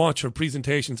Solum and watch her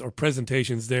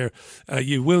presentations there.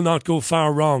 You will not go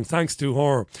far wrong, thanks to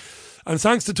her. And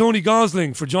thanks to Tony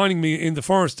Gosling for joining me in the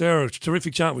first hour.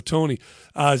 Terrific chat with Tony,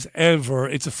 as ever.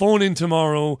 It's a phone-in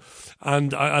tomorrow,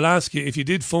 and I'll ask you, if you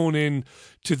did phone in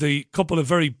to the couple of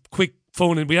very quick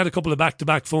phone-in, we had a couple of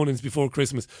back-to-back phone-ins before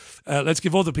Christmas. Let's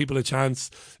give other people a chance.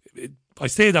 I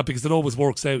say that because it always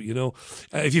works out,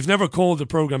 If you've never called the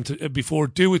programme before,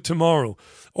 do it tomorrow.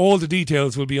 All the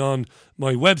details will be on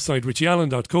my website,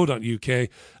 richieallen.co.uk,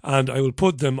 and I will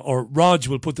put them, or Rog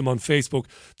will put them on Facebook.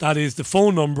 That is the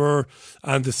phone number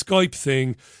and the Skype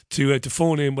thing to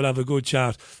phone in. We'll have a good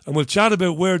chat, and we'll chat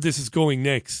about where this is going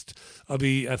next. I'll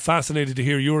be fascinated to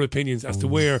hear your opinions as to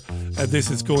where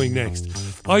this is going next.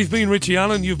 I've been Richie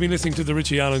Allen. You've been listening to The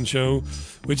Richie Allen Show,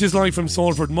 which is live from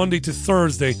Salford Monday to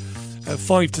Thursday,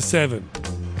 5 to 7.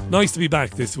 Nice to be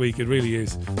back this week, it really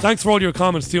is. Thanks for all your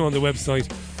comments too on the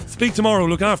website. Speak tomorrow.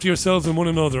 Look after yourselves and one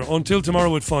another. Until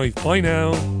tomorrow at 5. Bye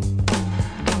now.